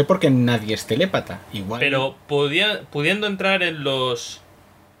 No sé por qué nadie es telépata. Igual... Pero pudiendo entrar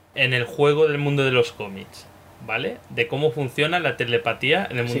en el juego del mundo de los cómics, ¿vale? De cómo funciona la telepatía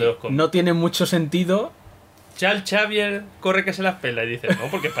en el mundo de los cómics. No tiene mucho sentido. Charles Xavier corre que se las pela y dice,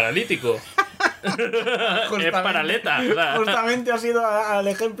 no, porque es paralítico. Es paraleta. O sea. Justamente ha sido al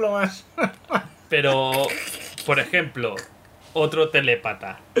ejemplo más... Pero, por ejemplo, otro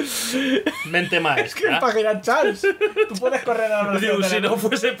telépata. Mente maestra. Es que es para girar Charles. Tú puedes correr a la velocidad Digo, de la si no luz.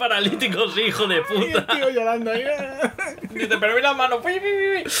 fuese paralítico, sí, hijo de Y el puta. tío llorando ahí. Dice, pero mira la mano.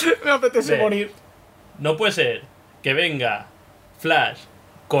 Me apetece Ve. morir. No puede ser que venga Flash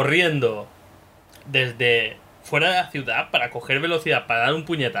corriendo desde fuera de la ciudad para coger velocidad, para dar un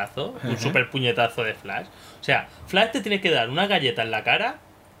puñetazo, un super puñetazo de Flash. O sea, Flash te tiene que dar una galleta en la cara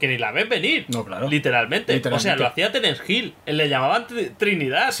que ni la ves venir. No, claro. Literalmente. O sea, lo hacía Terence Hill. Le llamaban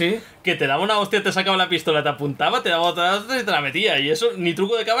Trinidad. Sí. Que te daba una hostia, te sacaba la pistola, te apuntaba, te daba otra hostia y te la metía. Y eso, ni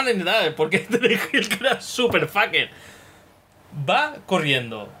truco de cámara ni nada. Porque Terence Hill, que era super fucker, va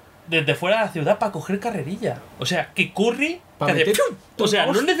corriendo desde fuera de la ciudad para coger carrerilla. O sea, que corre... Para que hace meter- ¡pium! O sea,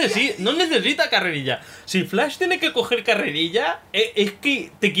 no necesita carrerilla. Si Flash tiene que coger carrerilla, es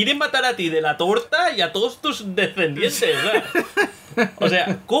que te quieren matar a ti de la torta y a todos tus descendientes. O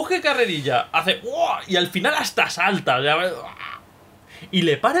sea, coge carrerilla, hace... ¡uah! Y al final hasta salta. O sea, y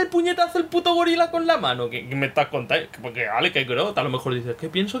le para el puñetazo el puto gorila con la mano. Que me estás contando. Porque vale, que Groot a lo mejor dices, que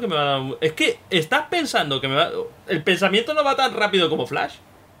pienso que me va a dar... Es que estás pensando que me va... El pensamiento no va tan rápido como Flash.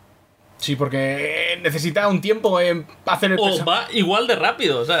 Sí, porque necesita un tiempo en hacer el O va igual de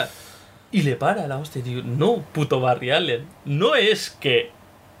rápido, o sea. Y le para la hostia, digo, no, puto Barry Allen. No es que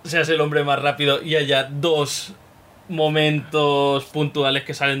seas el hombre más rápido y haya dos momentos puntuales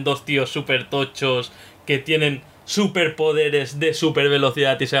que salen dos tíos súper tochos que tienen superpoderes de super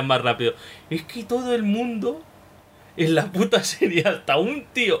velocidad y sean más rápidos. Es que todo el mundo en la puta serie, hasta un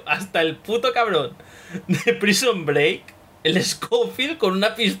tío, hasta el puto cabrón de Prison Break, el Scofield con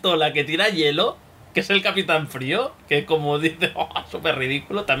una pistola que tira hielo, que es el Capitán Frío, que como dice, súper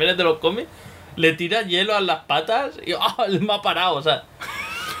ridículo, también es de los cómics, le tira hielo a las patas y me ha parado, o sea.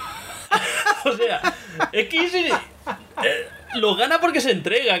 O sea, es que lo gana porque se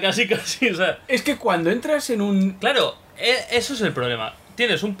entrega, casi. O sea, Es que cuando entras en un... claro, eso es el problema.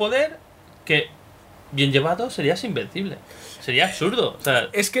 Tienes un poder que, bien llevado, serías invencible. Sería absurdo. O sea,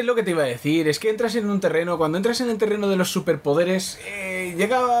 Es que es lo que te iba a decir, es que entras en un terreno, cuando entras en el terreno de los superpoderes,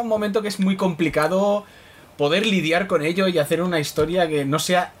 llega un momento que es muy complicado poder lidiar con ello y hacer una historia que no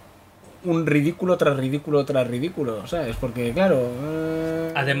sea un ridículo tras ridículo tras ridículo, ¿sabes? Porque, claro...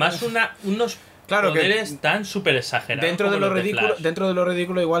 además, unos Claro que poderes tan súper exagerados. Dentro de, como lo los ridículo, Flash. dentro de lo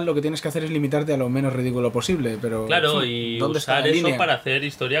ridículo igual lo que tienes que hacer es limitarte a lo menos ridículo posible, pero... Claro, y ¿dónde está usar la eso línea? para hacer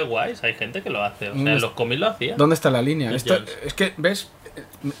historias guays. Hay gente que lo hace. O sea, ¿Dónde en los cómics lo hacía. ¿Dónde está la línea? Los Esto, Jones. es que, ¿ves?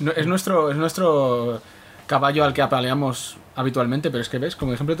 Es nuestro caballo al que apaleamos habitualmente, pero es que, ¿ves?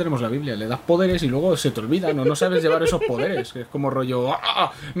 Como siempre tenemos la Biblia, le das poderes y luego se te olvidan, o no sabes llevar esos poderes, que es como rollo,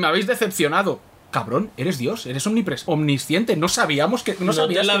 ¡ah! Me habéis decepcionado. Cabrón, eres Dios, eres omnisciente, no sabíamos que... No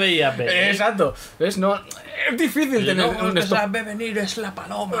sabías te la que- veías venir. Exacto, ¿ves? No, es difícil tener No, un que esto. sabe venir es la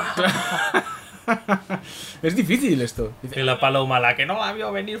paloma. Es difícil esto. Y la paloma, la que no la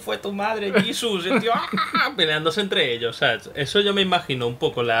vio venir fue tu madre, Jesús. Y el tío, peleándose entre ellos. ¿Sabes? Eso yo me imagino un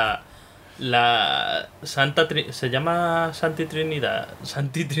poco la Santa se llama Santa Trinidad.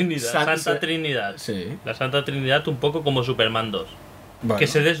 Santa Trinidad. Sí. La Santa Trinidad un poco como Superman 2. Bueno. Que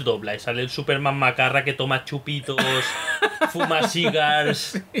se desdobla y sale el Superman macarra que toma chupitos, fuma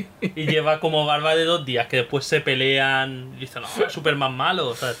cigars y lleva como barba de 2 días, que después se pelean y dicen, no, Superman malo,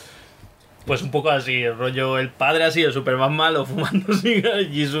 o sea, pues un poco así, el rollo, el padre así, el Superman malo fumando cigars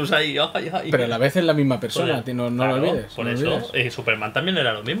y Jesús ahí, ay. Pero a la vez es la misma persona, Joder, no claro, lo olvides. Por no lo eso, olvides. Superman también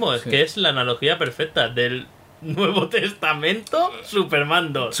era lo mismo, es Sí. que es la analogía perfecta del Nuevo Testamento,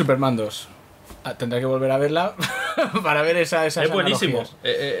 Superman 2. Superman 2. Tendré que volver a verla para ver esas Es buenísimo.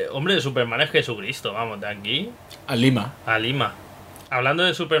 analogías. Hombre, Superman es Jesucristo, vamos, de aquí A Lima. a Lima. Hablando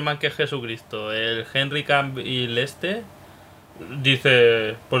de Superman que es Jesucristo, el Henry Cavill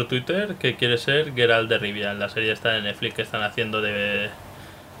dice por Twitter que quiere ser Geralt de Rivia en la serie esta de Netflix que están haciendo de...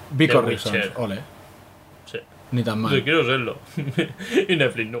 Vico The Reasons, Witcher. ole. Sí. Ni tan mal. Yo quiero serlo. Y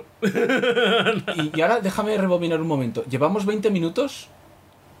Netflix no. Y ahora déjame rebobinar un momento. Llevamos 20 minutos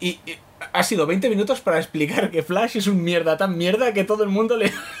y ha sido 20 minutos para explicar que Flash es un mierda tan mierda que todo el mundo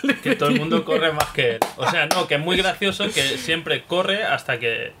le Que todo el mundo corre más que él. O sea, no, que es muy gracioso que siempre corre hasta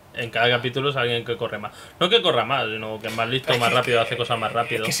que en cada capítulo es alguien que corre más. No que corra más, sino que es más listo, más rápido, hace cosas más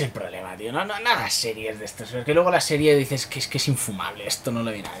rápido. Es que es el problema, tío. No hagas series de estas. Que luego la serie dices que es infumable. Esto no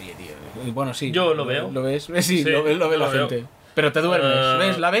lo ve nadie, tío. Y bueno, sí. Yo lo veo. ¿Lo ves? Sí, Sí, lo ve la lo veo. gente. Pero te duermes.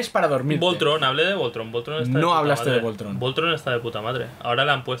 ¿Ves? La ves para dormir. Voltron, hablé de Voltron. Voltron está de No puta hablaste madre. de Voltron. Voltron está de puta madre. Ahora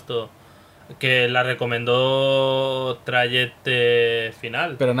le han puesto que la recomendó Trayete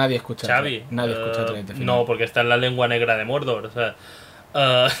Final. Pero nadie escucha. Xavi. Nadie escucha Trayete Final. No, porque está en la lengua negra de Mordor. O sea,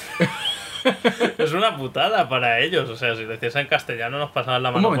 es una putada para ellos. O sea, si decías en castellano nos pasaban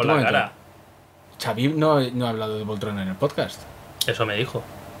la mano momento, por la un momento. cara. Xavi no ha hablado de Voltron en el podcast. Eso me dijo.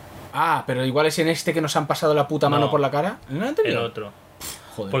 Ah, pero igual es en este que nos han pasado la puta mano No. por la cara. ¿En el El anterior? otro.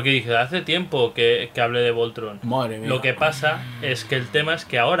 Joder. Porque dice, hace tiempo que hablé de Voltron. Madre mía. Lo que pasa es que el tema es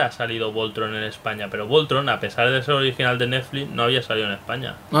que ahora ha salido Voltron en España, pero Voltron, a pesar de ser original de Netflix, no había salido en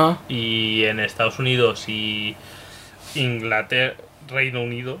España. Ah, Y en Estados Unidos y Inglaterra, Reino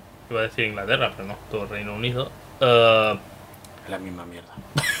Unido, iba a decir Inglaterra, pero no, todo Reino Unido, la misma mierda.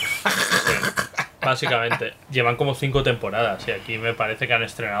 básicamente, llevan como 5 temporadas y aquí me parece que han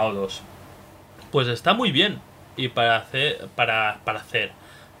estrenado 2. Pues está muy bien. Y para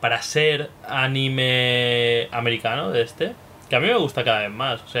ser anime americano de este, que a mí me gusta cada vez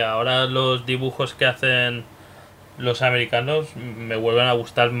más. O sea, ahora los dibujos que hacen los americanos me vuelven a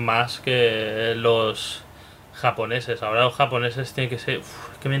gustar más que los japoneses. Ahora los japoneses tienen que ser... es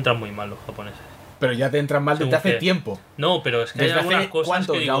que me entran muy mal los japoneses. Pero ya te entran mal desde Según hace que- tiempo. No, pero es que hay ¿Desde algunas hace cosas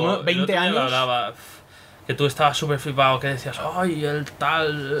cuánto? que ¿Ya digo, unos el 20 otro día lo años? hablaba, que tú estabas súper flipado, que decías, ay, el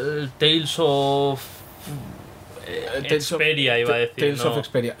Tales of... Tales of- Xperia, iba a decir. Tales no. of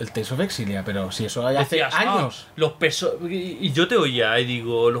Xperia. El Tales of Exilia, pero si eso hace Decías, años. los y yo te oía y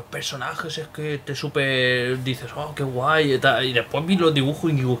digo, los personajes es que te súper dices, oh, qué guay y tal. Y después vi los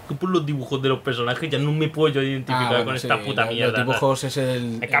dibujos y digo, que por los dibujos de los personajes ya no me puedo yo identificar Bueno, con sí, esta puta mierda. Los dibujos es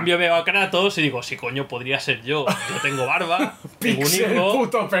el... En cambio veo a Kratos y digo, sí, coño, podría ser yo. Yo tengo barba, tengo un Pixel hijo,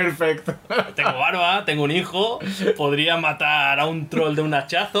 puto perfecto. tengo barba, tengo un hijo, podría matar a un troll de un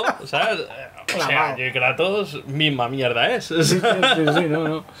hachazo, ¿sabes? O sea, Clavao. yo y Kratos, misma mierda es. Sí,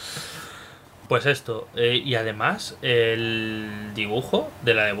 no. Pues esto, y además el dibujo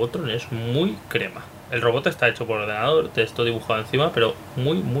de la de Voltron es muy crema. El robot está hecho por ordenador, texto dibujado encima, pero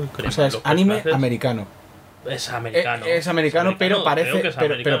muy crema. O sea, es Los anime personajes- americano. Es americano. Es americano, pero creo que parece, es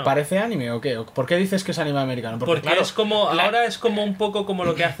pero americano. parece anime o qué? ¿Por qué dices que es anime americano? Porque claro, es como. Ahora es como un poco como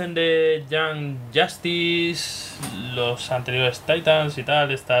lo que hacen de Young Justice, los anteriores Titans y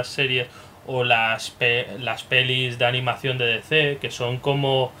tal, estas series. O las pelis de animación de DC, que son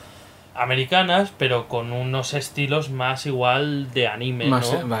como americanas, pero con unos estilos más igual de anime,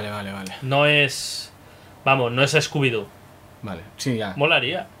 más, ¿no? Vale. No es. Vamos, no es Scooby-Doo. Vale, sí, ya.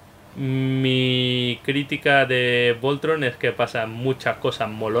 Molaría. Mi crítica de Voltron es que pasan muchas cosas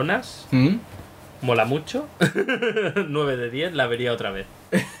molonas. ¿Mm? Mola mucho. 9 de 10, la vería otra vez.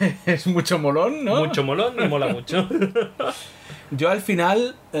 Es mucho molón, ¿no? Mucho molón y mola mucho. Yo al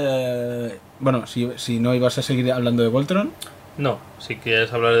final, bueno, si no ibas a seguir hablando de Voltron, No, si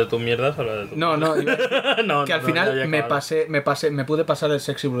quieres hablar de tu mierdas, habla de tu no, iba a decir no, que al no, final ya he acabado. me pude pasar el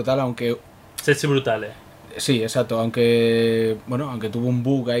sexy brutal, aunque Sexy Brutale. sí, exacto, aunque tuvo un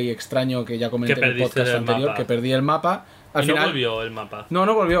bug ahí extraño que ya comenté Que en el perdiste podcast el anterior, mapa. que perdí el mapa. Al Y final no volvió el mapa.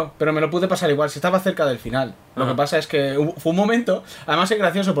 No volvió, pero me lo pude pasar igual, si estaba cerca del final. Lo que pasa es que fue un momento, además es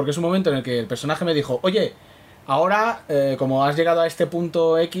gracioso porque es un momento en el que el personaje me dijo, oye, ahora, como has llegado a este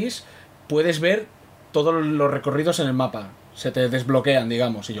punto X, puedes ver todos los recorridos en el mapa. Se te desbloquean,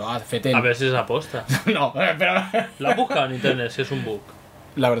 digamos. Y yo, fetén. A ver si es aposta. No, pero ¿Lo has buscado en internet si es un bug?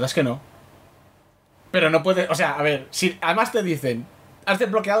 la verdad es que no. Pero no puede, o sea, a ver, si además te dicen, has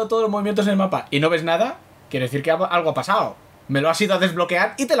desbloqueado todos los movimientos en el mapa y no ves nada, quiere decir que algo ha pasado. Me lo has ido a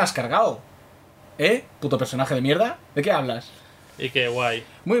desbloquear y te lo has cargado. ¿Eh? Puto personaje de mierda. ¿De qué hablas? Y qué guay.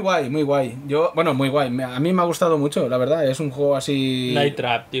 Muy guay, muy guay. Muy guay. A mí me ha gustado mucho, la verdad. Es un juego así... Night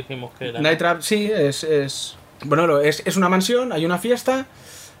Trap, dijimos que era. Night Trap, sí, es... Bueno, es una mansión, hay una fiesta,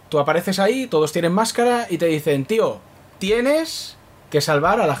 tú apareces ahí, todos tienen máscara y te dicen, tío, tienes que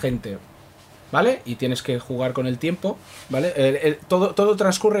salvar a la gente, ¿vale? Y tienes que jugar con el tiempo, ¿vale? Todo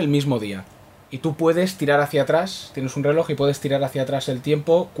transcurre el mismo día. Y tú puedes tirar hacia atrás, tienes un reloj y puedes tirar hacia atrás el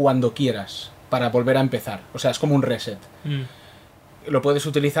tiempo cuando quieras, para volver a empezar. O sea, es como un reset. Lo puedes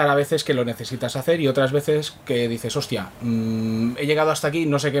utilizar a veces que lo necesitas hacer y otras veces que dices, hostia, he llegado hasta aquí,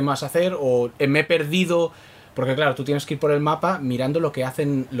 no sé qué más hacer, o me he perdido... Porque claro, tú tienes que ir por el mapa mirando lo que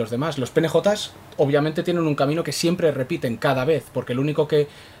hacen los demás. Los PNJs obviamente tienen un camino que siempre repiten cada vez, porque el único que,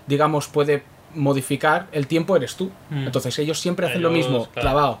 digamos, puede modificar el tiempo eres tú. Entonces ellos siempre hacen lo mismo,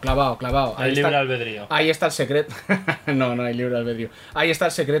 claro. clavado. Hay libre albedrío. Ahí está el secreto. No hay libre albedrío. Ahí está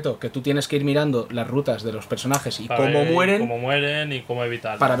el secreto, que tú tienes que ir mirando las rutas de los personajes y cómo mueren y cómo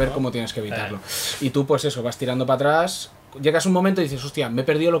evitarlo. para ver cómo tienes que evitarlo. Y tú pues eso, vas tirando para atrás, llegas a un momento y dices, hostia, me he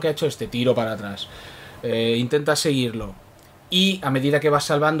perdido lo que ha hecho este, tiro para atrás. Intentas seguirlo y a medida que vas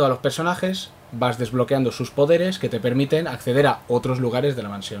salvando a los personajes vas desbloqueando sus poderes que te permiten acceder a otros lugares de la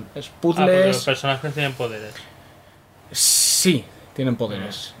mansión. Es porque puzzles. los personajes tienen poderes. Sí, tienen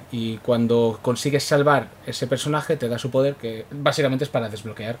poderes. Y cuando consigues salvar ese personaje te da su poder, que básicamente es para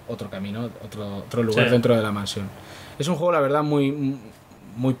desbloquear otro camino, otro lugar dentro de la mansión. Es un juego, la verdad, muy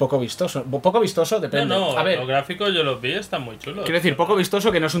poco vistoso. Poco vistoso depende. A ver, los gráficos yo los vi, están muy chulos. quiero decir, poco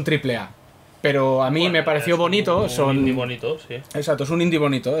vistoso que no es un triple A. Pero a mí me pareció bonito. Un indie bonito, sí. Exacto, es un indie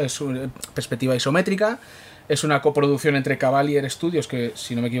bonito. Es una perspectiva isométrica. Es una coproducción entre Cavalier Studios, que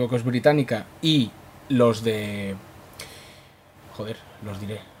si no me equivoco es británica, y los de... Joder, los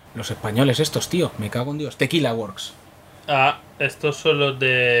diré. Los españoles estos, tío. Me cago en Dios. Tequila Works. Estos son los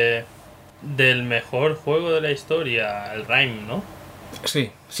del mejor juego de la historia, el Rime, ¿no?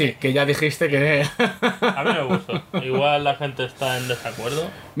 Sí, que ya dijiste que... A mí me gustó. Igual la gente está en desacuerdo.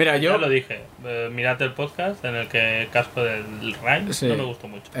 Mira, yo... Ya lo dije. Mirad el podcast en el que casco del Rime no me gustó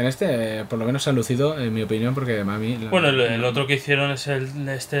mucho. En este, por lo menos se ha lucido, en mi opinión, porque a mí... Bueno, el otro que hicieron es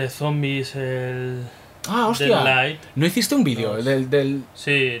este de zombies, el... hostia. Deadlight. ¿No hiciste un vídeo? No, del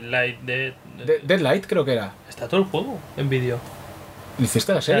Sí, Light Dead. Deadlight creo que era. Está todo el juego en vídeo.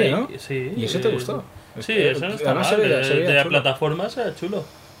 Hiciste la serie, ¿no? Sí. ¿Y ese te gustó? Sí, eso no está Además mal. se veía De la chulo. plataforma será chulo.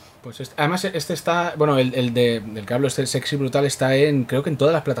 Pues además este está... Bueno, del que hablo, este Sexy Brutal, está creo que en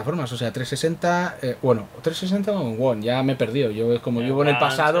todas las plataformas. O sea, 360... 360 o en One. Ya me he perdido. Yo como vivo en el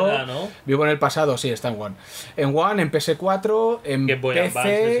pasado... Será, ¿no? Vivo en el pasado, sí, está en One. En One, en PS4, en Game Boy Advance,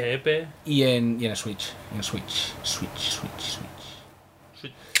 PC SP. y en Switch. En Switch.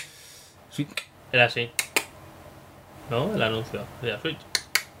 Era así. ¿No? El anuncio. Era Switch.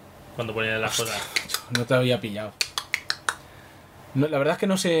 Cuando ponían las cosas. No te había pillado. No, la verdad es que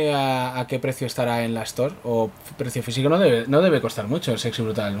no sé a qué precio estará en la Store o precio físico. No debe costar mucho el Sexy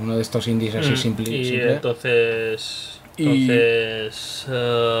Brutal. Uno de estos indies así simple. Y entonces...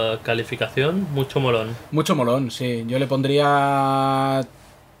 calificación, mucho molón. Mucho molón, sí. Yo le pondría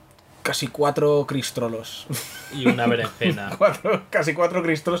casi 4 cristrolos. Y una berenjena. Casi 4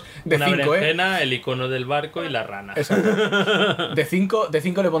 cristrolos de 5, Una berenjena, el icono del barco y la rana. Exacto. De 5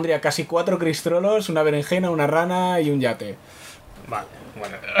 le pondría casi 4 cristrolos, una berenjena, una rana y un yate. Vale,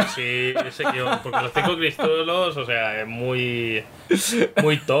 bueno, sí, porque los 5 cristólos, o sea, es muy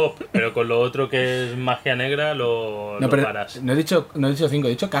top, pero con lo otro que es magia negra lo paras. No he dicho 5,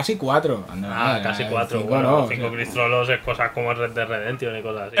 he dicho casi 4. Casi 4. 5 bueno, no, 5 cristólos es cosas como Red Dead Redemption y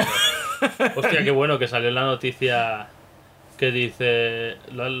cosas así. Pero... Hostia, qué bueno que salió en la noticia que dice...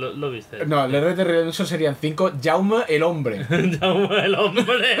 ¿Lo viste? No, el Red Dead Redemption serían 5. Jaume el hombre. Jaume el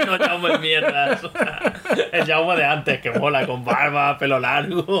hombre, no Jaume el mierdas. El Jaume de antes, que mola, con barba, pelo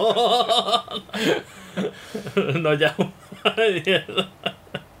largo. No Jaume el mierda.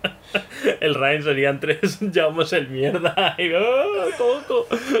 El Ryan serían 3 Jaumes el mierda. Y Coco,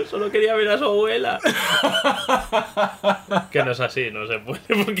 solo quería ver a su abuela. Que no es así, no se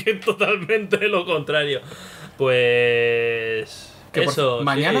puede, porque es totalmente lo contrario. Pues... Que eso,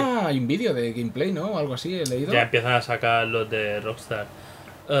 mañana sí. hay un vídeo de gameplay, ¿no? Algo así, he leído. Ya empiezan a sacar los de Rockstar.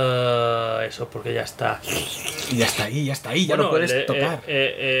 Eso porque ya está. Y ya está ahí, ya bueno, lo puedes tocar.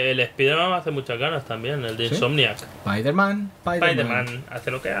 El Spider-Man me hace muchas ganas también, el de Insomniac. Spider-Man. Hace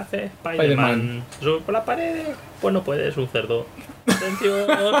lo que hace. Spider-Man. Sube por la pared. Pues no puede, es un cerdo. Atención.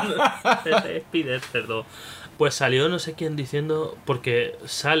 Ese Spider cerdo. Pues salió no sé quién diciendo, porque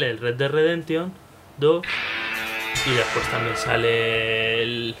sale el Red Dead Redemption 2 y después también sale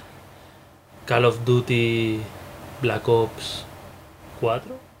el Call of Duty Black Ops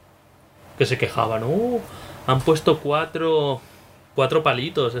 4, que se quejaban, han puesto 4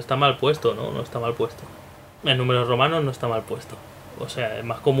 palitos, está mal puesto. No está mal puesto. En números romanos no está mal puesto. O sea, es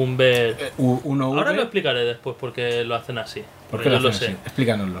más común ver... Ahora lo explicaré después porque lo hacen así. ¿Por qué yo lo lo sé. así?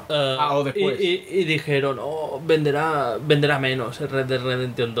 Explícanos. O después. Y dijeron, venderá menos el Red Dead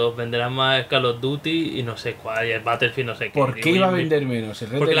Redemption 2, venderá más Call of Duty y no sé cuál, y el Battlefield no sé qué. ¿Por qué iba a vender menos el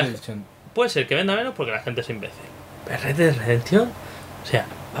Red Dead Redemption? Puede ser que venda menos porque la gente es imbécil. ¿Pero Red Dead Redemption? O sea,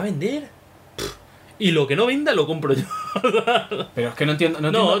 ¿va a vender? Y lo que no venda lo compro yo. Pero es que no entiendo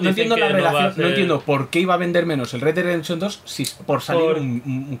la relación. No entiendo por qué iba a vender menos el Red Dead Redemption 2 si por salir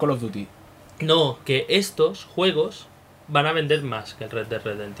un Call of Duty. No, que estos juegos van a vender más que el Red Dead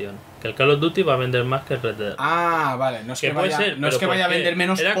Redemption. Que el Call of Duty va a vender más que el Red Dead. Ah, vale. No es que vaya a vender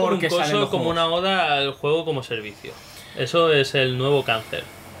menos era porque como un salen los como juegos. una oda al juego como servicio. Eso es el nuevo cáncer.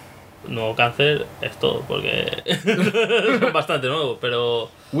 Nuevo cáncer es todo, porque son bastante nuevos,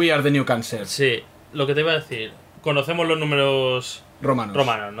 pero... We are the new cancer. Sí, lo que te iba a decir. Conocemos los números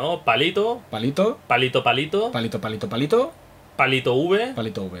romanos, ¿no? Palito. Palito. Palito, palito. Palito, palito, palito. Palito V.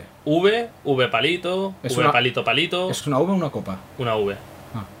 Palito V. V palito. Es V una- palito, palito. ¿Es una V o una copa? Una V.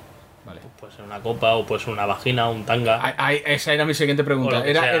 Ah, vale. Puede ser una copa o puede ser una vagina, un tanga. Esa era mi siguiente O pregunta. lo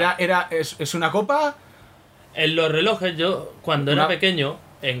que sea. ¿Es una copa? En los relojes, yo, cuando era pequeño,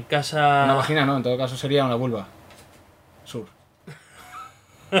 en casa... Una vagina no, en todo caso sería una vulva. Sur.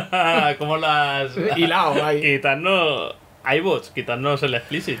 Como las... Hilado ahí. Quitarnos... iBots, quitarnos el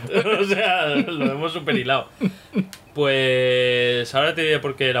explicit. O sea, lo hemos super hilado. Pues... Ahora te diré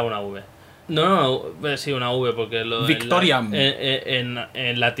por qué era una V. No, sí, una V, porque... Victoriam.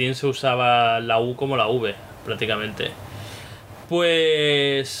 En latín se usaba la U como la V, prácticamente.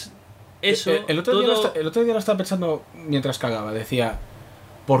 Pues... Eso... El otro día lo estaba pensando mientras cagaba. Decía,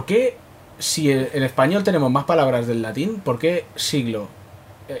 ¿por qué si en español tenemos más palabras del latín, por qué siglo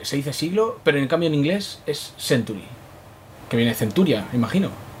se dice siglo, pero en cambio en inglés es century? Que viene de centuria, imagino.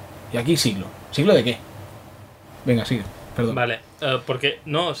 Y aquí siglo. ¿Siglo de qué? Venga, sigue. Perdón. Vale, porque...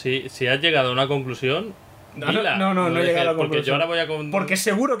 No, si has llegado a una conclusión... dila. No he llegado a la conclusión. Porque yo ahora voy a... Porque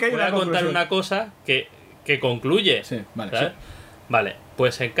seguro que hay una contar conclusión. una cosa que concluye. Sí, vale. ¿sabes? Sí. Vale,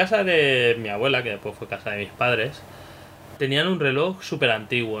 pues en casa de mi abuela, que después fue casa de mis padres, tenían un reloj súper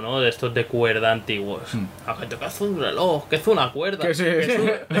antiguo, ¿no? De estos de cuerda antiguos. La gente, ¿qué hace un reloj? ¿Qué hace una cuerda? Que sí.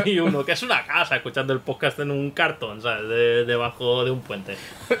 Y uno, ¿qué es una casa? Escuchando el podcast en un cartón, ¿sabes? Debajo de un puente.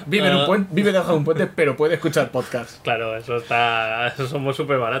 Vive debajo de un puente, pero puede escuchar podcast. Claro, eso somos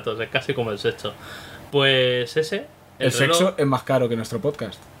súper baratos, es casi como el sexo. Pues ese... El reloj, sexo es más caro que nuestro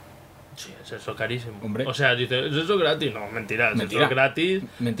podcast. sí, es eso carísimo. Hombre. O sea, dices, ¿es eso gratis? No, mentira, es Mentira. eso gratis.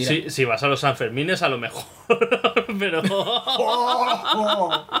 Mentira. Si vas a los Sanfermines, a lo mejor. Pero.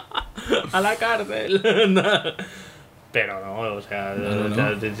 A la cárcel. Pero no, o sea.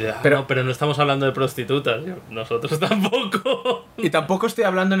 No. Pero no estamos hablando de prostitutas. Nosotros tampoco. Y tampoco estoy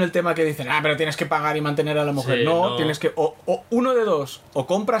hablando en el tema que dicen, pero tienes que pagar y mantener a la mujer. Sí, no, no. tienes que. O uno de dos. O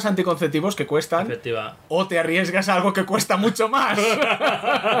compras anticonceptivos que cuestan. Efectiva. O te arriesgas a algo que cuesta mucho más.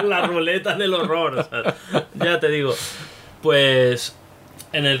 La ruleta del horror. O sea, ya te digo. Pues.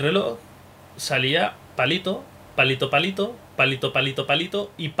 en el reloj salía palito, palito, palito, palito, palito,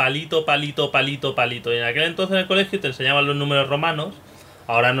 palito y palito, palito, palito, palito. Y en aquel entonces en el colegio te enseñaban los números romanos.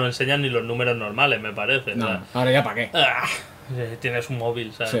 Ahora no enseñan ni los números normales, me parece. No, ¿sabes? ahora ya para qué. Tienes un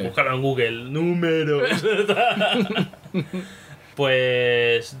móvil, ¿sabes? Sí. Búscalo en Google. Números.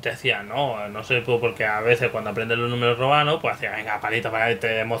 Pues decía, no sé, porque a veces cuando aprendes los números romanos, pues hacía, venga, palito, palito,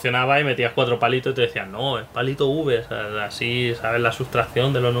 te emocionaba y metías 4 palitos y te decían, no, es palito V, o sea, así sabes la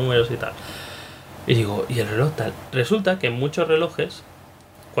sustracción de los números y tal. Y digo, ¿y el reloj tal? Resulta que en muchos relojes,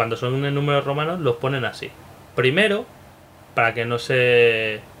 cuando son en números romanos, los ponen así. Primero, para que no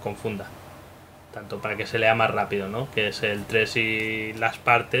se confunda. Tanto para que se lea más rápido, ¿no? Que es el 3 y las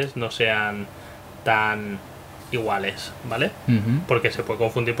partes no sean tan iguales, ¿vale? Porque se puede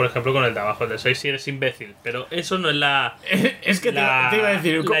confundir, por ejemplo, con el de abajo, el de 6 si eres imbécil. Pero eso no es la... Es que te iba a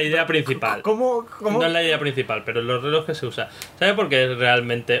decir... La idea principal. ¿Cómo? No es la idea principal, pero en los relojes se usa. ¿Sabe por qué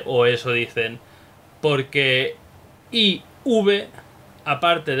realmente, o eso dicen? Porque IV,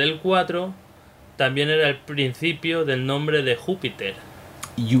 aparte del 4, también era el principio del nombre de Júpiter.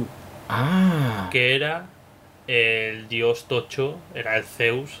 Que era el dios tocho, era el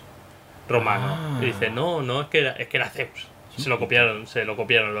Zeus romano. Y dice, no, es que era Zeus. Se lo copiaron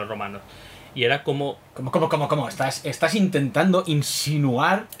los romanos. Y era como... ¿Cómo? ¿Estás intentando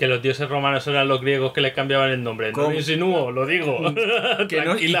insinuar que los dioses romanos eran los griegos que les cambiaban el nombre? No lo insinúo, lo digo.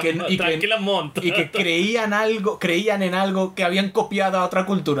 Tranquila, Mont. Y que creían en algo que habían copiado a otra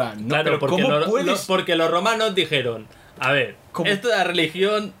cultura. No, claro, pero porque los romanos dijeron, a ver, esta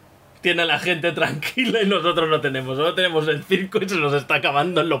religión tiene a la gente tranquila y nosotros no tenemos. Solo tenemos el circo y se nos está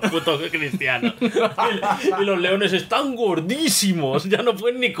acabando en los putos cristianos. Y los leones están gordísimos, ya no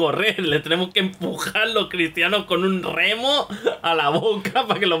pueden ni correr. Le tenemos que empujar los cristianos con un remo a la boca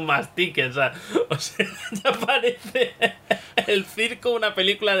para que los mastiquen. O sea, ya parece el circo una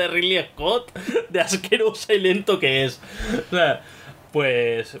película de Ridley Scott de asquerosa y lento que es. O sea,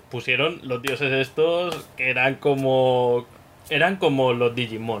 pues pusieron los dioses estos que eran como los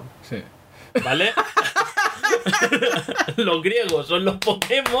Digimon. Sí. ¿Vale? Los griegos son los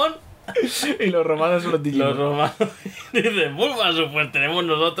Pokémon y los romanos son los Digimon. Los romanos dicen, pues tenemos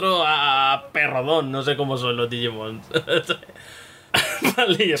nosotros a Perrodón, no sé cómo son los Digimon.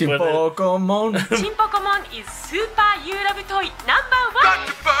 Vale, y después Chimpocomon. Chimpocomon is super you love toy number 1.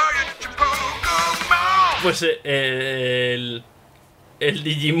 Pues el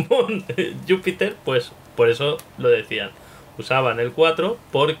Digimon Júpiter, pues por eso lo decían. Usaban el 4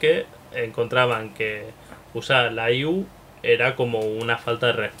 porque encontraban que usar la IU era como una falta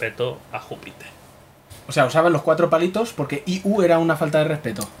de respeto a Júpiter. O sea, usaban los 4 palitos porque IU era una falta de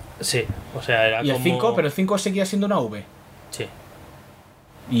respeto. Sí, o sea, era y como... el 5, pero el 5 seguía siendo una V. Sí.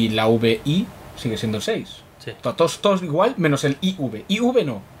 Y la VI sigue siendo el 6. Sí. Todos igual, menos el IV. IV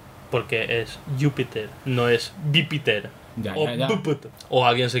no. Porque es Júpiter, no es Bipiter. Ya. O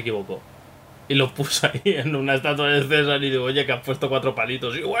alguien se equivocó. Y lo puso ahí en una estatua de César y digo, oye, que has puesto 4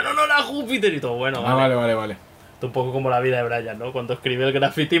 palitos. Y bueno, no era Júpiter y todo. Bueno, vale. Esto un poco como la vida de Brian, ¿no? Cuando escribe el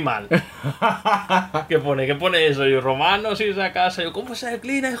graffiti mal. ¿Qué pone eso? Y romanos y esa casa. Y yo, ¿cómo se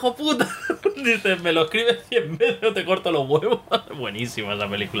declina, hijo puta? Dices, me lo escribes 100 veces o te corto los huevos. Buenísima esa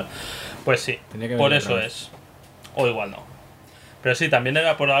película. Pues sí, por eso es. O igual no. Pero sí, también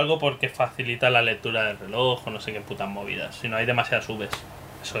era por algo porque facilita la lectura del reloj o no sé qué putas movidas. Si no hay demasiadas Vs.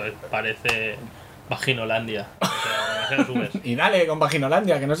 Eso parece Vaginolandia. O sea, demasiadas Vs. Y dale con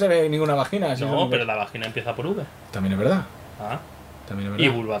Vaginolandia, que no se ve ninguna vagina. No, pero la vagina empieza por V. También es verdad. Ah. También es verdad. Y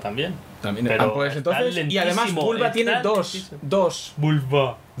vulva también. También. Pero Pues entonces. Y además, vulva tiene dos.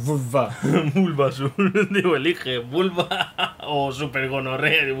 Vulva. Vulva. Digo, elige vulva o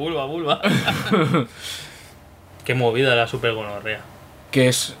supergonorrea. Y vulva. Qué movida la supergonorrea. Que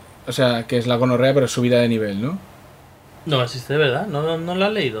es la gonorrea, pero subida de nivel, ¿no? No, existe de verdad. No lo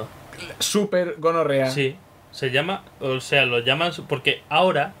has leído. Super gonorrea. Sí. Se llama. O sea, lo llaman. Porque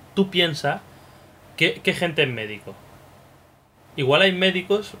ahora tú piensas. ¿Qué gente es médico? Igual hay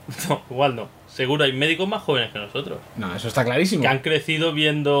médicos. No, igual no. Seguro hay médicos más jóvenes que nosotros. No, eso está clarísimo. Que han crecido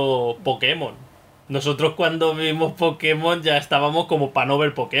viendo Pokémon. Nosotros cuando vimos Pokémon ya estábamos como para no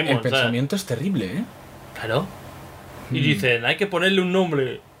ver Pokémon. El pensamiento es terrible, ¿eh? Claro. Y dicen, hay que ponerle un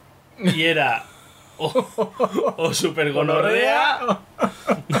nombre. Y era... O supergonorrea.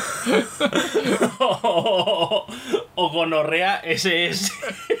 o gonorrea SS.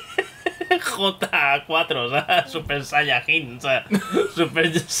 J4, o sea, Super Saiyajin, o sea,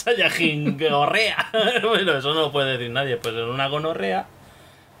 Super Saiyajin gorrea. Bueno, eso no lo puede decir nadie. Pues es una gonorrea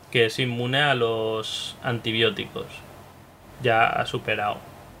que es inmune a los antibióticos. Ya ha superado.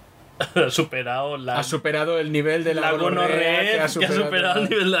 ha superado Ha superado el nivel de la gonorrea que ha superado el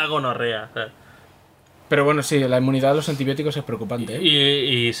nivel de la gonorrea. Pero bueno, sí, la inmunidad a los antibióticos es preocupante.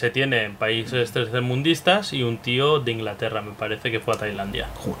 Y se tiene en países tercermundistas y un tío de Inglaterra, me parece que fue a Tailandia.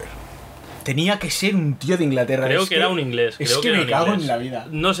 Joder. Tenía que ser un tío de Inglaterra. Creo que era un inglés. Es que me cago en la vida.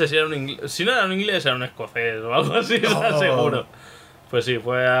 No sé si era un inglés. Si no era un inglés, era un escocés o algo así, está seguro. Pues sí,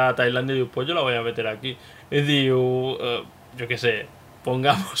 fue a Tailandia y digo, pues yo la voy a meter aquí. Y digo, yo qué sé,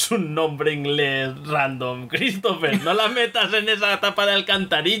 pongamos un nombre inglés random. Christopher, no la metas en esa tapa de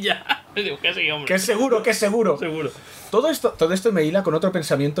alcantarilla. Y digo, que sí, hombre. Que es seguro, que es seguro. Seguro. Todo esto me hila con otro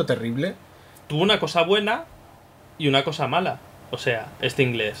pensamiento terrible. Tuvo una cosa buena y una cosa mala. O sea, este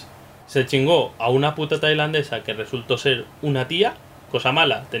inglés se chingó a una puta tailandesa que resultó ser una tía. Cosa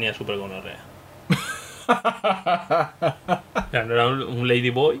mala, tenía super gonorrea. O sea, no era un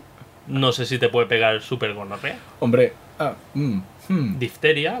ladyboy. No sé si te puede pegar super gonorrea. Hombre,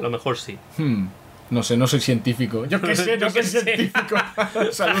 Difteria, a lo mejor sí. No sé, no soy científico. Yo qué sé, no soy científico.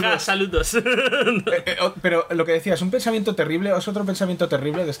 Saludos. Saludos. Pero lo que decías, un pensamiento terrible, es otro pensamiento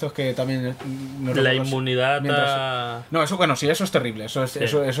terrible de estos que también... La inmunidad a... No, eso, bueno, sí, eso es terrible. Eso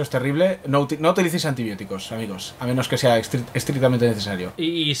es terrible. No utilicéis antibióticos, amigos, a menos que sea estrictamente necesario.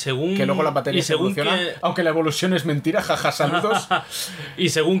 Y según... Que luego la bacteria se evoluciona, aunque la evolución es mentira, jaja, saludos. Y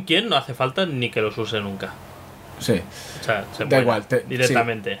según quién, no hace falta ni que los use nunca. Sí. O sea, se da igual.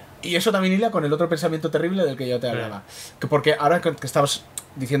 Directamente. Sí. Y eso también hila con el otro pensamiento terrible del que yo te hablaba. Que porque ahora que estabas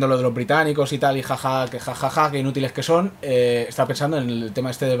diciendo lo de los británicos y tal, y jaja, que inútiles que son, estaba pensando en el tema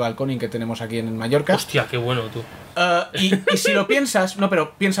este del balconing que tenemos aquí en Mallorca. Hostia, qué bueno tú. Y si lo piensas, no,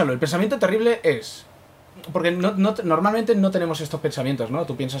 pero piénsalo, el pensamiento terrible es... Porque normalmente no tenemos estos pensamientos, ¿no?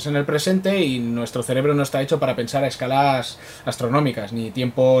 Tú piensas en el presente y nuestro cerebro no está hecho para pensar a escalas astronómicas, ni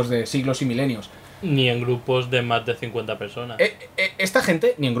tiempos de siglos y milenios. Ni en grupos de más de 50 personas. Esta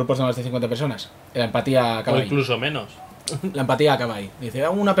gente, ni en grupos de más de 50 personas. La empatía acaba ahí. O incluso menos. La empatía acaba ahí. Dice,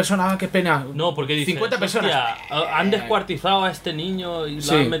 una persona, qué pena. No, porque dice 50 personas. Han descuartizado a este niño y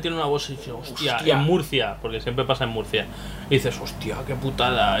lo han metido en una bolsa y dice, hostia, en Murcia, porque siempre pasa en Murcia. Y dices, hostia, qué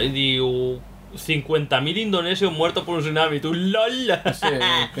putada. Y digo, 50.000 indonesios muertos por un tsunami. Tú, LOL. Sí,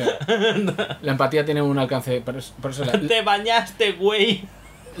 claro. La empatía tiene un alcance. Por eso Te bañaste, güey.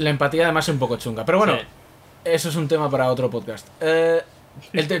 La empatía además es un poco chunga. Pero bueno, eso es un tema para otro podcast.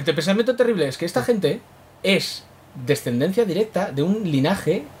 El pensamiento terrible es que esta gente es descendencia directa de un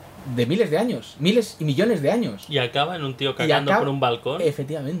linaje de miles de años. Miles y millones de años. Y acaba en un tío cagando por un balcón.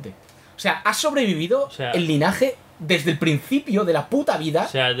 Efectivamente. O sea, ha sobrevivido el linaje desde el principio de la puta vida. O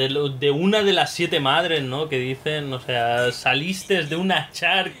sea, de una de las 7 madres, ¿no? Que dicen, o sea, saliste de una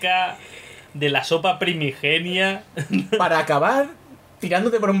charca de la sopa primigenia. Para acabar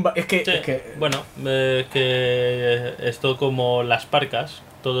tirándote por un... Es que... Bueno, es que esto como las parcas,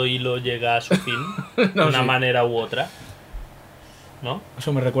 todo hilo llega a su fin, de una manera u otra, ¿no?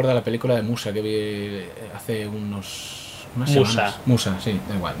 Eso me recuerda a la película de Musa que vi hace unas semanas. Musa, sí,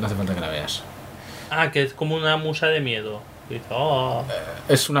 da igual, no hace falta que la veas. Ah, que es como una musa de miedo. Dice,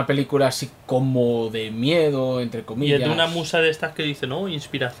 es una película así como de miedo, entre comillas. Y es de una musa de estas que dicen,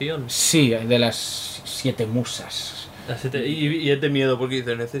 inspiración. Sí, de las 7 musas. Y es de miedo porque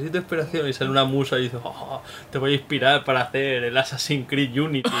dice, necesito inspiración, y sale una musa y dice, te voy a inspirar para hacer el Assassin's Creed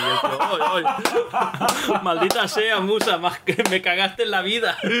Unity. Y dice, maldita sea, musa, más que me cagaste en la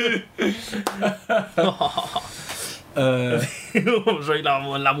vida. Soy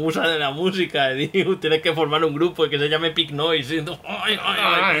la musa de la música, digo, tienes que formar un grupo que se llame Pig Noise.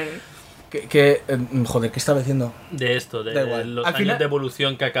 Joder, ¿qué estaba diciendo? De esto, de los años de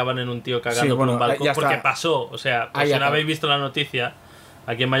evolución que acaban en un tío cagando por un balcón. Porque pasó, o sea, pues si no habéis visto la noticia,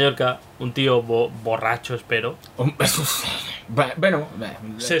 aquí en Mallorca, un tío borracho, espero, bueno,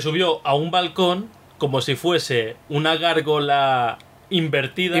 se subió a un balcón como si fuese una gárgola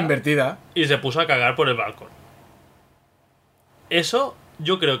invertida y se puso a cagar por el balcón. Eso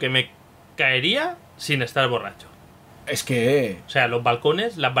yo creo que me caería sin estar borracho. Es que... O sea, los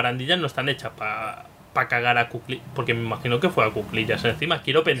balcones, las barandillas no están hechas para cagar a cuclillas. Porque me imagino que fue a cuclillas encima.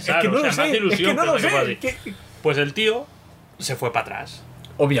 Quiero pensar, es que no o sea, me hace ilusión. Es que no lo sé. Pues el tío se fue para atrás.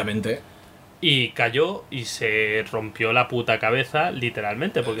 Obviamente. Y cayó y se rompió la puta cabeza,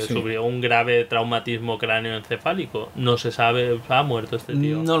 literalmente, porque sufrió un grave traumatismo cráneoencefálico. No se sabe, ¿ha muerto este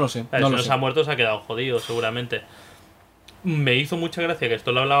tío? No lo sé. Si no se ha muerto, se ha quedado jodido, seguramente. Me hizo mucha gracia que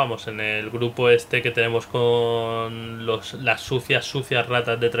esto lo hablábamos en el grupo este que tenemos con las sucias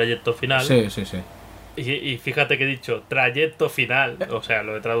ratas de Trayecto Final. Sí. Y fíjate que he dicho Trayecto Final, o sea,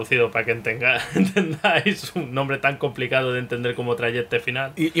 lo he traducido para que entendáis un nombre tan complicado de entender como Trayecto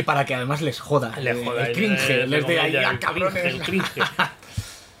Final. Y para que además les joda. El cringe, les de ahí a cabrones. El cringe.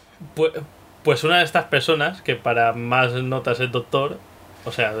 Pues una de estas personas, que para más notas es doctor,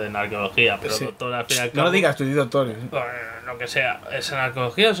 o sea, en arqueología, pero Sí. doctor al fin y al No cabo. lo digas, tú di doctor. Lo que sea, ¿es en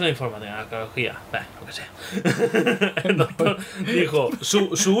arqueología o es en informática? En arqueología, lo que sea. El doctor dijo,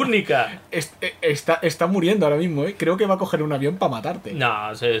 su única. Está muriendo ahora mismo, ¿eh? Creo que va a coger un avión para matarte.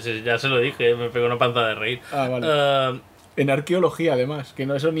 No, ya se lo dije, me pegó una panza de reír. Ah, vale. En arqueología, además, que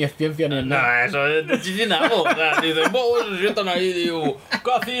no eso ni es ciencia ni es nada. No, eso es de chichinabo. O sea, dicen, se sientan ahí, digo,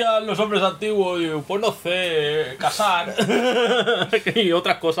 ¿qué hacían los hombres antiguos? Digo, pues no sé, cazar. Y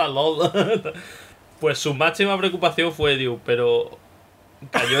otras cosas, lol. Pues su máxima preocupación fue, digo, pero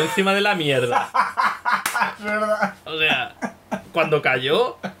cayó encima de la mierda. Es verdad. O sea, cuando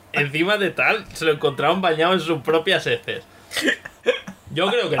cayó encima de tal, se lo encontraron bañado en sus propias heces. Yo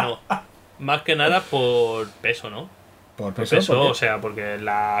creo que no. Más que nada por peso, ¿no? Por Por peso, peso, ¿por qué? o sea, porque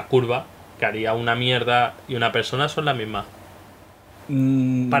la curva que haría una mierda y una persona son las mismas.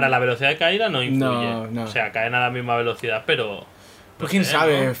 Para la velocidad de caída no influye. No. O sea, caen a la misma velocidad, pero... Pues quién no sé,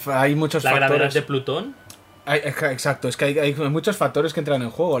 sabe, ¿no? hay muchos La gravedad factores. de Plutón. Exacto, es que hay muchos factores que entran en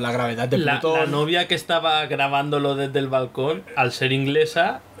juego. La gravedad de La Plutón. novia que estaba grabándolo desde el balcón, al ser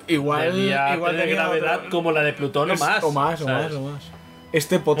inglesa, igual debía igual tener tenía gravedad otro- como la de Plutón o más. O más. ¿sabes?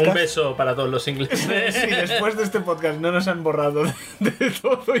 Este podcast. Un beso para todos los ingleses. Si después de este podcast no nos han borrado de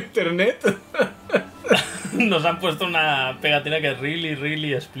todo internet. Nos han puesto una pegatina que es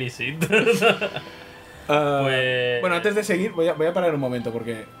really explicit. Pues- Bueno, antes de seguir, voy a parar un momento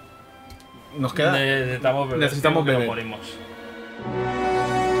porque nos queda. Necesitamos beber. Necesitamos tío, que beber. nos morimos.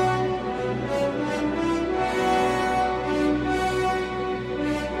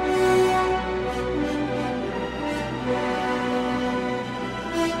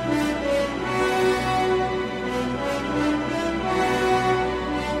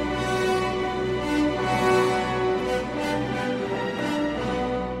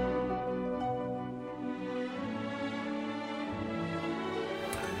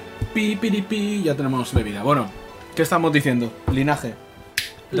 Pi, ya tenemos bebida. Bueno, ¿qué estamos diciendo? Linaje.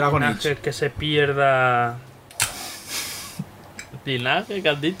 Dragon Age. Linaje que se pierda. ¿Linaje que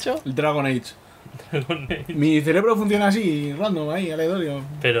has dicho? El Dragon Age. Dragon Age. Mi cerebro funciona así, random, ahí, aleatorio.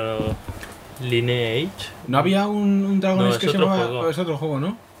 Pero. Lineage. ¿No había un Dragon No, Age es que se otro llamaba? juego. Es otro juego, ¿no?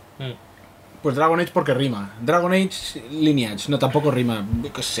 Mm. Pues Dragon Age porque rima. Dragon Age Lineage. No, tampoco rima.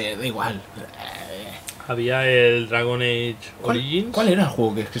 Yo qué sé, da igual. Había el Dragon Age Origins. ¿Cuál era el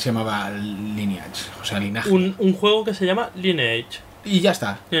juego que se llamaba Lineage? O sea, linaje. Un juego que se llama Lineage. Y ya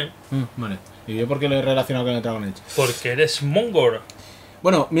está. Eh, Vale. ¿Y yo por qué lo he relacionado con el Dragon Age? Porque eres mongor.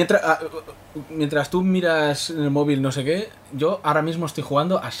 Bueno, mientras tú miras en el móvil no sé qué, yo ahora mismo estoy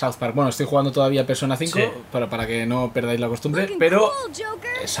jugando a South Park. Bueno, estoy jugando todavía Persona 5, Sí. para que no perdáis la costumbre, pero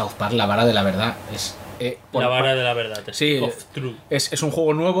South Park, la vara de la verdad, es... La vara de la verdad. Sí, Stick of Truth. es un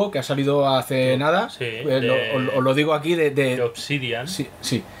juego nuevo que ha salido hace nada. Sí, Os lo digo aquí De Obsidian. Sí.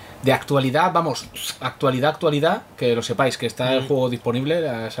 De actualidad, vamos, actualidad, que lo sepáis, que está el juego disponible,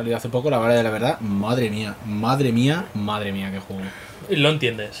 ha salido hace poco, la vara de la verdad. Madre mía, qué juego. Y lo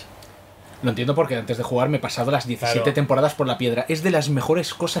entiendes. Lo entiendo porque antes de jugar me he pasado las 17 Claro. temporadas por la piedra. Es de las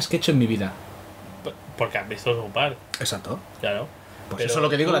mejores cosas que he hecho en mi vida. Porque has visto South Park. Exacto. Claro. Pues Pero eso es lo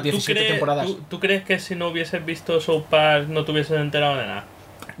que digo, las 17 temporadas. ¿tú crees que si no hubieses visto South Park no te hubieses enterado de nada?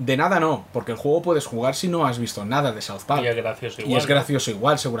 De nada no, porque el juego puedes jugar si no has visto nada de South Park. Y es gracioso Y igual. es gracioso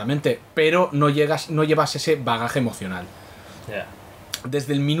igual, seguramente. Pero no llevas ese bagaje emocional. ¿no? Ya.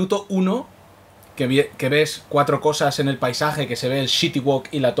 Desde el minuto 1 que ves 4 cosas en el paisaje, que se ve el City Walk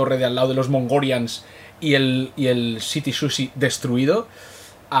y la torre de al lado de los Mongolians y el City Sushi destruido,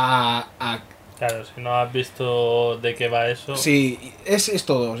 a Claro, si no has visto de qué va eso. sí, es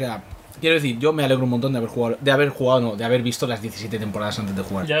todo, o sea, quiero decir, yo me alegro un montón de haber visto las 17 temporadas antes de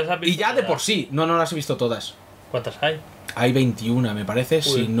jugar. Ya las has visto Y ya de todas. por sí, no las he visto todas. ¿Cuántas hay? Hay 21, me parece,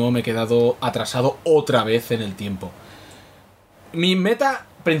 si no me he quedado atrasado otra vez en el tiempo. Mi meta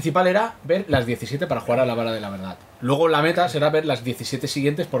principal era ver las 17 para jugar a la vara de la verdad. Luego la meta será ver las 17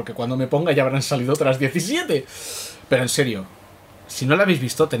 siguientes porque cuando me ponga ya habrán salido otras 17. Pero en serio, si no la habéis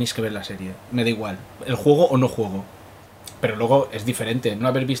visto tenéis que ver la serie. Me da igual, el juego o no juego. Pero luego es diferente, no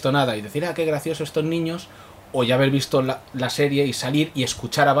haber visto nada y decir, qué gracioso estos niños, o ya haber visto la serie y salir y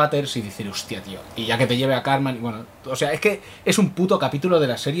escuchar a Butters y decir, hostia, tío, y ya que te lleve a Cartman, y bueno, o sea, es que es un puto capítulo de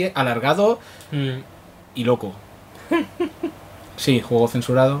la serie alargado y loco. Sí, juego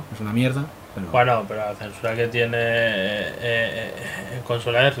censurado, es una mierda. Pero... Bueno, pero la censura que tiene en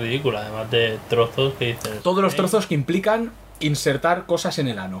consola es ridícula, además de trozos que dices. Todos los trozos que implican insertar cosas en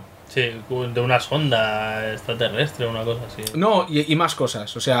el ano. Sí, de una sonda extraterrestre, una cosa así. No, y más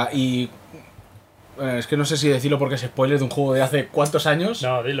cosas, o sea, y... Es que no sé si decirlo porque es spoiler de un juego de hace ¿cuántos años?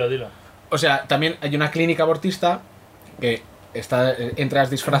 No, dilo. O sea, también hay una clínica abortista que entras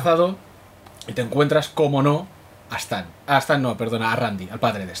disfrazado y te encuentras, como no, a Stan. A Stan no, perdona, a Randy, al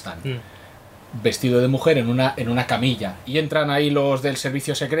padre de Stan. Vestido de mujer en una camilla. Y entran ahí los del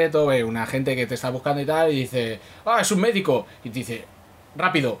servicio secreto, una gente que te está buscando y tal, y dice, es un médico. Y te dice,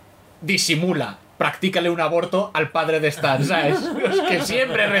 rápido, disimula, practícale un aborto al padre de Stan, ¿sabes? Es que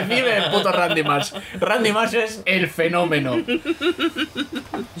siempre recibe el puto Randy Marsh. Randy Marsh es el fenómeno.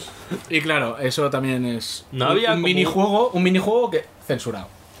 Y claro, eso también es un minijuego que censurado.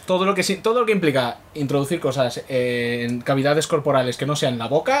 Todo lo que implica introducir cosas en cavidades corporales que no sean la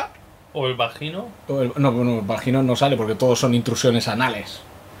boca. ¿O el vagino? No, el vagino no sale porque todos son intrusiones anales.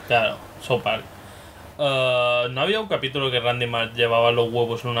 Claro, sopar. ¿No había un capítulo que Randy Marsh llevaba los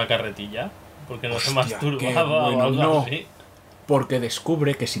huevos en una carretilla? Porque no se masturbaba o algo así. Porque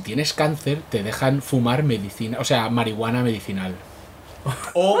descubre que si tienes cáncer te dejan fumar medicina, o sea, marihuana medicinal.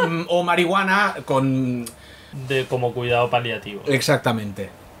 o marihuana con... como cuidado paliativo. Exactamente.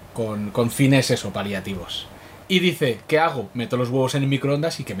 Con fines paliativos. Y dice, ¿qué hago? Meto los huevos en el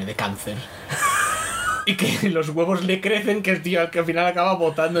microondas y que me dé cáncer. Y que los huevos le crecen, que el tío que al final acaba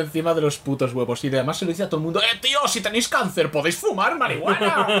botando encima de los putos huevos. Y además se lo dice a todo el mundo, tío, si tenéis cáncer, podéis fumar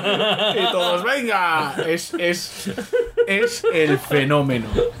marihuana. Y todos, venga. Es el fenómeno.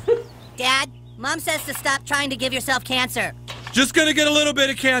 Dad, Mom says to stop trying to give yourself cancer. Just gonna get a little bit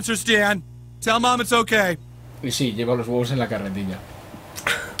of cancer, Stan. Tell Mom it's okay. Y sí, lleva los huevos en la carretilla.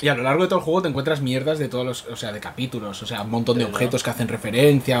 Y a lo largo de todo el juego te encuentras mierdas de todos los... O sea, de capítulos. O sea, un montón de objetos que hacen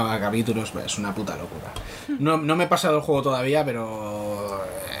referencia a capítulos. Es una puta locura. No me he pasado el juego todavía, pero...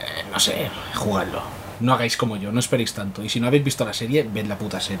 no sé, jugadlo. No hagáis como yo, no esperéis tanto. Y si no habéis visto la serie, ved la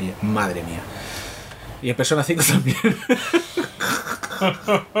puta serie. Madre mía. Y el Persona 5 también.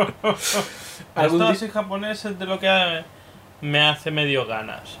 Esto así japonés es de lo que me hace medio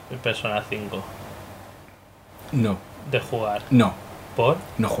ganas el Persona 5. No. De jugar. No. ¿Por?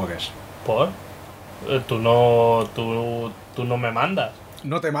 No juegues. ¿Por? Tú no me mandas.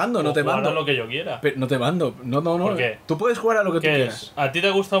 No te mando, no te jugar mando. A lo que yo quiera. No te mando. No. ¿Por qué? Tú puedes jugar a lo que tú quieras. Es? ¿A ti te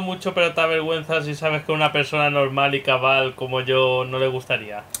gusta mucho pero te avergüenza si sabes que una persona normal y cabal como yo no le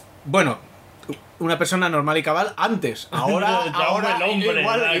gustaría? Bueno, una persona normal y cabal antes. Ahora el hombre,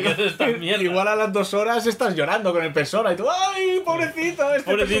 igual a las 2 horas estás llorando con el Persona y tú, ¡ay, pobrecito!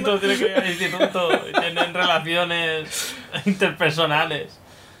 Pobrecito, tiene que ir al instituto y tienen relaciones interpersonales.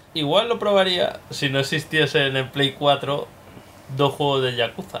 Igual lo probaría si no existiese en el Play 4 2 juegos de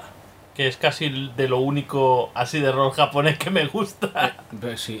Yakuza, que es casi de lo único así de rol japonés que me gusta.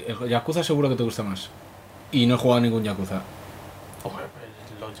 Sí, el Yakuza seguro que te gusta más. Y no he jugado a ningún Yakuza.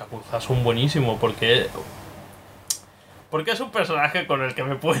 Los Yakuza son buenísimos porque es un personaje con el que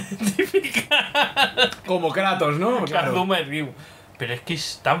me puedo identificar. Como Kratos, ¿no? Claro. Kazuma Ryu. Pero es que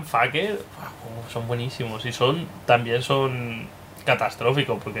es tan fucker. Son buenísimos y también son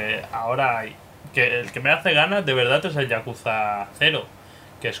catastróficos porque ahora hay... Que el que me hace ganas de verdad es el Yakuza 0,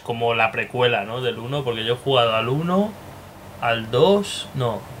 que es como la precuela, ¿no? Del 1, porque yo he jugado al 1, al 2,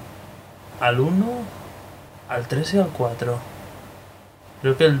 no, al 1, al 3 y al 4.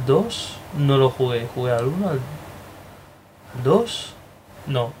 Creo que el 2 no lo jugué al 1, al 2,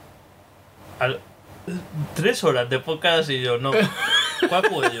 no, al 3 horas de podcast y yo, no, ¿cuál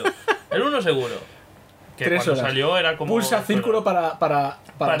jugué yo? El 1 seguro. Que 3 cuando horas. salió era como... Pulsa círculo para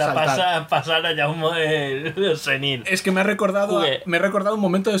pasar a Jaume el senil. Es que me ha recordado un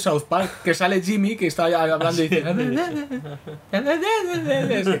momento de South Park que sale Jimmy que está hablando y dice es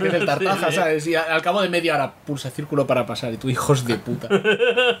que es el tartaja, Sí. ¿sabes? Y al cabo de media hora pulsa círculo para pasar y tú, hijos de puta.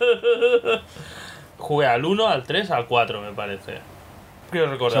 Jugué al 1, al 3, al 4 me parece.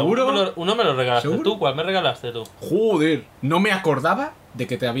 Quiero recordar. ¿Seguro? Uno me lo regalaste ¿Seguro? tú. ¿Cuál me regalaste tú? Joder, no me acordaba de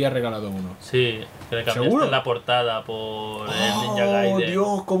que te había regalado uno. Sí, que le cambiaste ¿Seguro? la portada por el Ninja Gaiden. Oh,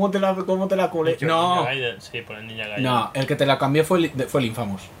 Dios, ¿cómo te la colé? No, Ninja Gaiden, sí, por el Ninja Gaiden. no, el que te la cambié fue el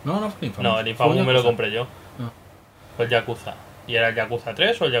Infamous. No fue el Infamous. No, el Infamous Fue me lo Yakuza. compré yo. Ah. Fue el Yakuza. ¿Y era el Yakuza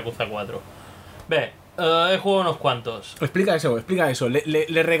 3 o el Yakuza 4? Ve, he jugado unos cuantos. Explica eso.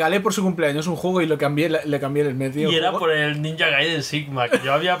 Le regalé por su cumpleaños un juego y le cambié el medio. Y era por el Ninja Gaiden Sigma, que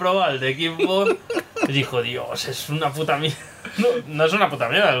yo había probado el de Xbox. Y dijo, Dios, es una puta mierda. No es una puta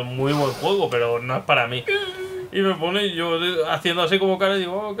mierda, es un muy buen juego, pero no es para mí. Y me pone yo haciendo así como cara y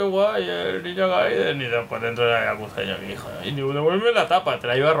digo, oh, qué guay, el Ninja Gaiden. Y después dentro de la Yakuza, y yo, hijo, y digo, devuelve la tapa, te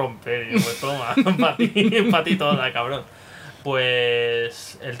la iba a romper. Y digo, pues toma, para ti toda, cabrón.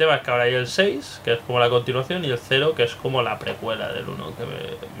 Pues el tema es que ahora hay el 6, que es como la continuación, y el 0, que es como la precuela del 1, que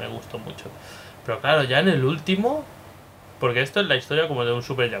me gustó mucho. Pero claro, ya en el último Porque esto es la historia como de un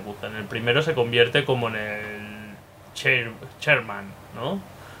super yakuza. En el primero se convierte como en el chairman, ¿no?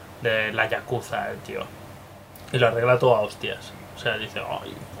 De la yakuza, el tío. Y lo arregla todo a hostias. O sea, dice,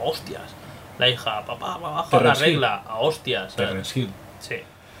 ¡ay, hostias! La hija, papá, baja la regla, a hostias. Terence Hill. Sí.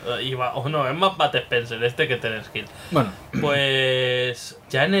 No, es más Bud Spencer este que Terence Hill. Bueno. Pues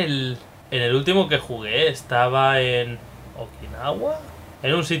ya en el último que jugué estaba en Okinawa,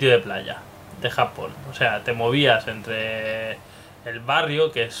 en un sitio de playa de Japón. O sea, te movías entre el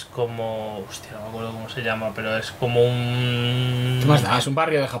barrio, que es como... Hostia, no me acuerdo cómo se llama, pero es como un... ¿Qué más da? Es un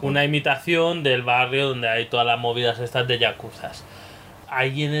barrio de Japón. Una imitación del barrio donde hay todas las movidas estas de yakuzas.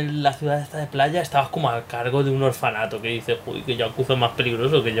 Ahí en la ciudad esta de playa estabas como a cargo de un orfanato, que dices, uy, que yakuza es más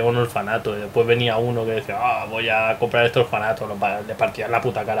peligroso que lleva un orfanato. Y después venía uno que decía, voy a comprar este orfanato, le partías la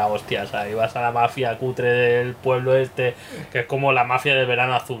puta cara a hostias. O sea, ibas a la mafia cutre del pueblo este, que es como la mafia del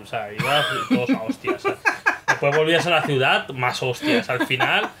verano azul, o sea, ibas todos a hostias. ¿Sabes? Después volvías a la ciudad, más hostias.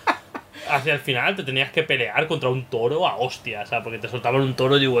 Hacia el final te tenías que pelear contra un toro a hostias, o sea, porque te soltaban un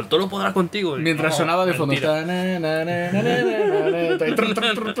toro y digo, el toro podrá contigo. Mientras sonaba de fondo.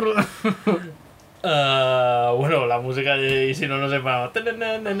 Bueno, la música de Y si no, no sepamos.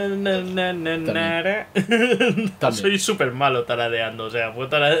 Soy súper malo taradeando, o sea,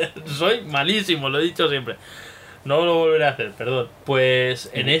 soy malísimo, lo he dicho siempre. No lo volveré a hacer, perdón. Pues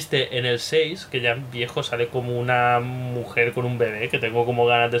en el 6, que ya es viejo, sale como una mujer con un bebé, que tengo como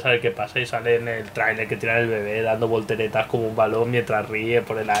ganas de saber qué pasa, y sale en el tráiler que tiene el bebé dando volteretas como un balón mientras ríe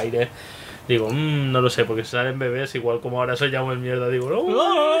por el aire. Digo, no lo sé, porque si salen bebés, igual como ahora soy ya muy mierda, digo,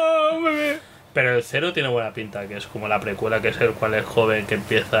 ¡no, bebé! Pero el 0 tiene buena pinta, que es como la precuela, que es el cual es joven, que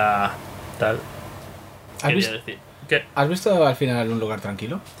empieza tal. Quería decir. ¿Qué? ¿Has visto al final Un lugar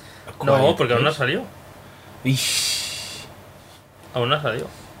tranquilo? No, porque aún no ha salido. Ish. Aún no ha salido.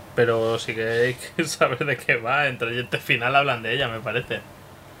 Pero sí que hay que saber de qué va. Entre este final hablan de ella, me parece.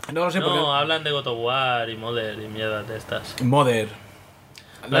 No lo sé porque... hablan de God of War y Mother y mierdas de estas. Mother.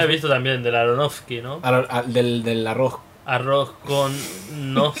 Lo he visto también, del Aronofsky, ¿no? Del arroz. Arroz con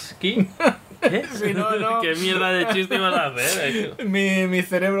Novsky. ¿Qué? Sí, no. ¿Qué mierda de chiste ibas a hacer? Mi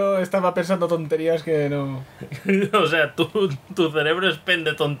cerebro estaba pensando tonterías que no... O sea, tu cerebro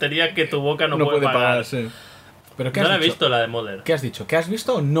expende tonterías que tu boca no puede pagar. Sí. ¿Pero qué No has la he dicho? visto, la de Mother. ¿Qué has dicho? ¿Qué has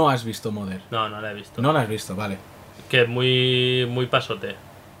visto o no has visto Mother? No la he visto. No la has visto, vale. Que es muy, muy pasote.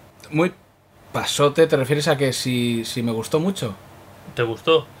 Muy pasote, ¿te refieres a que si me gustó mucho? ¿Te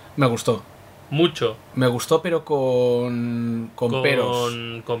gustó? Me gustó. Mucho. Me gustó, pero con peros.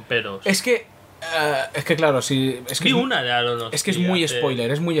 Con peros. Es que claro, si... Es que Vi una de Aronofsky. Es que es muy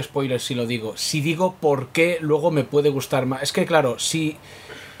spoiler si lo digo. Si digo por qué, luego me puede gustar más. Es que claro, si...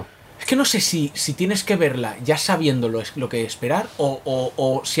 Es que no sé si tienes que verla ya sabiendo lo que esperar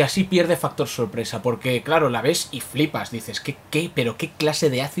o si así pierde factor sorpresa. Porque claro, la ves y flipas. Dices, ¿pero qué clase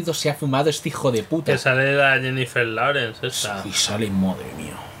de ácido se ha fumado este hijo de puta? Que sale la Jennifer Lawrence esta. Y sale, madre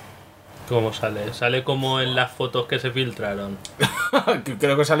mía. ¿Cómo sale? Sale como en las fotos que se filtraron.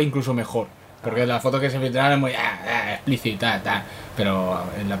 Creo que sale incluso mejor. Porque la foto que se filtraron es muy explícita, pero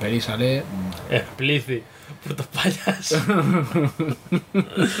en la peli sale... Explícito. Puto payaso.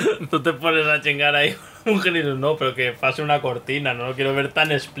 Tú te pones a chingar ahí con un genio. No, pero que pase una cortina. No lo quiero ver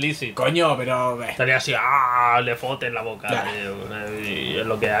tan explícito. Coño, pero... Estaría así, le fote en la boca. Claro. Y es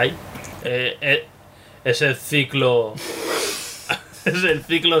lo que hay. Es el ciclo... Es el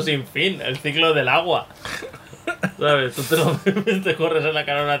ciclo sin fin. El ciclo del agua. ¿Sabes? Tú te corres en la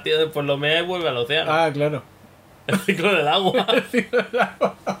cara a una tía, después lo mea y vuelve al océano. Ah, claro. El ciclo del agua.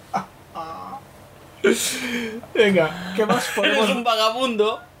 Venga, ¿qué más podemos...? Eres un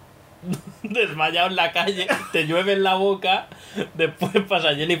vagabundo desmayado en la calle, te llueve en la boca, después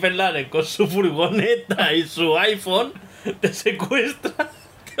pasa Jennifer Lawrence con su furgoneta y su iPhone, te secuestra,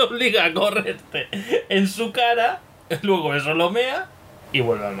 te obliga a correrte en su cara, luego eso lo mea y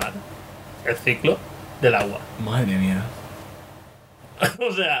vuelve al mar. El ciclo del agua. Madre mía.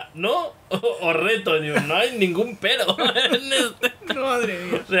 O sea, no os reto, digo, no hay ningún pero en este. Madre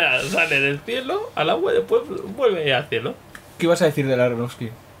mía. O sea, sale del cielo al agua y después vuelve al cielo. ¿Qué ibas a decir de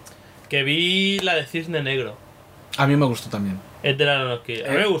Aronofsky? Que vi la de Cisne Negro. A mí me gustó también. Es de Aronofsky. A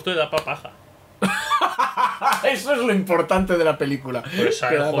mí me gustó y da pa' paja. Eso es lo importante de la película. Pues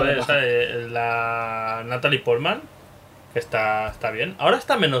sale la Natalie Portman, que está bien. Ahora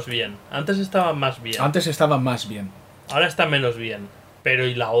está menos bien. Antes estaba más bien. Antes estaba más bien. Ahora está menos bien. Pero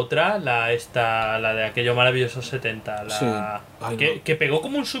y la otra, la de aquello maravilloso 70, Sí. Ay, que pegó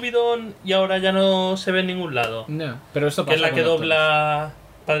como un subidón y ahora ya no se ve en ningún lado. No, pero esto Que pasa es la que con dobla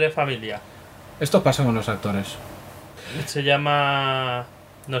Padre de Familia. actores. Esto pasa con los actores. Se llama...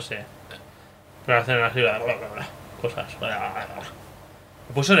 no sé. Pero hacen así, cosas.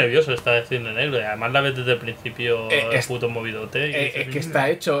 Me puso nervioso esta de Cisne Negro y además la ves desde el principio el puto movidote. Y Es que está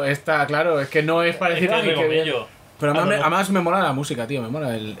hecho, está claro, es que no es parecido a que que bien. yo. Pero además me mola la música, tío, me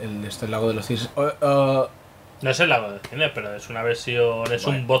mola el Lago de los Cisnes. No es el Lago de Cisnes, pero es una versión, es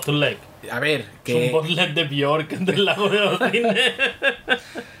un bootleg. A ver, Es que... un bootleg de Björk del Lago de los Cisnes.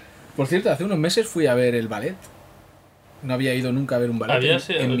 Por cierto, hace unos meses fui a ver el ballet. No había ido nunca a ver un ballet ¿Habías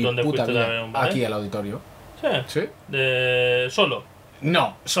ido? en mi ¿Dónde puta fuiste a vida. ver un ballet? Aquí al auditorio. Sí. ¿Sí? Solo.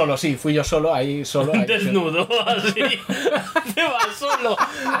 No, solo sí, fui yo solo, ahí solo. Ahí, Desnudo, así. Te vas solo.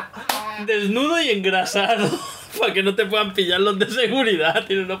 Desnudo y engrasado. Para que no te puedan pillar los de seguridad.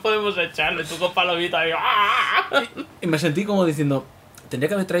 Y no podemos echarle. Tú con palomita. Y... Y me sentí como diciendo, tendría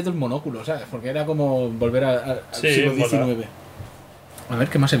que haber traído el monóculo, ¿sabes? Porque era como volver al Sí, siglo mola. XIX. A ver,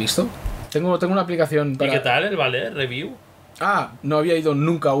 ¿qué más he visto? Tengo una aplicación para... ¿Y qué tal el ballet? Review. Ah, no había ido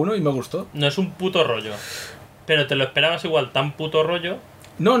nunca a uno y me gustó. No es un puto rollo. Pero te lo esperabas igual tan puto rollo.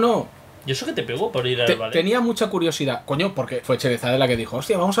 No. ¿Y eso que te pegó por ir al ballet? Tenía mucha curiosidad. Coño, porque fue Cherezade la que dijo,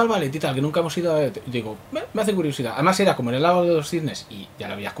 hostia, vamos al ballet y tal, que nunca hemos ido a... Digo, me hace curiosidad. Además era como en el Lago de los Cisnes y ya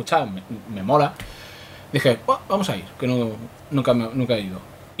lo había escuchado, me mola. Dije, vamos a ir, que nunca he ido.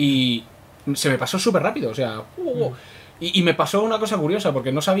 Y se me pasó súper rápido, o sea... Y me pasó una cosa curiosa,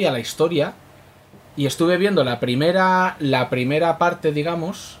 porque no sabía la historia. Y estuve viendo la primera parte,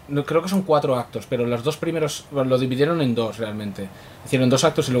 digamos. Creo que son 4 actos, pero los 2 primeros lo dividieron en 2 realmente. Hicieron 2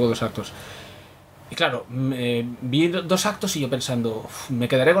 actos y luego 2 actos. Y claro, vi 2 actos y yo pensando, me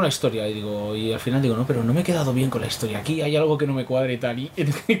quedaré con la historia. Y al final digo, no, pero no me he quedado bien con la historia. Aquí hay algo que no me cuadra y tal. Y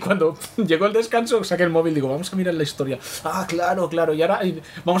cuando llegó el descanso, saqué el móvil y digo, vamos a mirar la historia. Ah, claro. Y ahora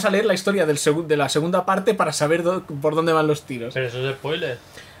vamos a leer la historia de la segunda parte para saber por dónde van los tiros. Pero eso es spoiler.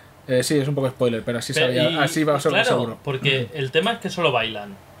 Sí, es un poco spoiler, pero así va a ser claro, seguro. Porque el tema es que solo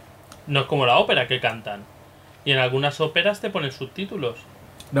bailan. No es como la ópera que cantan. Y en algunas óperas te ponen subtítulos.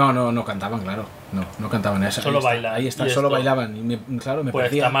 No cantaban, claro. No cantaban eso. Solo bailan. Ahí está, ¿Y solo esto? bailaban. Y me Pues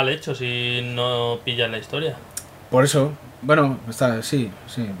perdía. está mal hecho si no pillas la historia. Por eso, bueno, sí.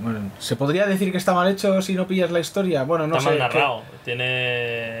 Bueno, ¿se podría decir que está mal hecho si no pillas la historia? Bueno, no Está sé. mal narrado.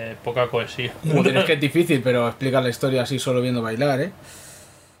 Tiene poca cohesión. Joder, es que es difícil, pero explicar la historia así solo viendo bailar, ¿eh?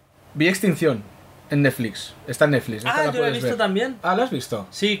 Vi Extinción en Netflix. Está en Netflix. esta Ah, yo la he puedes visto ver. también. Ah, ¿la has visto?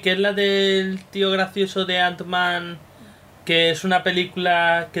 Sí, que es la del tío gracioso de Ant-Man. Que es una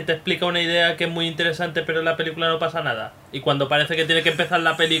película que te explica una idea que es muy interesante, pero en la película no pasa nada. Y cuando parece que tiene que empezar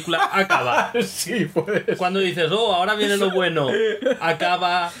la película, acaba. Sí, pues. Cuando dices, oh, ahora viene lo bueno,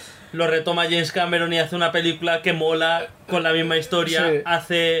 acaba, lo retoma James Cameron y hace una película que mola con la misma historia Sí.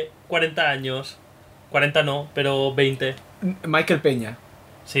 hace 40 años. 40 no, pero 20. Michael Peña.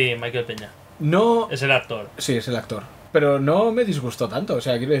 Sí, Michael Peña. No. Es el actor. Sí, es el actor. Pero no me disgustó tanto. O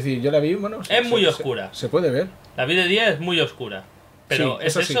sea, quiero decir, yo la vi, bueno. Es muy oscura. Se puede ver. La vida de día es muy oscura. Pero Sí,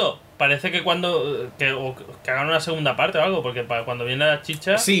 es eso sí. eso. Parece que cuando. Que hagan una segunda parte o algo, porque cuando viene la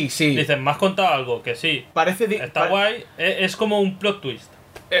chicha. Sí. Dicen, ¿me has contado algo? Que sí. Parece. Está guay. Es como un plot twist.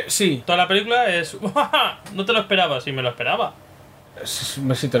 Sí. Toda la película es. No te lo esperabas, y me lo esperaba.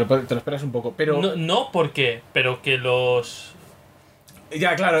 Sí, te lo esperas un poco. Pero. No, ¿por qué? Pero que los.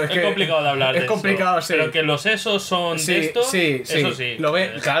 Ya, claro, es que. complicado de hablar Es de complicado, eso. sí. Pero que los esos son de esto. Sí. Eso sí.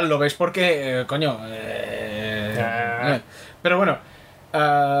 Claro, lo ves porque. Coño. Pero bueno.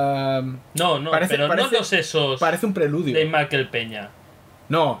 No, pero no los esos Parece un preludio. de Michael Peña.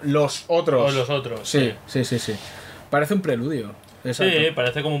 No, los otros. O los otros. Sí. Parece un preludio. Exacto. Sí,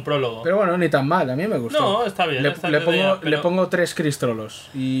 parece como un prólogo. Pero bueno, ni tan mal, a mí me gustó. No, está bien. está entretenida, Le pongo 3 cristrolos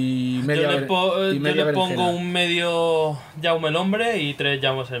y media yo le, y media yo le pongo berenjena. un medio Jaume el hombre y 3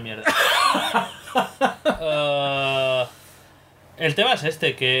 Jaumes el mierda. El tema es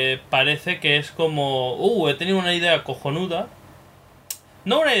este, que parece que es como... he tenido una idea cojonuda.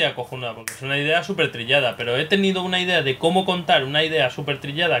 No una idea cojonuda, porque es una idea súper trillada, pero he tenido una idea de cómo contar una idea súper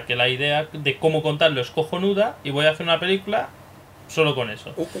trillada, que la idea de cómo contarlo es cojonuda, y voy a hacer una película solo con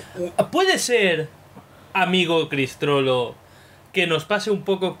eso. Puede ser, amigo Cristrolo, que nos pase un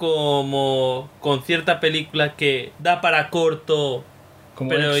poco como con cierta película que da para corto,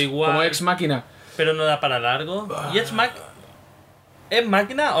 pero igual... Como Ex Máquina. pero no da para largo. Y es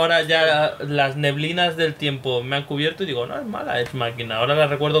Máquina, ahora ya las neblinas del tiempo me han cubierto y digo, no es mala Es Máquina, ahora la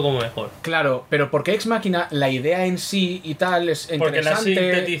recuerdo como mejor. Claro, pero porque Ex Máquina, la idea en sí y tal es Porque la he interesante.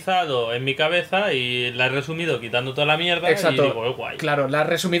 sintetizado en mi cabeza y la he resumido quitando toda la mierda. Exacto. Y digo, guay. Claro, la has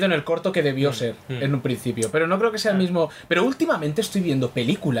resumido en el corto que debió ser en un principio. Pero no creo que sea el mismo. Pero últimamente estoy viendo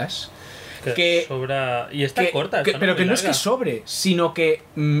películas que sobra. Y está corta. pero que no es que sobre, sino que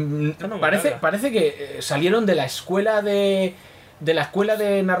no muy larga. parece que salieron de la escuela de de la escuela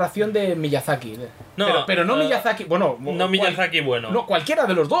de narración de Miyazaki. No, pero no Miyazaki, bueno... No Miyazaki bueno. No, cualquiera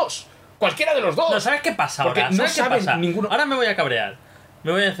de los dos. Cualquiera de los dos. No, ¿sabes qué pasa Porque ahora? no ¿Sabes qué saben pasa? ninguno... Ahora me voy a cabrear.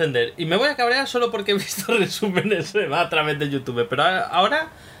 Me voy a encender. Y me voy a cabrear solo porque he visto resúmenes a través de YouTube. Pero ahora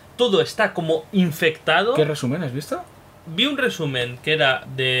todo está como infectado. ¿Qué resumen has visto? Vi un resumen que era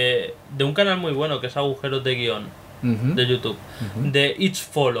de un canal muy bueno que es Agujeros de Guión de YouTube. De It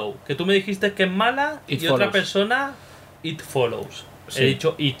Follow. Que tú me dijiste que es mala It y Follows. otra persona It Follows. Sí. He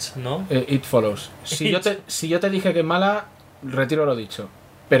dicho It, ¿no? It Follows. Si yo te dije que es mala, retiro lo dicho.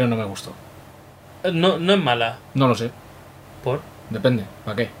 Pero no me gustó. No, no es mala. No lo sé. ¿Por? Depende.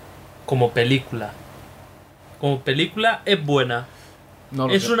 ¿Para qué? Como película. Como película es buena. No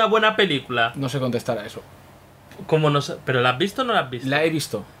lo Es sé. una buena película. No sé contestar a eso. Como no sé. ¿Pero la has visto o no la has visto? La he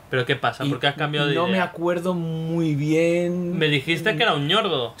visto. ¿Pero qué pasa? ¿Por qué has cambiado de No idea? me acuerdo muy bien. Me dijiste que era un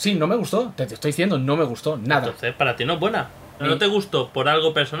ñordo. Sí, no me gustó. Te estoy diciendo, no me gustó. Nada. Entonces, para ti no es buena. Ni- ¿No te gustó por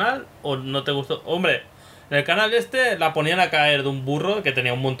algo personal o no te gustó? Hombre, en el canal este la ponían a caer de un burro que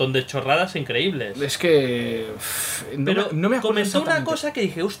tenía un montón de chorradas increíbles. Es que... No, Pero no me acuerdo comentó una exactamente. cosa que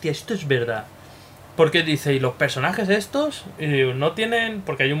dije, hostia, esto es verdad. Porque dice, y los personajes estos, y digo, no tienen,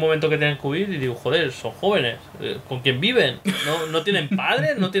 porque hay un momento que tienen que huir, y digo, joder, son jóvenes, ¿con quién viven? No tienen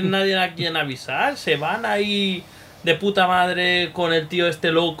padres, no tienen nadie a quien avisar, se van ahí de puta madre con el tío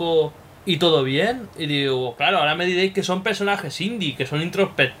este loco y todo bien. Y digo, claro, ahora me diréis que son personajes indie, que son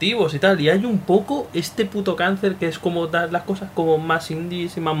introspectivos y tal, y hay un poco este puto cáncer que es como dar las cosas como más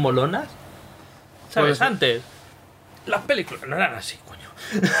indies y más molonas. Puede ¿Sabes? ser. Antes, las películas no eran así,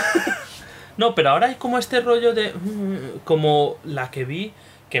 coño. No, pero ahora hay como este rollo de... como la que vi...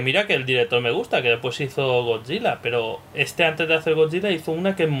 Que mira que el director me gusta, que después hizo Godzilla. Pero antes de hacer Godzilla hizo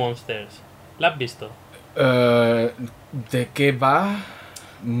una que es Monsters. ¿La has visto? ¿De qué va?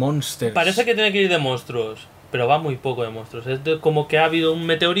 Monsters. Parece que tiene que ir de monstruos. Pero va muy poco de monstruos. Es como que ha habido un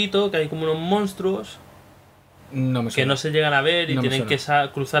meteorito, que hay como unos monstruos No me que suena. no se llegan a ver y No me tienen que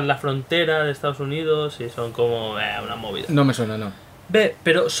cruzar la frontera de Estados Unidos y son como una movida. No me suena, no. Ve,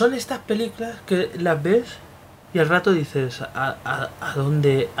 pero son estas películas que las ves y al rato dices, ¿a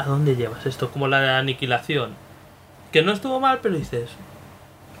dónde llevas esto? Como la de Aniquilación. Que no estuvo mal, pero dices,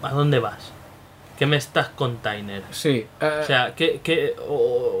 ¿a dónde vas? ¿Qué me estás container? Sí. O sea,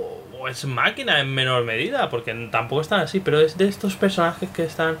 o es máquina en menor medida, porque tampoco están así, pero es de estos personajes que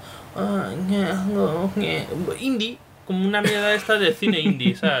están... indie, como una mierda esta de cine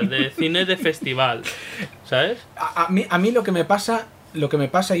indie, ¿sabes? De cine de festival, ¿sabes? A mí lo que me pasa,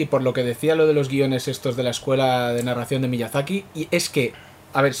 y por lo que decía lo de los guiones estos de la escuela de narración de Miyazaki, y es que,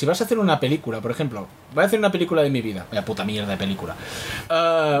 a ver, si vas a hacer una película, por ejemplo, voy a hacer una película de mi vida, vaya puta mierda de película,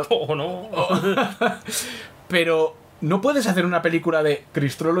 Oh, no. pero no puedes hacer una película de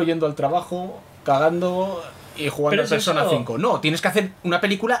Cristrolo yendo al trabajo, cagando y jugando Pero a es Persona eso. 5. No, tienes que hacer una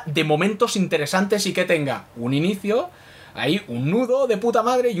película de momentos interesantes y que tenga un inicio, ahí un nudo de puta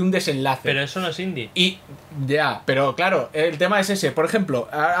madre y un desenlace. Pero eso no es indie. Y ya, pero claro, el tema es ese. Por ejemplo,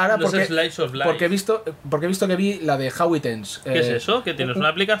 ahora No es porque, Slice of Life. porque he visto que vi la de How It Ends. ¿Qué es eso? ¿Que tienes una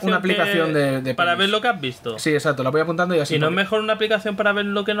aplicación? Una aplicación de para pelis. ver lo que has visto. Sí, exacto, la voy apuntando y así. ¿Y no es porque- mejor una aplicación para ver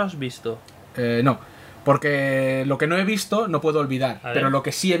lo que no has visto? No, porque lo que no he visto no puedo olvidar, A ver. pero lo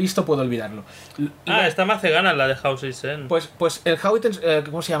que sí he visto puedo olvidarlo. Esta me hace ganas, la de House is End. Pues el How It Ends,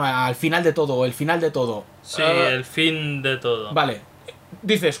 ¿cómo se llama? Al final de todo, el final de todo. Sí, Ah, el fin de todo. Vale,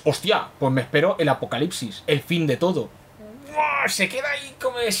 dices, hostia, pues me espero el apocalipsis, el fin de todo. ¡Buah! Se queda ahí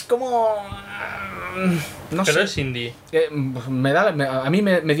como... Es como... No Pero sé. es indie. A mí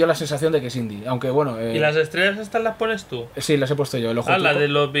me dio la sensación de que es indie, aunque bueno... ¿Y las estrellas estas las pones tú? Sí, las he puesto yo, el ojo La truco. de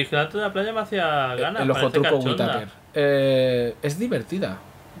los vigilantes de la playa me hacía ganas. El ojo parece truco cachonda. Whittaker. Es divertida,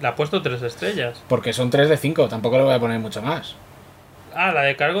 Le ha puesto 3 estrellas. porque son 3 de 5, tampoco le voy a poner mucho más. La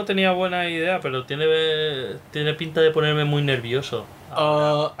de cargo tenía buena idea, pero tiene pinta de ponerme muy nervioso.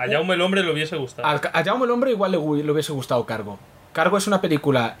 A Jaume el hombre le hubiese gustado. A Jaume el hombre igual le hubiese gustado Cargo. Cargo es una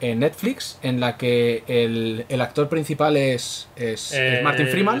película en Netflix en la que el actor principal es Martin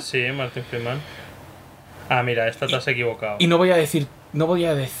Freeman. Sí, Martin Freeman. Mira, esta te has equivocado. Y no voy a decir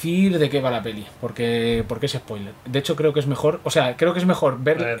de qué va la peli, porque es spoiler. De hecho, creo que es mejor,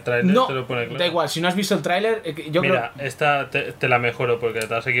 ver... El tráiler No, te lo pone claro. da igual, si no has visto el tráiler, yo Mira, esta te la mejoro porque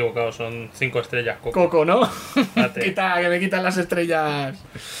te has equivocado. Son 5 estrellas, Coco. Coco, ¿no? Date. Que me quitan las estrellas.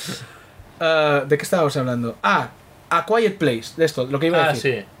 ¿De qué estábamos hablando? A Quiet Place, de esto, lo que iba a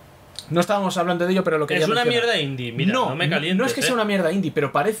decir. Sí. No estábamos hablando de ello, pero lo que Es una mierda indie. Mira, no me calientes. No es que sea una mierda indie,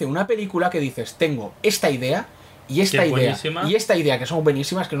 pero parece una película que dices, tengo esta idea y esta Que es idea buenísima. y esta idea que son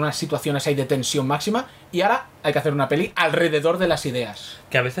buenísimas, que en unas situaciones hay de tensión máxima y ahora hay que hacer una peli alrededor de las ideas.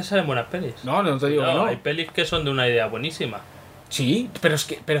 Que a veces salen buenas pelis. No te digo que no. Hay pelis que son de una idea buenísima. Sí, pero es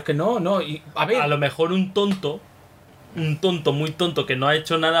que no. A ver, A lo mejor un tonto, muy tonto, que no ha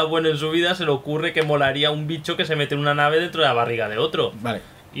hecho nada bueno en su vida, se le ocurre que molaría un bicho que se mete en una nave dentro de la barriga de otro. vale.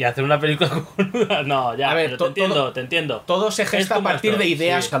 Y hacer una película cojonuda. No, ya, A ver, pero te entiendo. Todo se gesta Es a partir esto, de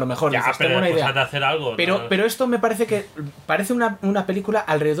ideas sí. que a lo mejor Ya, dices, pero tengo una después idea. has de hacer algo. ¿no? Pero esto me parece una película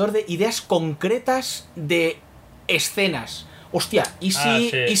alrededor de ideas concretas de escenas. Hostia, ¿y si,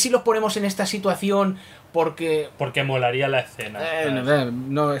 sí. ¿y si los ponemos en esta situación porque... Porque molaría la escena. ¿sabes?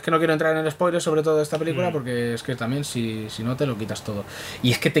 no, es que no quiero entrar en el spoiler sobre todo de esta película porque es que también si no te lo quitas todo.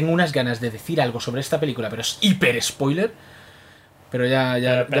 Y es que tengo unas ganas de decir algo sobre esta película, pero es hiper spoiler. Pero ya...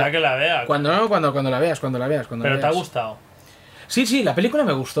 Pero espera ya- que la vea. Cuando la veas. Pero te ha gustado. Sí, la película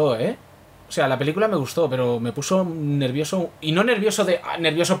me gustó, ¿eh? O sea, la película me gustó, pero me puso nervioso. Y no nervioso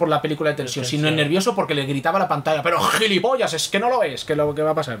nervioso por la película de tensión, sino nervioso porque le gritaba a la pantalla. Pero gilipollas, es que no lo ves, que lo que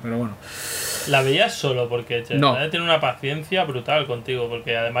va a pasar, pero bueno. La veías solo porque No. tiene una paciencia brutal contigo.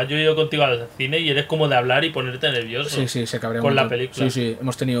 Porque además yo he ido contigo al cine y eres como de hablar y ponerte nervioso. Sí, se cabrea Con un la montón. película. Sí,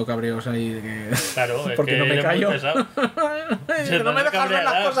 hemos tenido cabreos ahí de que... Claro, es porque que no me eres muy callo. pesado. Que no me dejas ver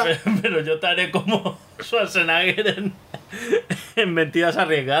las cosas. Pero yo te haré como Schwarzenegger en Mentiras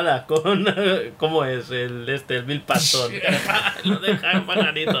Arriesgadas con ¿cómo es? El Bill Paxton. Lo deja en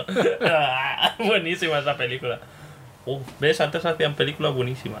pajarito. Buenísima esa película. ¿Ves? Antes hacían películas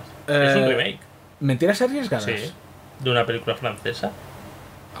buenísimas. Es un remake. ¿Mentiras arriesgadas? Sí. De una película francesa.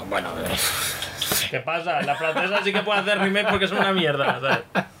 Bueno, ¿Qué pasa? La francesa sí que puede hacer remake porque es una mierda,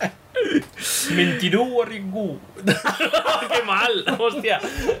 ¿sabes? Mentirú Ringú. Qué mal, hostia.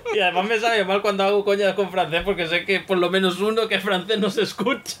 Y además me sabe mal cuando hago coñas con francés porque sé que por lo menos uno que es francés no se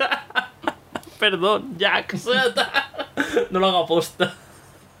escucha. Perdón, Jack. No lo hago aposta.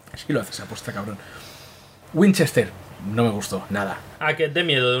 sí lo haces aposta, cabrón. Winchester, no me gustó, nada. Ah, que es de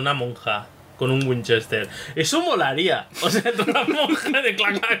miedo de una monja con un Winchester. Eso molaría. O sea, una monja de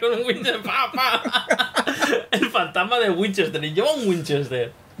clacar con un Winchester. ¡Pa, pa! El fantasma de Winchester. Y lleva un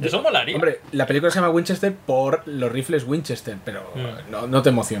Winchester. Eso molaría. Hombre, la película se llama Winchester por los rifles Winchester, pero no te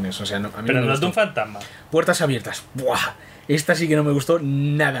emociones, o sea, a mí Pero me no es de gustó. un fantasma. Puertas abiertas, ¡buah! Esta sí que no me gustó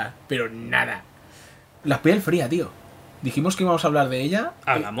nada, pero nada. La piel fría, tío. Dijimos que íbamos a hablar de ella.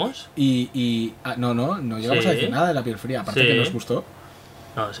 ¿Hablamos? No llegamos Sí. a decir nada de la piel fría, aparte Sí. que nos gustó.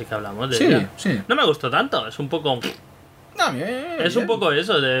 No, sí que hablamos de Sí, ella. sí. No me gustó tanto. Es un poco... No, bien, Es un bien. poco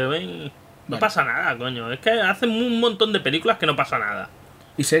eso de... No Vale. pasa nada, coño. Es que hacen un montón de películas que no pasa nada.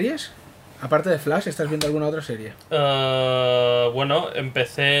 ¿Y series? Aparte de Flash, ¿estás viendo alguna otra serie? Bueno,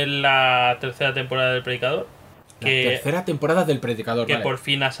 empecé la tercera temporada del Predicador. La tercera temporada del Predicador, Que vale. por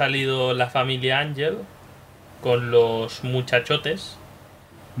fin ha salido la familia Ángel con los muchachotes.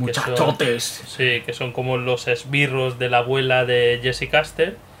 Muchachotes. Sí, que son como los esbirros de la abuela de Jesse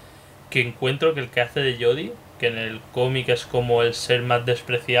Caster. Que encuentro que el que hace de Jodie, que en el cómic es como el ser más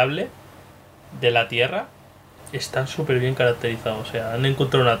despreciable de la Tierra, está súper bien caracterizado. O sea, han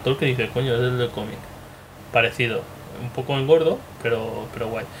encontrado un actor que dice, coño, es el del cómic. Parecido. Un poco engordo, pero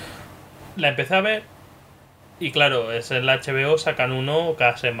guay. La empecé a ver. Y claro, es en la HBO, sacan uno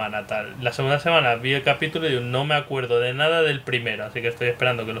cada semana, tal. La segunda semana vi el capítulo y digo, no me acuerdo de nada del primero, así que estoy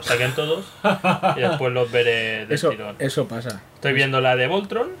esperando que los saquen todos y después los veré de tirón. Eso pasa. Estoy viendo la de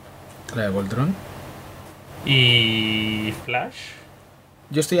Voltron La de Voltron. y Flash.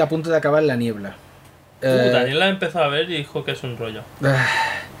 Yo estoy a punto de acabar La Niebla. Daniel la empezó a ver y dijo que es un rollo.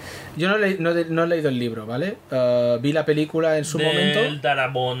 Yo no he leído el libro, ¿vale? Vi la película en su momento.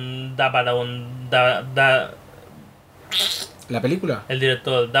 ¿La película? El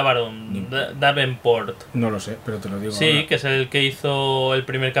director Davenport. No lo sé, pero te lo digo Sí, ahora. que es el que hizo el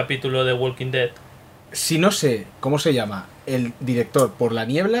primer capítulo de Walking Dead. Si no sé cómo se llama el director por La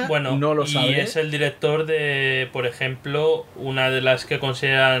Niebla, Bueno, no lo y sabré. es el director de, por ejemplo, una de las que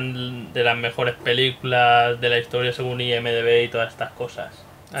consideran de las mejores películas de la historia según IMDb y todas estas cosas.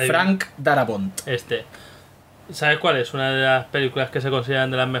 Frank Darabont. ¿Sabes cuál es? Una de las películas que se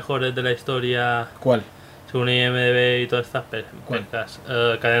consideran de las mejores de la historia ¿Cuál? según IMDb y todas estas películas.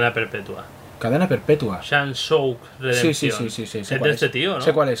 Cadena Perpetua. Cadena Perpetua. Shawshank Redemption. Sí. Sé Es cuál de este tío, ¿no?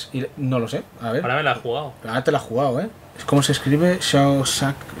 Sé cuál es. No lo sé. A ver. Ahora me la he jugado. Ahora te la has jugado, ¿eh? ¿Cómo se escribe?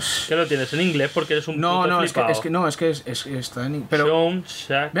 Shawshank. ¿Qué lo tienes en inglés? Porque eres un No, puto es que está en. Pero.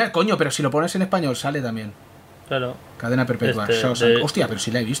 Shawshank. Mira, coño, pero si lo pones en español sale también. Claro. Cadena Perpetua. Shawshank. Hostia, pero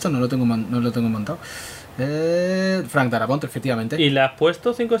si la he visto, no lo tengo montado. Frank Darabont, efectivamente. ¿Y le has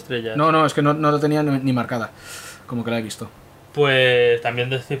puesto 5 estrellas? No, es que no lo tenía ni marcada. Como que la he visto. Pues también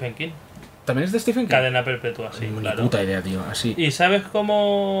de Stephen King. ¿También es de Stephen King? Cadena Perpetua, sí, Ni claro. puta idea, tío. Así. ¿Y sabes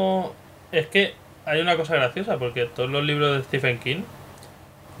cómo...? Es que hay una cosa graciosa, porque todos los libros de Stephen King,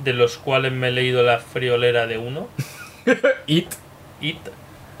 de los cuales me he leído la friolera de uno, It. It.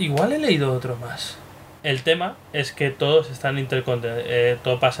 Igual he leído otro más. El tema es que todos están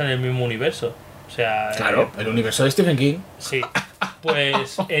todo pasa en el mismo universo. O sea... Claro, el universo de Stephen King. Sí.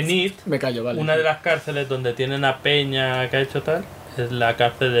 Pues en It, Me callo, vale. una de las cárceles donde tienen a Peña que ha hecho tal, es la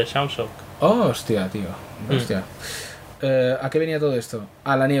cárcel de Shamrock. Oh, hostia, tío. Hostia. ¿A qué venía todo esto?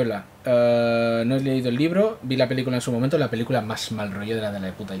 A La Niebla. No he leído el libro, vi la película en su momento, la película más mal rollo de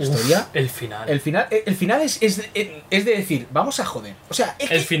la puta historia. El final. El final es de decir, vamos a joder. O sea,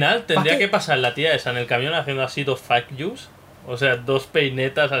 es El que, final tendría ¿pa' qué? que pasar la tía esa en el camión haciendo así dos fuck yous. O sea, dos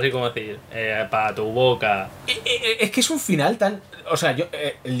peinetas así como decir, para tu boca. Es que es un final tan... O sea, yo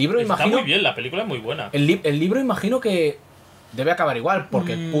el libro Está imagino... muy bien, la película es muy buena. El libro imagino que debe acabar igual,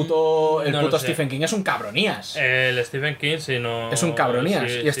 porque el puto no lo sé. Stephen King es un cabronías. El Stephen King, si no... Es un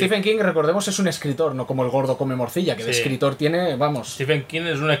cabronías. sí, y sí. Stephen King, recordemos, es un escritor, no como el gordo come morcilla, que de Sí. escritor tiene, vamos... Stephen King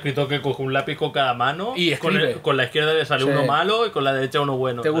es un escritor que coge un lápiz con cada mano Y escribe. con la izquierda le sale Sí. uno malo y con la derecha uno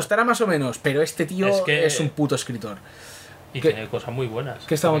bueno. Te gustará más o menos, pero este tío Es que- es un puto escritor. Y ¿Qué- tiene cosas muy buenas.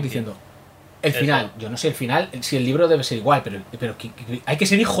 ¿Qué estamos Stephen King. diciendo? El final, Eso. yo no sé el final, si el libro debe ser igual, pero hay que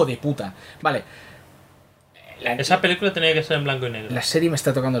ser hijo de puta. Vale. Esa película tenía que ser en blanco y negro. La serie me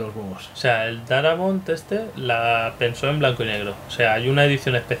está tocando los huevos. O sea, el Darabont la pensó en blanco y negro. O sea, hay una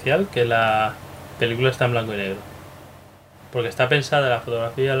edición especial que la película está en blanco y negro. Porque está pensada la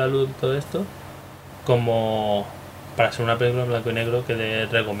fotografía, la luz, todo esto, como para ser una película en blanco y negro que de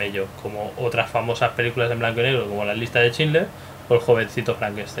regomello, como otras famosas películas en blanco y negro, como La lista de Schindler o El jovencito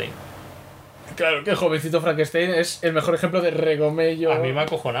Frankenstein. Claro que el jovencito Frankenstein es el mejor ejemplo de regomello. A mí me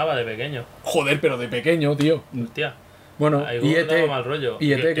acojonaba de pequeño. Joder, pero de pequeño, tío. Hostia. Bueno, Ahí y daba E.T. mal rollo.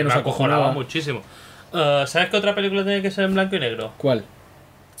 Y E.T. que nos me acojonaba acojonaba muchísimo. ¿Sabes qué otra película tiene que ser en blanco y negro? ¿Cuál?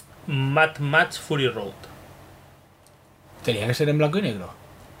 Mad Max Fury Road. Tenía que ser en blanco y negro.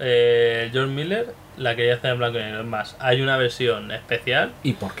 George Miller la quería hacer en blanco y negro. Es más, hay una versión especial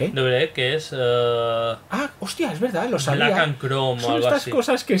 ¿Y por qué? de Blu-ray que es Ah, hostia, es verdad, lo sabía. Black and Chrome o Son algo estas así.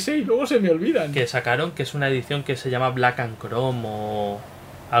 cosas que sé y luego se me olvidan. Que sacaron, que es una edición que se llama Black and Chrome o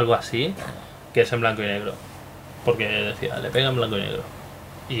algo así, que es en blanco y negro. Porque decía, le pega en blanco y negro.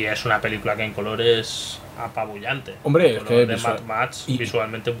 Y es una película que en color es apabullante. Hombre, El es color que de visual- Mad Max y-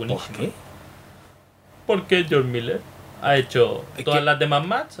 visualmente es ¿Por buenísimo. qué? Porque George Miller ha hecho Es todas que- las de Mad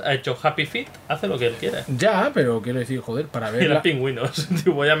Max, ha hecho Happy Feet, hace lo que él quiere. Ya, pero quiero decir, joder, para Y ver. los pingüinos.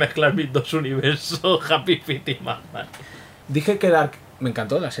 Tío, voy a mezclar mis dos universos, Happy Feet y Mad Max. Dije que Dark me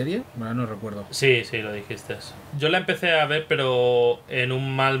encantó la serie, bueno, no recuerdo. Sí, sí, lo dijiste. Yo la empecé a ver, pero en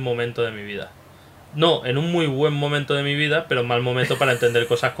un mal momento de mi vida. No, en un muy buen momento de mi vida, pero mal momento para entender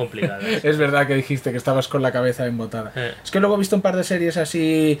cosas complicadas. Es verdad que dijiste que estabas con la cabeza embotada. Es que luego he visto un par de series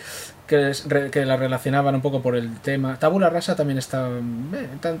así que la relacionaban un poco por el tema. Tabula Rasa también está.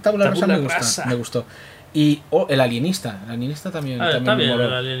 Tabula Rasa Tabula me gusta, Rasa. me gustó. Y El Alienista. El Alienista también. Ah, también está me bien moló.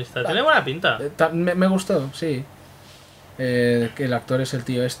 el alienista. Tiene buena pinta. Me gustó, sí. Que el actor es el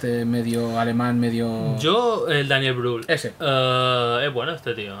tío este, medio alemán, medio. Yo, el Daniel Brühl. Ese. Es bueno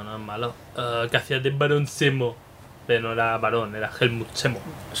este tío, no es malo. Que hacía de Barón Zemo. Pero no era Barón, era Helmut Zemo.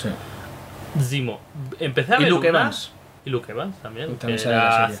 Sí. Zemo. Empecé a Y ver Luke una- Evans. Y Luke Evans también. También que sale en la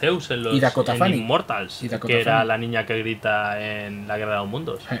era serie. Zeus en los Y Dakota en Fanning. Immortals. Y Dakota Que era Fanning. la niña que grita en la Guerra de los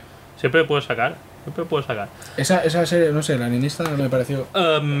Mundos. Sí. Siempre puedo sacar. Siempre puedo sacar. Esa serie, no sé, El Alienista me pareció.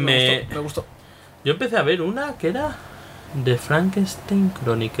 Me gustó. Yo empecé a ver una que era The Frankenstein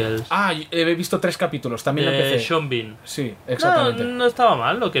Chronicles. Ah, he visto 3 capítulos, también la de empecé. Sean Bean. Sí, No, exactamente. no estaba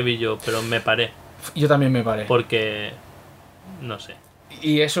mal lo que vi yo, pero me paré. Yo también me paré. Porque. No sé.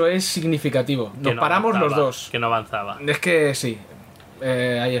 Y eso es significativo. que Nos no paramos avanzaba, los dos. Que no avanzaba. Es que sí.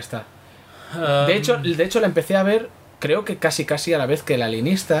 Ahí está. De hecho, la empecé a ver, creo que casi a la vez que El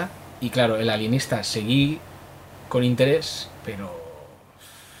Alienista. Y claro, El Alienista seguí con interés, pero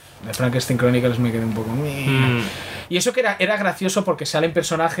de Frankenstein Chronicles me quedé un poco. Y eso que era gracioso porque salen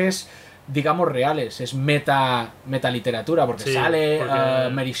personajes, digamos, reales. Es meta literatura, porque Sí, sale porque-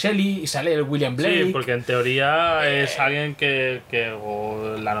 Mary Shelley y sale el William Blake. Sí, porque en teoría es alguien que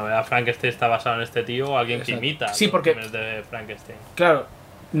o la novela Frankenstein está basada en este tío o alguien que Exacto. imita Sí, los porque- crímenes de Frankenstein. Claro,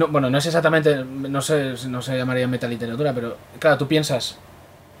 no, bueno, no es exactamente, no se llamaría metaliteratura, pero claro, tú piensas,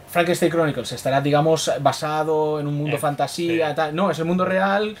 Frankenstein Chronicles estará, digamos, basado en un mundo fantasía, sí. tal. No, es el mundo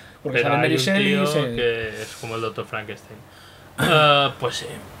real, porque Pero sale hay Mary un Shelley. tío se- que es como el Dr. Frankenstein. Pues sí.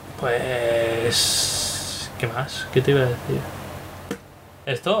 Pues... ¿Qué más? ¿Qué te iba a decir?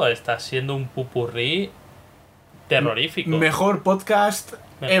 Esto está siendo un pupurrí terrorífico. Mejor podcast,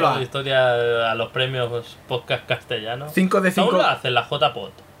 Mejor Eva. historia a los premios podcast castellanos. 5 de 5. ¿Aún lo hacen la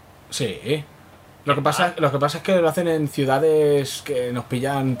JPod? Sí. Lo que pasa es que lo hacen en ciudades que nos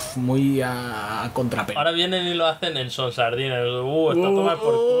pillan muy a contrapelo. Ahora vienen y lo hacen en Son Sardinas. Está a tomar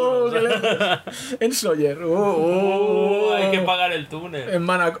por culo. En Sawyer. Hay que pagar el túnel. En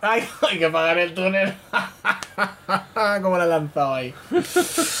Manacor. Ay, hay que pagar el túnel. ¿Cómo la he lanzado ahí?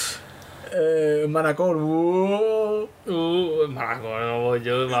 Manacor. Manacor, no voy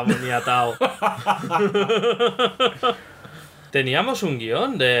yo, vamos ni atado. Teníamos un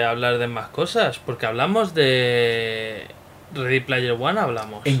guión de hablar de más cosas, porque hablamos de Ready Player One,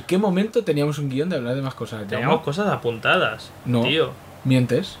 hablamos. ¿En qué momento teníamos un guión de hablar de más cosas? Teníamos cosas apuntadas, no, tío.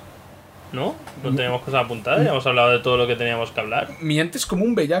 ¿Mientes? ¿No? ¿No teníamos cosas apuntadas? Ya hemos hablado de todo lo que teníamos que hablar. Mientes como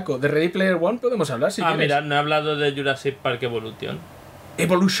un bellaco. De Ready Player One podemos hablar si quieres. Mira, no he hablado de Jurassic Park Evolution.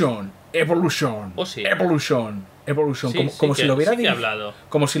 Evolution. Oh, sí. Evolution. Sí, como si lo hubiera sí hablado.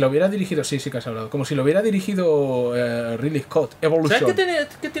 Como si lo hubiera dirigido. Sí que has hablado. Como si lo hubiera dirigido Ridley Scott. Evolution. ¿Sabes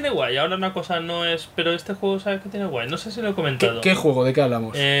qué tiene guay? Ahora una cosa no es. Pero este juego, ¿sabes qué tiene guay? No sé si lo he comentado. ¿Qué juego? ¿De qué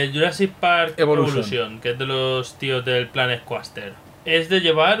hablamos? Jurassic Park Evolution, que es de los tíos del Planet Coaster. Es de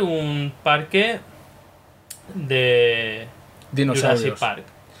llevar un parque de dinosaurios. Jurassic Park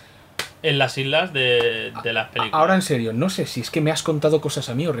en las islas de las películas. Ahora en serio, no sé si es que me has contado cosas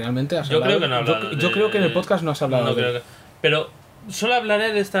a mí o realmente has hablado. Creo que no he hablado. Yo creo que en el podcast no has hablado. No creo que... Pero solo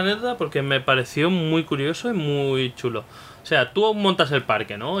hablaré de esta anécdota porque me pareció muy curioso y muy chulo. O sea, tú montas el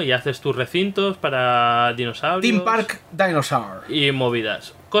parque, ¿no? Y haces tus recintos para dinosaurios. Theme Park Dinosaur. Y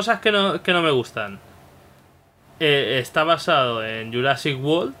movidas. Cosas que no me gustan. Está basado en Jurassic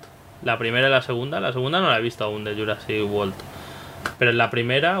World, la primera y la segunda. La segunda no la he visto aún de Jurassic World. Pero en la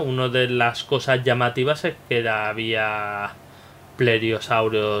primera, una de las cosas llamativas es que había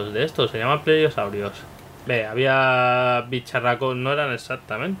plériosaurios de estos. Se llaman plériosaurios. Había bicharracos, no eran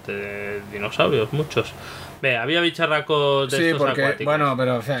exactamente dinosaurios, muchos. Había bicharracos de estos acuáticos. Bueno,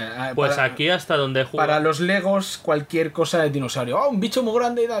 pero o sea, pues aquí hasta donde juego. Para los Legos, cualquier cosa es dinosaurio. ¡Oh, un bicho muy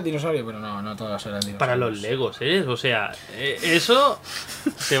grande da dinosaurio! Pero no todas eran dinosaurios. Para los Legos, o sea, eso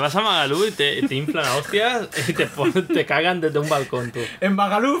te vas a Magaluf y te inflan a hostias y te cagan desde un balcón, tú. En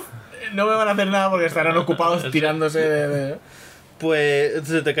Magaluf no me van a hacer nada porque estarán ocupados tirándose de... Pues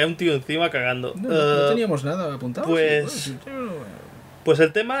se te cae un tío encima cagando. No teníamos nada apuntado. Pues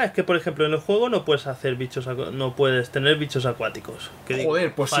el tema es que, por ejemplo, en el juego no puedes tener bichos acuáticos.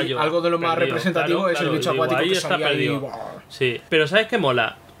 Joder, pues sí, algo de lo más representativo es el bicho acuático que salía ahí. Sí, pero ¿sabes qué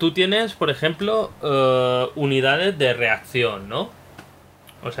mola? Tú tienes, por ejemplo, unidades de reacción, ¿no?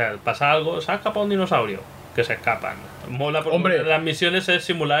 O sea, pasa algo, se ha escapado un dinosaurio, que se escapan. Mola porque las misiones es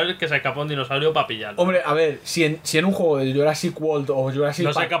simular que se escapa un dinosaurio para pillarlo. Hombre, a ver, si en un juego de Jurassic World o Jurassic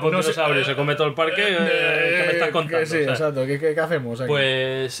Park... No se escapa un dinosaurio, se come todo el parque, ¿qué me estás contando? Sí, exacto, ¿qué hacemos aquí?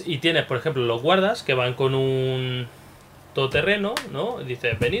 Pues, y tienes, por ejemplo, los guardas que van con un todoterreno, ¿no?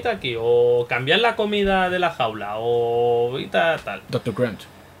 Dices, venid aquí, o cambiad la comida de la jaula, o y tal. Dr. Grant.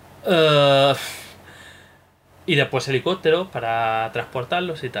 Y después helicópteros para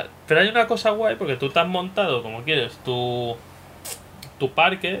transportarlos y tal. Pero hay una cosa guay porque tú te has montado como quieres tu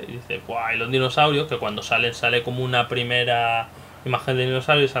parque y dices, guay, los dinosaurios, que cuando sale como una primera imagen de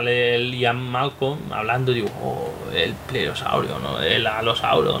dinosaurio, sale el Ian Malcolm hablando, digo, el pleriosaurio, ¿no? El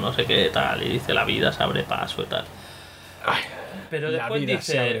alosauro, no sé qué, tal, y dice, la vida se abre paso y tal. Ay, pero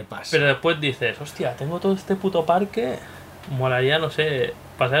después dices, hostia, tengo todo este puto parque, molaría, no sé,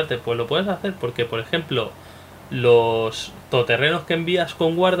 pasarte. Pues lo puedes hacer porque, por ejemplo, los todoterrenos que envías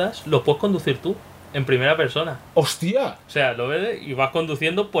con guardas los puedes conducir tú en primera persona. ¡Hostia! O sea, lo ves y vas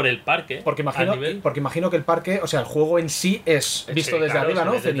conduciendo por el parque. Porque imagino que el parque, o sea, el juego en sí es visto desde arriba,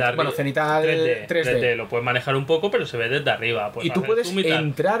 ¿no? Cenital 3D. Lo puedes manejar un poco, pero se ve desde arriba. Y tú puedes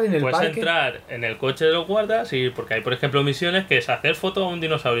entrar en el parque. Puedes entrar en el coche de los guardas, porque hay, por ejemplo, misiones que es hacer foto a un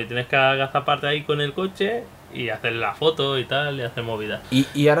dinosaurio y tienes que agazaparte ahí con el coche y hacer la foto y tal, y hacer movidas.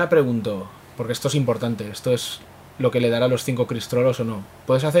 Y ahora pregunto, porque esto es importante, esto es lo que le dará los 5 Cristrolos o no.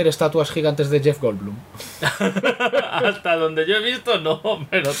 ¿Puedes hacer estatuas gigantes de Jeff Goldblum? Hasta donde yo he visto, no,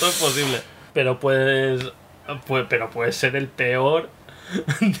 pero todo es posible. Pero puedes ser el peor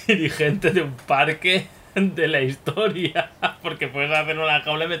dirigente de un parque de la historia, porque puedes hacer una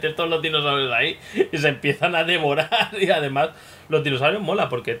jaula y meter todos los dinosaurios ahí y se empiezan a devorar. Y además los dinosaurios mola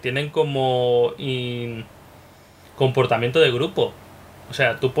porque tienen como comportamiento de grupo. O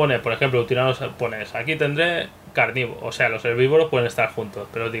sea, tú pones, por ejemplo, pones, aquí tendré carnívoro, o sea, los herbívoros pueden estar juntos,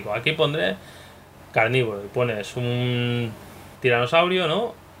 pero digo, aquí pondré carnívoro y pones un tiranosaurio,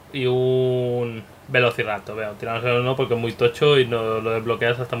 ¿no? Y un velociraptor. Un tiranosaurio no, porque es muy tocho y no lo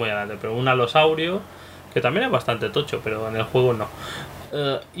desbloqueas hasta muy adelante, pero un alosaurio, que también es bastante tocho, pero en el juego no.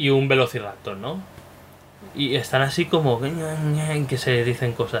 Y un velociraptor, ¿no? Y están así como que se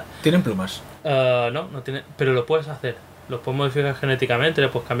dicen cosas. Tienen plumas. No tiene. Pero lo puedes hacer. Los puedes modificar genéticamente, le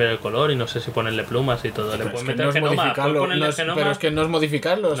puedes cambiar el color y no sé si ponerle plumas y todo. Le puedes meter genoma, puedes ponerle genoma. Pero es que no es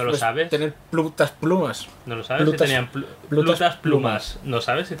modificarlos. ¿No lo sabes? Tener plumas. No lo sabes si tenían plumas. No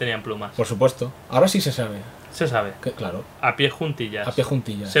sabes si tenían plumas. Por supuesto. Ahora sí se sabe. Se sabe. Claro. A pie juntillas. A pie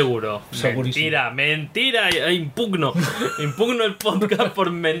juntillas. Seguro. Segurísimo. Mentira. Impugno. Impugno el podcast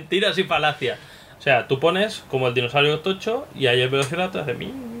por mentiras y falacias. O sea, tú pones como el dinosaurio tocho y ahí el velociraptor hace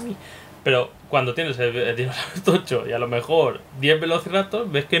mi. Pero cuando tienes el dinosaurio tocho y a lo mejor 10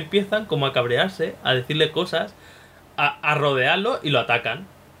 velociraptors, ves que empiezan como a cabrearse, a decirle cosas, a rodearlo y lo atacan.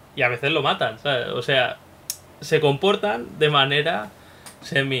 Y a veces lo matan, ¿sabes? O sea, se comportan de manera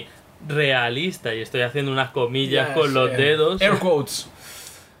semi-realista. Y estoy haciendo unas comillas con los dedos. Air quotes.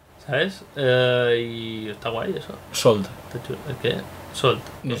 ¿Sabes? Y está guay eso. Sold. ¿Qué? Sold.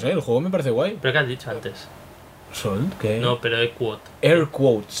 No sé, el juego me parece guay. ¿Pero qué has dicho antes? ¿Sold? ¿Qué? No, pero es quote. Air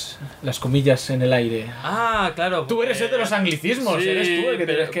quotes. Las comillas en el aire. Ah, claro. Tú eres el de los anglicismos. Sí, Eres tú el que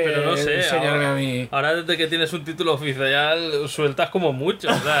tienes que pero no sé, enseñarme a mí. Ahora desde que tienes un título oficial sueltas como mucho,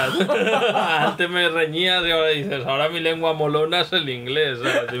 ¿sabes? Antes me reñías y ahora dices, ahora mi lengua molona es el inglés,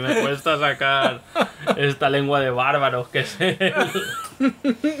 ¿sabes? Si me cuesta sacar esta lengua de bárbaros que es el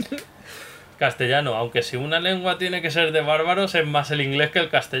castellano, aunque si una lengua tiene que ser de bárbaros es más el inglés que el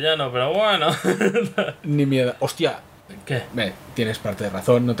castellano, pero bueno. Ni miedo. Hostia. ¿Qué? Tienes parte de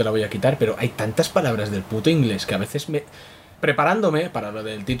razón, no te la voy a quitar, pero hay tantas palabras del puto inglés que a veces me... Preparándome para lo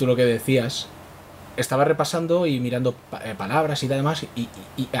del título que decías, estaba repasando y mirando palabras y demás, y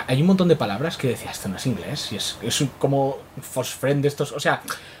hay un montón de palabras que decía, esto no es inglés, y es como false friend de estos... O sea,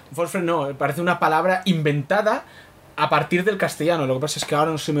 false friend no, parece una palabra inventada a partir del castellano. Lo que pasa es que ahora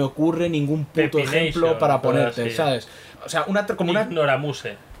no se me ocurre ningún puto ejemplo para ponerte, ¿sabes? O sea, como una...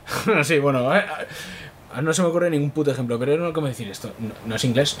 Ignoramuse. Sí, bueno, no se me ocurre ningún puto ejemplo, pero no como decir esto. No es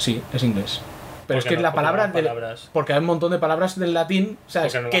inglés, sí, es inglés. Pero es que la palabra... Porque hay un montón de palabras del latín,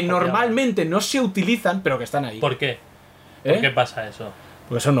 ¿sabes? Que normalmente no se utilizan, pero que están ahí. ¿Por qué? ¿Por qué pasa eso?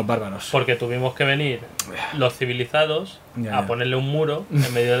 Porque son los bárbaros. Porque tuvimos que venir los civilizados a ponerle un muro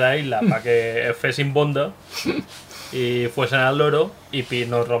en medio de la isla para que fuesen bondo y fuesen al loro y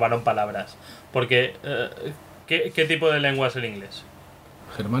nos robaron palabras. Porque, ¿qué tipo de lengua es el inglés?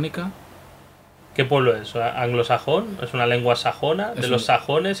 ¿Germánica? ¿Qué pueblo es? ¿Anglosajón? ¿Es una lengua sajona? ¿De los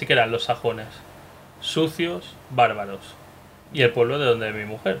sajones? ¿Y qué eran los sajones? Sucios, bárbaros. Y el pueblo de donde mi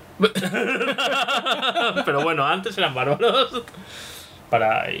mujer. Pero bueno, antes eran bárbaros.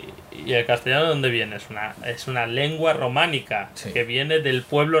 ¿Y el castellano de dónde viene? Es una lengua románica, sí, que viene del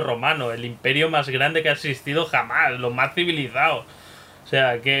pueblo romano, el imperio más grande que ha existido jamás, los más civilizados. O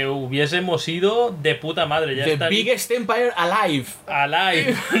sea, que hubiésemos ido de puta madre. Ya The biggest empire alive.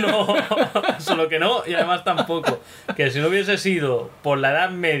 Alive, no. Solo que no, y además tampoco. Que si no hubiese sido por la Edad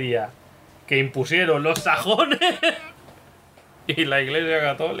Media que impusieron los sajones y la Iglesia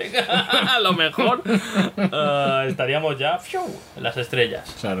Católica, a lo mejor estaríamos ya en las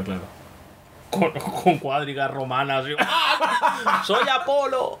estrellas. Claro. Con cuadrigas romanas. ¡Soy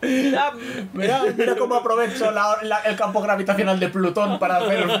Apolo! Mira cómo aprovecho el campo gravitacional de Plutón para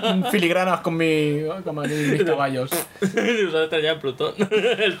hacer filigranas con mis caballos. Usar estrella en Plutón.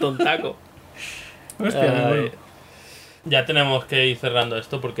 El tontaco. Hostia, ya tenemos que ir cerrando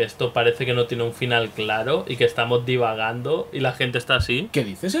esto porque esto parece que no tiene un final claro y que estamos divagando y la gente está así. ¿Qué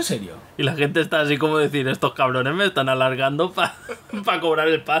dices? ¿En serio? Y la gente está así como decir, estos cabrones me están alargando para cobrar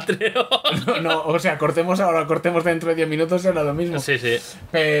el Patreon. No, o sea, cortemos ahora, cortemos dentro de 10 minutos, era lo mismo. Sí.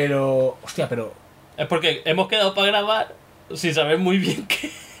 Pero... Hostia, pero... Es porque hemos quedado para grabar sin saber muy bien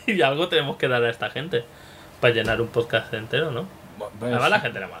qué y algo tenemos que dar a esta gente para llenar un podcast entero, ¿no? Pues, además la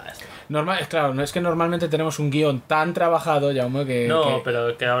gente le mola esto. Claro, no es que normalmente tenemos un guión tan trabajado, Jaume, que... No,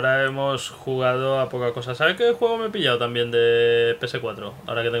 pero que ahora hemos jugado a poca cosa. ¿Sabes qué juego me he pillado también de PS4?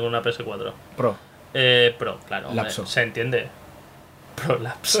 Ahora que tengo una PS4. Pro. Pro, claro. Lapso. Se entiende.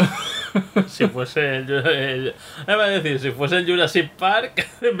 Prolapso. Si fuese si fuese el Jurassic Park,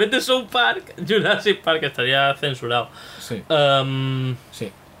 en vez de South Park, Jurassic Park estaría censurado. Sí.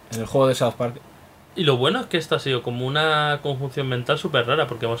 Sí. En el juego de South Park. Y lo bueno es que esto ha sido como una conjunción mental súper rara,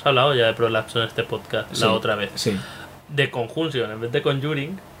 porque hemos hablado ya de prolapso en este podcast la otra vez. Sí. De conjunción, en vez de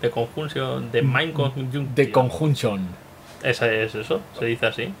conjuring, de conjunción, de mind conjunction. De conjunction. Esa es eso, se dice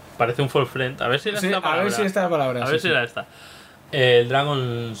así. Parece un full friend. A ver si era esta palabra. A ver si esta palabra. A ver si era esta. El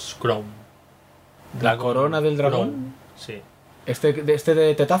Dragon's Crown. ¿La corona del dragón? Crown. Sí. ¿Este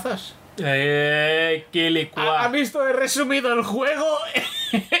de tetazas? ¿Qué ¿Ha visto? He resumido el juego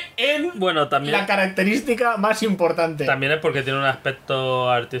en Bueno, también, la característica más importante. también es porque tiene un aspecto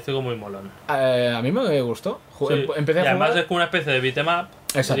artístico muy molón. A mí me gustó. Sí. Empecé Y a además jugar es como una especie de beat'em up.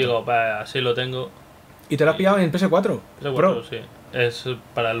 Exacto. Digo, así lo tengo. y te lo has pillado en PS4. PS4, Pro. sí. Es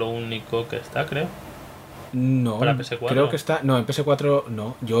para lo único que está, creo. No, Para PS4. creo que está... No, en PS4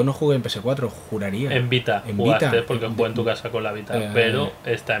 no. Yo no jugué en PS4, juraría. En Vita En jugaste Vita, porque jugué en tu casa con la Vita. Pero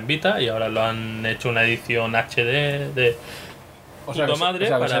está en Vita y ahora lo han hecho una edición HD de puta que madre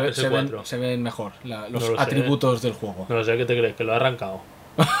que para se PS4. ven mejor los No lo sé. atributos del juego. No lo sé, ¿qué te crees? Que lo ha arrancado.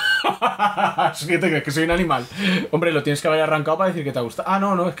 Es que te crees que soy un animal. Hombre, lo tienes que haber arrancado para decir que te ha gustado. Ah,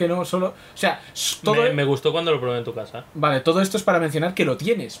 no, es que no, solo... O sea, todo... Me gustó cuando lo probé en tu casa. Vale, todo esto es para mencionar que lo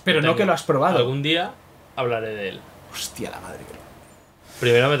tienes, pero no tengo. que lo has probado. Algún día hablaré de él. Hostia, la madre que...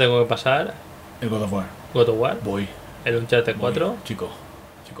 Primero me tengo que pasar El God of War. God of War, Voy. el Uncharted 4 Chico.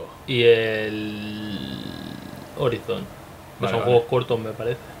 y el Horizon. Que Vale, son vale. juegos cortos, me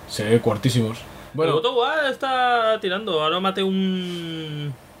parece. Sí, cuartísimos. El Bueno, God of War está tirando. Ahora maté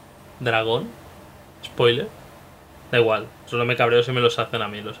un dragón. Spoiler. Da igual. Solo me cabreo si me los hacen a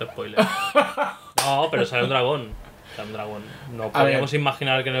mí los spoilers. No, pero sale un dragón. Sale un dragón. No podíamos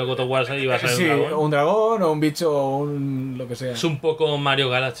imaginar que en el God of War iba a salir sí, un dragón. un dragón o un bicho o un... lo que sea. Es un poco Mario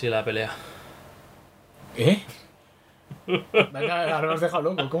Galaxy la pelea. ¿Eh? Venga, ahora me has dejado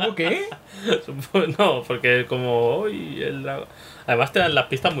loco. ¿Cómo que? No, porque como hoy el dragón. Además te dan las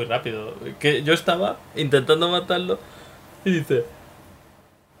pistas muy rápido. Que yo estaba intentando matarlo y dice: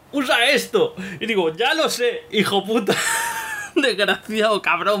 ¡usa esto! Y digo, ya lo sé, hijo puta. Desgraciado,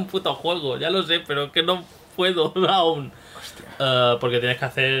 cabrón, puto juego. Ya lo sé, pero que no puedo aún. Porque tienes que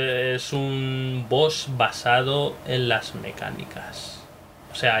hacer. Es un boss basado en las mecánicas.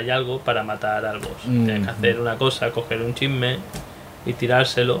 O sea, hay algo para matar al boss. Tienes que hacer una cosa, coger un chisme y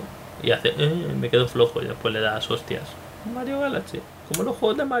tirárselo. Y hacer. Me quedo flojo y después le das hostias. Mario Galaxy. Como los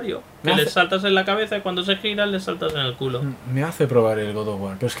juegos de Mario. Que le saltas en la cabeza y cuando se giran le saltas en el culo. Me hace probar el God of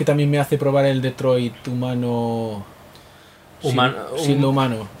War. Pero es que también me hace probar el Detroit humano. Siendo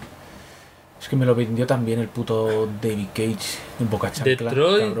humano. Es que me lo vendió también el puto David Cage en Boca Chancla.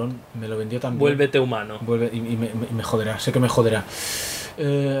 Detroit, cabrón. Me lo vendió también. Vuélvete humano. Y me joderá. Sé que me joderá.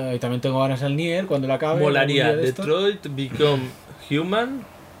 Y también tengo ganas al Nier cuando la acabe. Molaría algún día de estos. Detroit Become Human.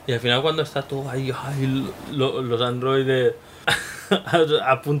 Y al final cuando está todo ahí, los androides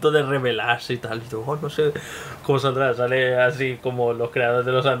a punto de rebelarse y tal. Y digo, no sé cómo saldrá. Sale así como los creadores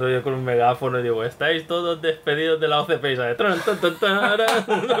de los androides con un megáfono. Y digo, estáis todos despedidos de la OCP. Y sale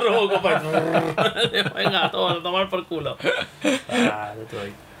Robocop. Venga, todos a tomar por culo.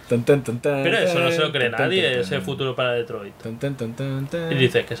 Detroit. Pero eso no se lo cree nadie, ese futuro para Detroit. Y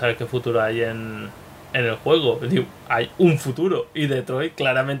dices que sabes qué futuro hay en el juego. Y digo, hay un futuro. Y Detroit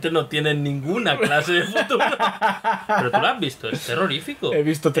claramente no tiene ninguna clase de futuro. Pero tú lo has visto, es terrorífico. He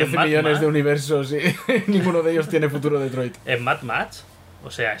visto 13 millones de universos y ninguno de ellos tiene futuro Detroit. En Mad Max,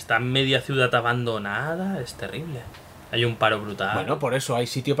 o sea, está en media ciudad abandonada, es terrible. Hay un paro brutal. Bueno, por eso hay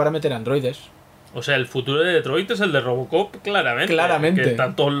sitio para meter androides. O sea, el futuro de Detroit es el de Robocop, claramente. Claramente. Que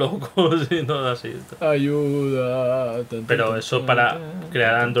están todos locos y todo así. Ayuda. Pero eso para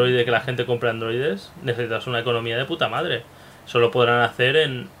crear androides, que la gente compre androides, necesitas una economía de puta madre. Solo podrán hacer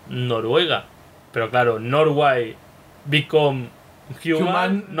en Noruega. Pero claro, Norway Become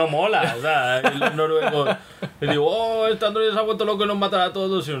Human no mola. O sea, los noruegos. Y digo, este androide se ha vuelto loco y nos matará a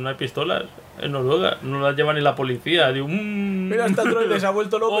todos. Y no hay pistolas en Noruega. No las lleva ni la policía. Digo, mira, este androide se ha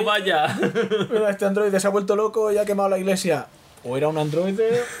vuelto loco. ¡Oh, vaya! Mira, este androide se ha vuelto loco y ha quemado la iglesia. O era un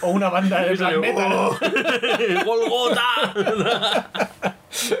androide o una banda de black metal. ¡Oh! ¡Golgota!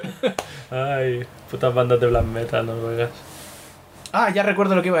 Ay, putas bandas de black metal noruegas. Ah, ya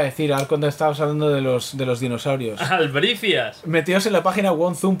recuerdo lo que iba a decir, ahora cuando estabas hablando de los dinosaurios. ¡Albricias! Metíos en la página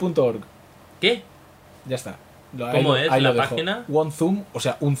onezoom.org. ¿Qué? Ya está. ¿Cómo es la página? OneZoom, o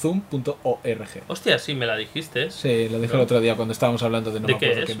sea, unzoom.org. Hostia, sí, me la dijiste. Sí, lo dije el otro día cuando estábamos hablando de no ¿De me qué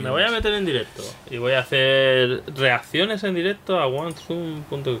acuerdo es? qué Me voy a meter en directo y voy a hacer reacciones en directo a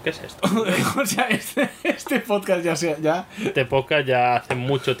OneZoom.org. ¿Qué es esto? O sea, este podcast ya Este podcast ya hace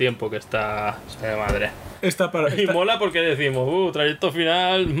mucho tiempo que está de madre. está para... Y mola porque decimos, trayecto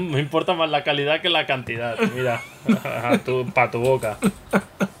final, me importa más la calidad que la cantidad. Mira, para tu boca.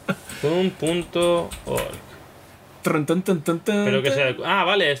 Zoom.org. Pero que sea. Ah,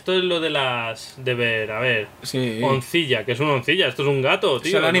 vale, esto es lo de las. De ver, a ver. Sí. Oncilla, que es una oncilla, esto es un gato,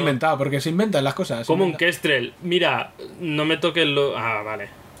 tío. Se lo han ¿no? inventado, porque se inventan las cosas. Como un kestrel. Mira, no me toques lo. Ah, vale.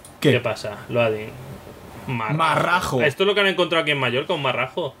 ¿Qué pasa? Loading. Marrajo. Esto es lo que han encontrado aquí en Mallorca, un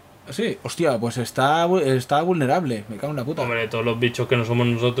marrajo. Sí, hostia, pues está vulnerable. Me cago en la puta. Hombre, todos los bichos que no somos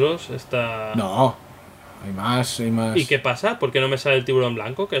nosotros está. No. Hay más, hay más. ¿Y qué pasa? ¿Por qué no me sale el tiburón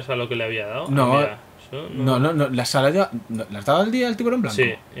blanco? Que es a lo que le había dado. No, mira, eso no, ¿la sala ya... ¿Le has dado al día el tiburón blanco?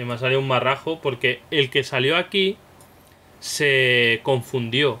 Sí, y me ha salido un marrajo porque el que salió aquí se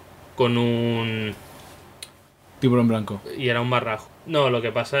confundió con un... Tiburón blanco. y era un marrajo. No, lo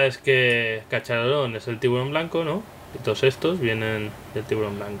que pasa es que Cacharón es el tiburón blanco, ¿no? Y todos estos vienen del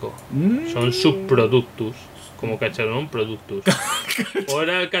tiburón blanco. Son subproductus, como Cacharón productus. O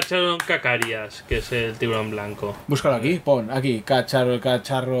era el Cacharón cacarias, que es el tiburón blanco. Búscalo aquí, pon aquí, cacharrodón.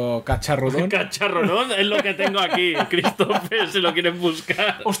 Cacharronón es lo que tengo aquí, Christopher, si lo quieres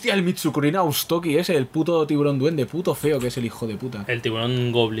buscar. Hostia, el Mitsukurina Ustoki ese, el puto tiburón duende, puto feo que es el hijo de puta. El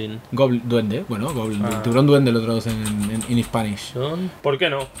tiburón goblin. Duende, bueno, goblin. El tiburón duende lo traducen en Spanish. ¿Por qué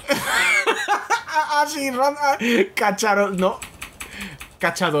no? Ah, sí, cacharo... No.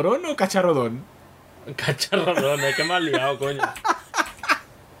 ¿Cachadorón o cacharrodón? Cacharrodón, es que me has liado, coño.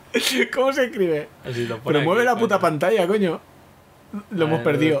 ¿Cómo se escribe? Así lo pone Pero aquí, mueve la coño. puta pantalla, coño. Lo hemos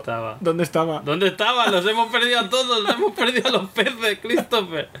perdido. ¿Dónde estaba? ¿Dónde estaba? Los hemos perdido a todos. Hemos perdido a los peces,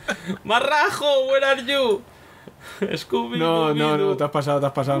 Christopher. Marrajo, where are you? Scooby. No, te has pasado.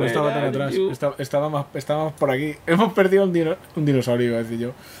 No estaba tan atrás. Estábamos por aquí. Hemos perdido un dinosaurio, iba a decir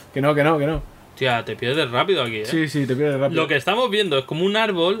yo. Que no. Tía, te pierdes rápido aquí, ¿eh? Sí, te pierdes rápido. Lo que estamos viendo es como un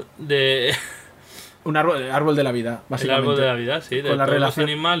árbol de... Un árbol de la vida, El básicamente. árbol de la vida, sí. De Con la todos relación,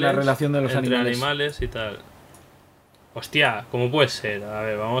 los animales. la relación de los entre animales. y tal. Hostia, ¿cómo puede ser? A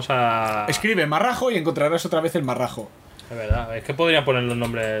ver, vamos a... Escribe marrajo y encontrarás otra vez el marrajo. Es verdad, es que podrían poner los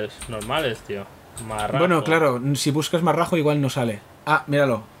nombres normales, tío. Marrajo. Bueno, claro, si buscas marrajo igual no sale. Ah,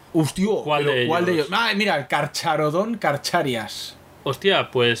 míralo. Hostia, ¿Cuál de ellos? Ah, mira, el Carcharodon carcharias. Hostia,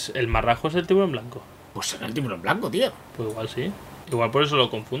 pues el marrajo es el tiburón blanco. Pues será el tiburón blanco, tío. Pues igual sí. Igual por eso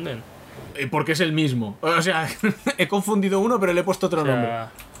lo confunden. Porque es el mismo. O sea, he confundido uno, pero le he puesto otro nombre.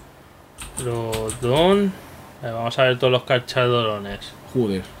 Rodón. Vamos a ver todos los carchadorones.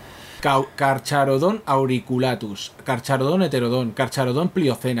 Joder. Carcharodon auriculatus, Carcharodon heterodon, Carcharodon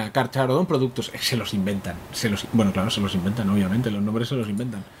pliocena, Carcharodon productus. Se los inventan. Bueno, claro, se los inventan, obviamente. Los nombres se los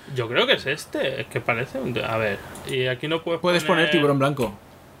inventan. Yo creo que es este. Es que parece un... A ver. Y aquí no puedes poner tiburón blanco.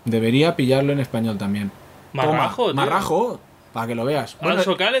 Debería pillarlo en español también. Marrajo, tío. Marrajo. Para que lo veas. Bueno,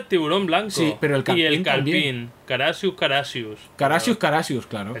 Socal es tiburón blanco. Sí, pero el carpín. Y el carpín. También. Carasius,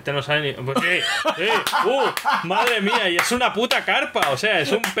 claro. Este no sabe ni. Pues, madre mía, y es una puta carpa. O sea,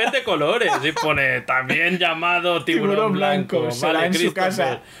 es un pez de colores. Y pone también llamado tiburón blanco. Será en su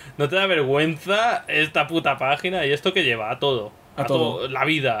casa. ¿No te da vergüenza esta puta página? ¿Y esto que lleva? A todo. A todo. La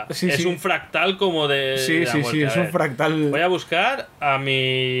vida. Sí, es un fractal como de. Sí, es un fractal. Voy a buscar a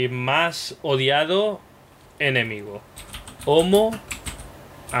mi más odiado enemigo. Homo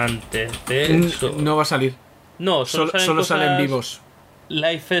antecesor. No va a salir. No, solo salen vivos.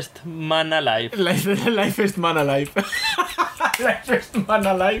 Lifest Man Alive. Lifest Man Alive. Lifest Man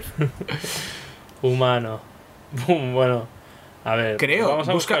Alive. Humano. Bueno, a ver. Creo. Vamos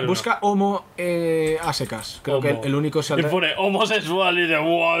a busca Homo a secas. Creo Homo. que el único Y pone homosexual y de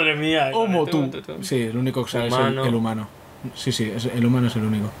madre mía. Homo tú. Sí, el único que sale es el humano. Sí, el humano es el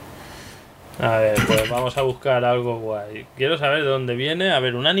único. A ver, pues vamos a buscar algo guay. Quiero saber de dónde viene. A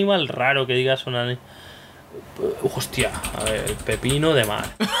ver, un animal raro que digas un animal. Hostia, a ver, el pepino de mar.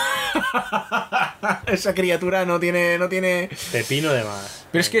 Esa criatura no tiene. Pepino de mar.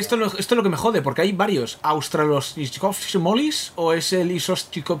 Pero es que esto es lo que me jode, porque hay varios. ¿Australosmolis o es el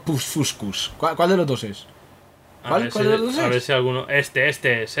Isosticopusfuscus? ¿Cuál de los dos es? ¿Cuál de los dos es? A ver si alguno. Este es.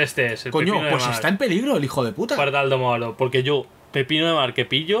 El coño, pepino de pues mar. está en peligro el hijo de puta. Pardaldo malo, porque yo, pepino de mar que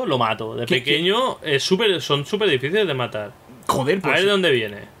pillo, lo mato. De pequeño son súper difíciles de matar. Joder, pues. A ver de dónde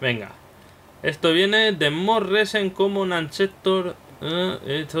viene, venga. Esto viene de more recent common ancestor.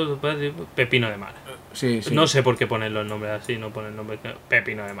 Pepino de mar. Sí. No sé por qué ponerlo el nombre así, no poner el nombre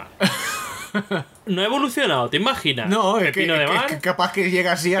pepino de mar. No ha evolucionado, ¿te imaginas? No, pepino de mar. Que capaz que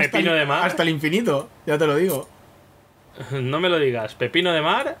llega así hasta el infinito, ya te lo digo. No me lo digas, pepino de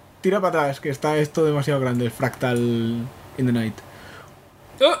mar. Tira para atrás, que está esto demasiado grande, el fractal in the night.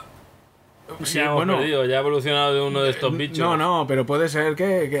 Sí, ya hemos perdido, ya ha evolucionado de uno de estos bichos. No, pero puede ser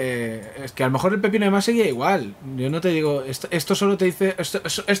que es que a lo mejor el pepino de mar seguía igual. Yo no te digo, esto solo te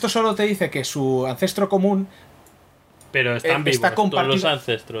dice que su ancestro común. Pero están vivos todos los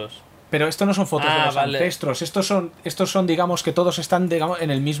ancestros. Pero esto no son fotos de los ancestros, estos son digamos que todos están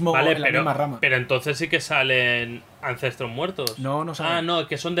en el mismo en la misma rama. Pero entonces sí que salen ancestros muertos. No salen. No,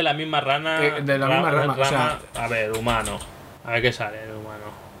 que son de la misma rama. De la misma rama. O sea, a ver, humano. A ver qué sale el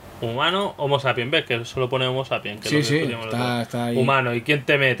humano. Humano, Homo sapiens, ¿ves? Que solo pone Homo sapiens. Que sí, está ahí. Humano, ¿y quién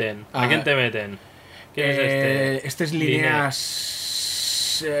te meten? ¿A quién te meten? ¿Quién es este? Este es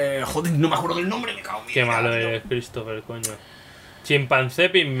Linnaeus es... joder, no me acuerdo del nombre, me cago en mi Qué vida, malo tío. es Christopher, coño. Chimpancé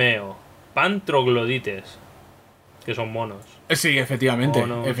pigmeo. Pantroglodites. Que son monos. Sí, efectivamente,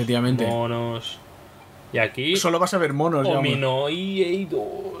 Monos. efectivamente. Monos. Y aquí... Solo vas a ver monos. ya, hombre.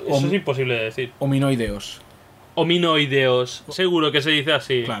 Hominoideos. Eso es imposible de decir. Hominoideos. Hominoideos. Seguro que se dice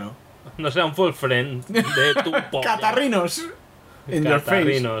así. Claro. No sean full friend de tu polla. Catarrinos. In your face.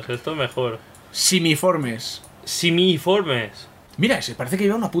 Catarrinos. Esto es mejor. Simiformes. Simiformes. Mira, ese parece que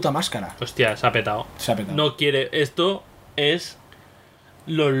lleva una puta máscara. Hostia, se ha petado. Se ha petado. No quiere... Esto es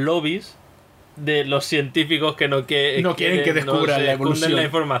los lobbies de los científicos que no quieren que descubran la evolución. la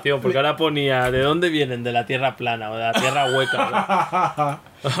información, porque ahora ponía de dónde vienen, de la tierra plana o de la tierra hueca,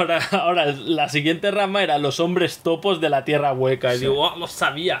 ¿no? ahora la siguiente rama era los hombres topos de la tierra hueca. Y digo, oh, lo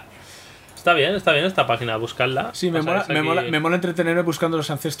sabía. Está bien esta página, buscarla. Sí, me mola entretenerme buscando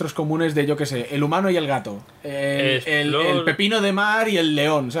los ancestros comunes de, yo qué sé, el humano y el gato. El pepino de mar y el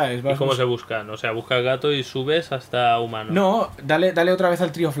león, ¿sabes? ¿Y cómo se buscan? O sea, busca el gato y subes hasta humano. No, dale otra vez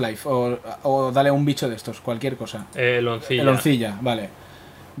al Tree of Life o dale a un bicho de estos, cualquier cosa. El oncilla. El oncilla, vale.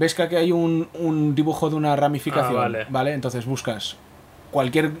 ¿Ves que aquí hay un dibujo de una ramificación? Vale, entonces buscas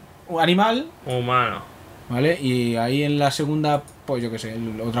cualquier animal. Humano. ¿Vale? Y ahí en la segunda, pues yo qué sé,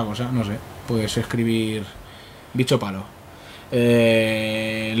 otra cosa, no sé. Puedes escribir bicho palo,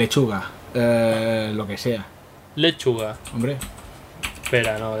 lechuga, lo que sea. Lechuga. Hombre.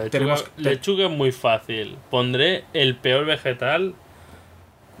 Espera, no, lechuga es muy fácil. Pondré el peor vegetal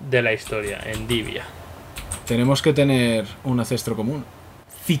de la historia, endivia. Tenemos que tener un ancestro común.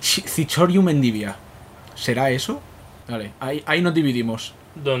 Cichorium endivia. ¿Será eso? Vale, ahí nos dividimos.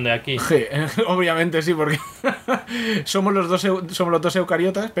 ¿Dónde? Aquí. Obviamente sí, porque somos los dos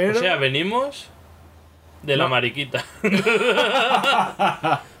eucariotas, pero... O sea, venimos de la mariquita.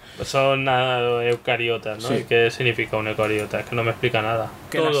 Son eucariotas, ¿no? Sí. ¿Y qué significa un eucariota? Es que no me explica nada.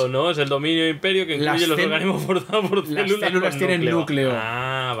 Que todo, ¿no? Es el dominio imperio que incluye los organismos formados por las células. células tienen núcleo.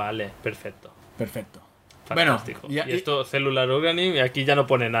 Ah, vale, perfecto. Perfecto. Fantástico. Bueno, y esto, celular organism, y aquí ya no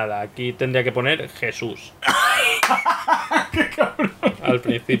pone nada. Aquí tendría que poner Jesús. ¡Qué cabrón! Al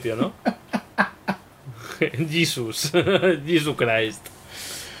principio, ¿no? Jesus. Jesus Christ.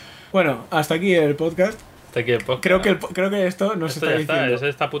 Bueno, hasta aquí el podcast. Hasta aquí el podcast. Creo que esto nos Esto está ya diciendo. está,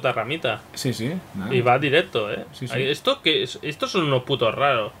 es esta puta ramita. Sí, nada. Y va directo, ¿eh? Sí. Estos son unos putos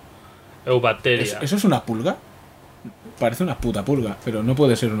raros. Eubacteria. ¿Eso es una pulga? Parece una puta pulga, pero no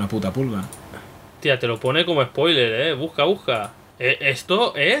puede ser una puta pulga. Tía, te lo pone como spoiler, ¿eh? Busca.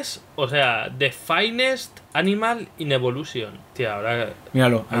 Esto es, o sea, the finest animal in evolution. Tía, ahora...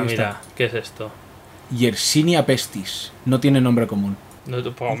 Míralo, ahí mira, está. ¿qué es esto? Yersinia pestis. No tiene nombre común. No,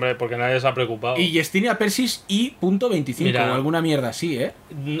 pues, hombre, porque nadie se ha preocupado. Y Yersinia pestis I.25 Mira. o alguna mierda así, ¿eh?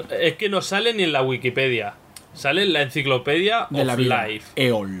 Es que no sale ni en la Wikipedia. Sale en la enciclopedia De of la vida. Life.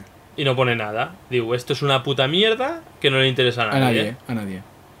 EOL. Y no pone nada. Digo, esto es una puta mierda que no le interesa a nadie. A nadie.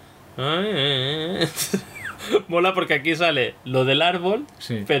 Mola porque aquí sale lo del árbol,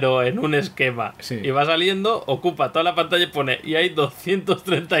 Sí. pero en un esquema. Sí. Y va saliendo, ocupa toda la pantalla y pone, y hay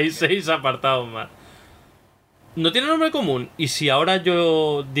 236 apartados más. No tiene nombre común. ¿Y si ahora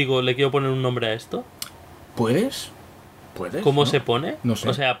yo digo, le quiero poner un nombre a esto? ¿Puedes? ¿Cómo ¿no? se pone? No sé.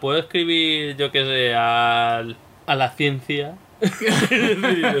 O sea, puedo escribir, yo qué sé, a la ciencia.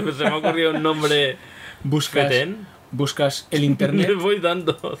 Se me ha ocurrido un nombre. Buscas el internet. Le voy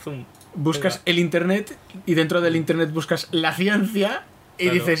dando zoom. Buscas el internet y dentro del internet buscas la ciencia y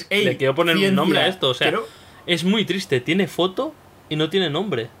Claro. dices, hey, le quiero poner un nombre a esto. O sea, quiero- es muy triste. Tiene foto y no tiene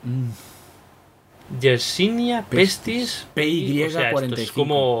nombre. Yersinia pestis. PY45. O sea, esto es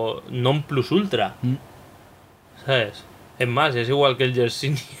como non plus ultra. ¿Sabes? Es más, es igual que el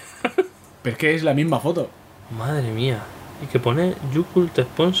Yersinia. Pero es que es la misma foto. Madre mía. Y que pone You could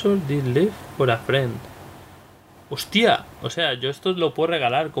sponsor this live for a friend. Hostia, o sea, yo esto lo puedo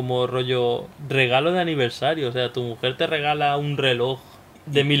regalar como rollo regalo de aniversario. O sea, tu mujer te regala un reloj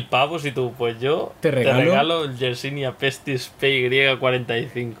de 1000 pavos y tú, pues yo ¿Te regalo? el Yersinia pestis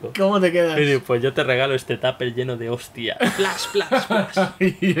PY45. ¿Cómo te quedas? Y digo, pues yo te regalo este tupper lleno de hostia. Flash, flash, flash.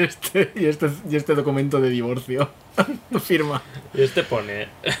 y este documento de divorcio. Firma. Y este pone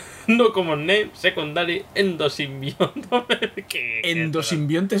no common name, secondary, endosimbionte.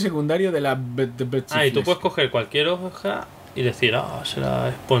 Endosimbionte secundario de la Y tú puedes coger cualquier hoja y decir,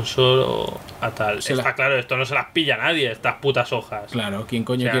 será sponsor o a tal. Está claro, esto no se las pilla nadie, estas putas hojas. Claro, ¿quién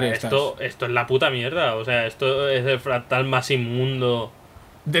coño O sea, quiere estas? esto es la puta mierda. O sea, esto es el fractal más inmundo.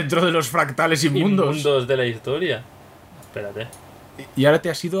 Dentro de los fractales inmundos. De la historia. Espérate. Y ahora te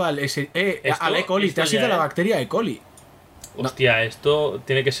has ido al al E. coli, esto te has ido ya a la es- bacteria E. coli. Hostia, esto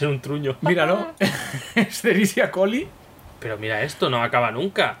tiene que ser un truño. Míralo. Escherichia coli. Pero mira esto, no acaba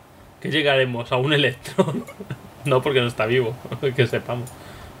nunca. Que llegaremos a un electrón. No, porque no está vivo, que sepamos.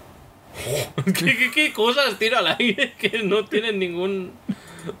 ¿Qué cosas tira al aire que no tienen ningún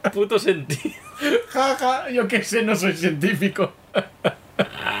puto sentido? Jaja, yo qué sé, no soy científico.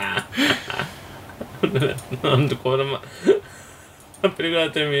 La película de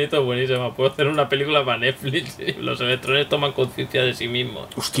Terminator es buenísima. Puedo hacer una película para Netflix. Los electrones toman conciencia de sí mismos.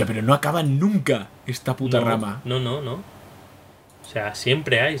 Hostia, pero no acaba nunca esta puta rama. No. O sea,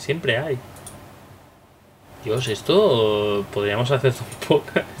 siempre hay. Dios, esto podríamos hacer un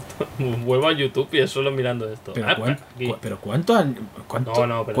podcast. Vuelvo a YouTube y es solo mirando esto. Pero ¿cuánto ha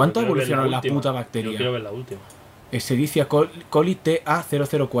quiero evolucionado ver la última. puta bacteria? Yo quiero ver la última. Sericia coli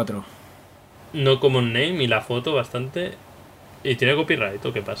TA004. No common name y la foto bastante. Y tiene copyright,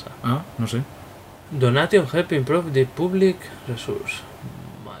 ¿o qué pasa? Ah, no sé. Donation help improve the public resource.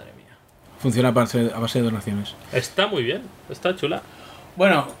 Madre mía. Funciona a base de donaciones. Está muy bien, está chula.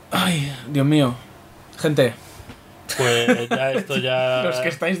 Bueno, ay, Dios mío. Gente, Pues ya esto ya. los que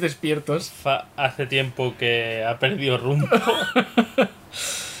estáis despiertos. Hace tiempo que ha perdido rumbo.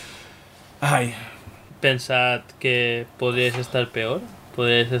 Ay, Pensad que podríais estar peor.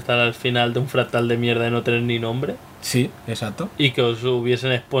 Podríais estar al final de un fractal de mierda y no tener ni nombre. sí, exacto. Y que os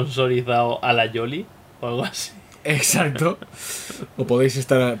hubiesen sponsorizado a la Yoli o algo así. Exacto. O podríais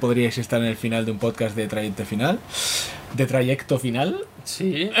estar en el final de un podcast de trayecto final. De trayecto final.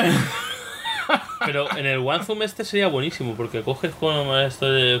 Sí. Pero en el One Zoom este sería buenísimo, porque coges con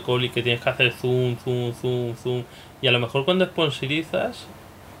esto de Coli que tienes que hacer zoom. Y a lo mejor cuando sponsorizas,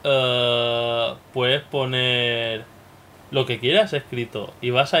 puedes poner lo que quieras escrito. Y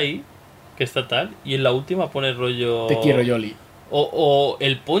vas ahí, que está tal, y en la última pones rollo. Te quiero, Yoli. O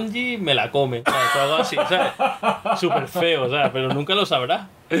el Ponji me la come, ¿sabes? O algo así, ¿sabes? Súper feo, ¿sabes? Pero nunca lo sabrá.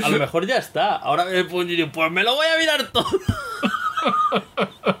 A lo mejor ya está. Ahora el Ponji dice, pues me lo voy a mirar todo.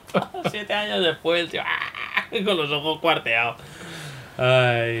 7 años después, tío, con los ojos cuarteados.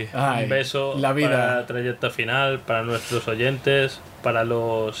 Ay, un beso la vida. para Trayecto Final, para nuestros oyentes, para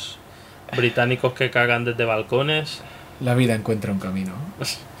los británicos que cagan desde balcones. La vida encuentra un camino.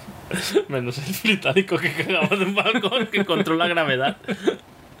 Menos el británico que cagaba de un balcón que controla la gravedad.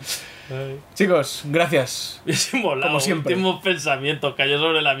 Ay. Chicos, gracias. Hubiese molado. Como siempre. Últimos pensamientos. Cayó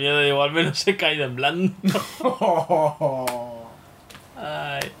sobre la mierda y digo, al menos he caído en blando.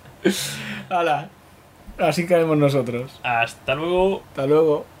 Ay. Hala. Así caemos nosotros. Hasta luego. Hasta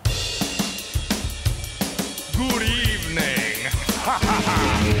luego.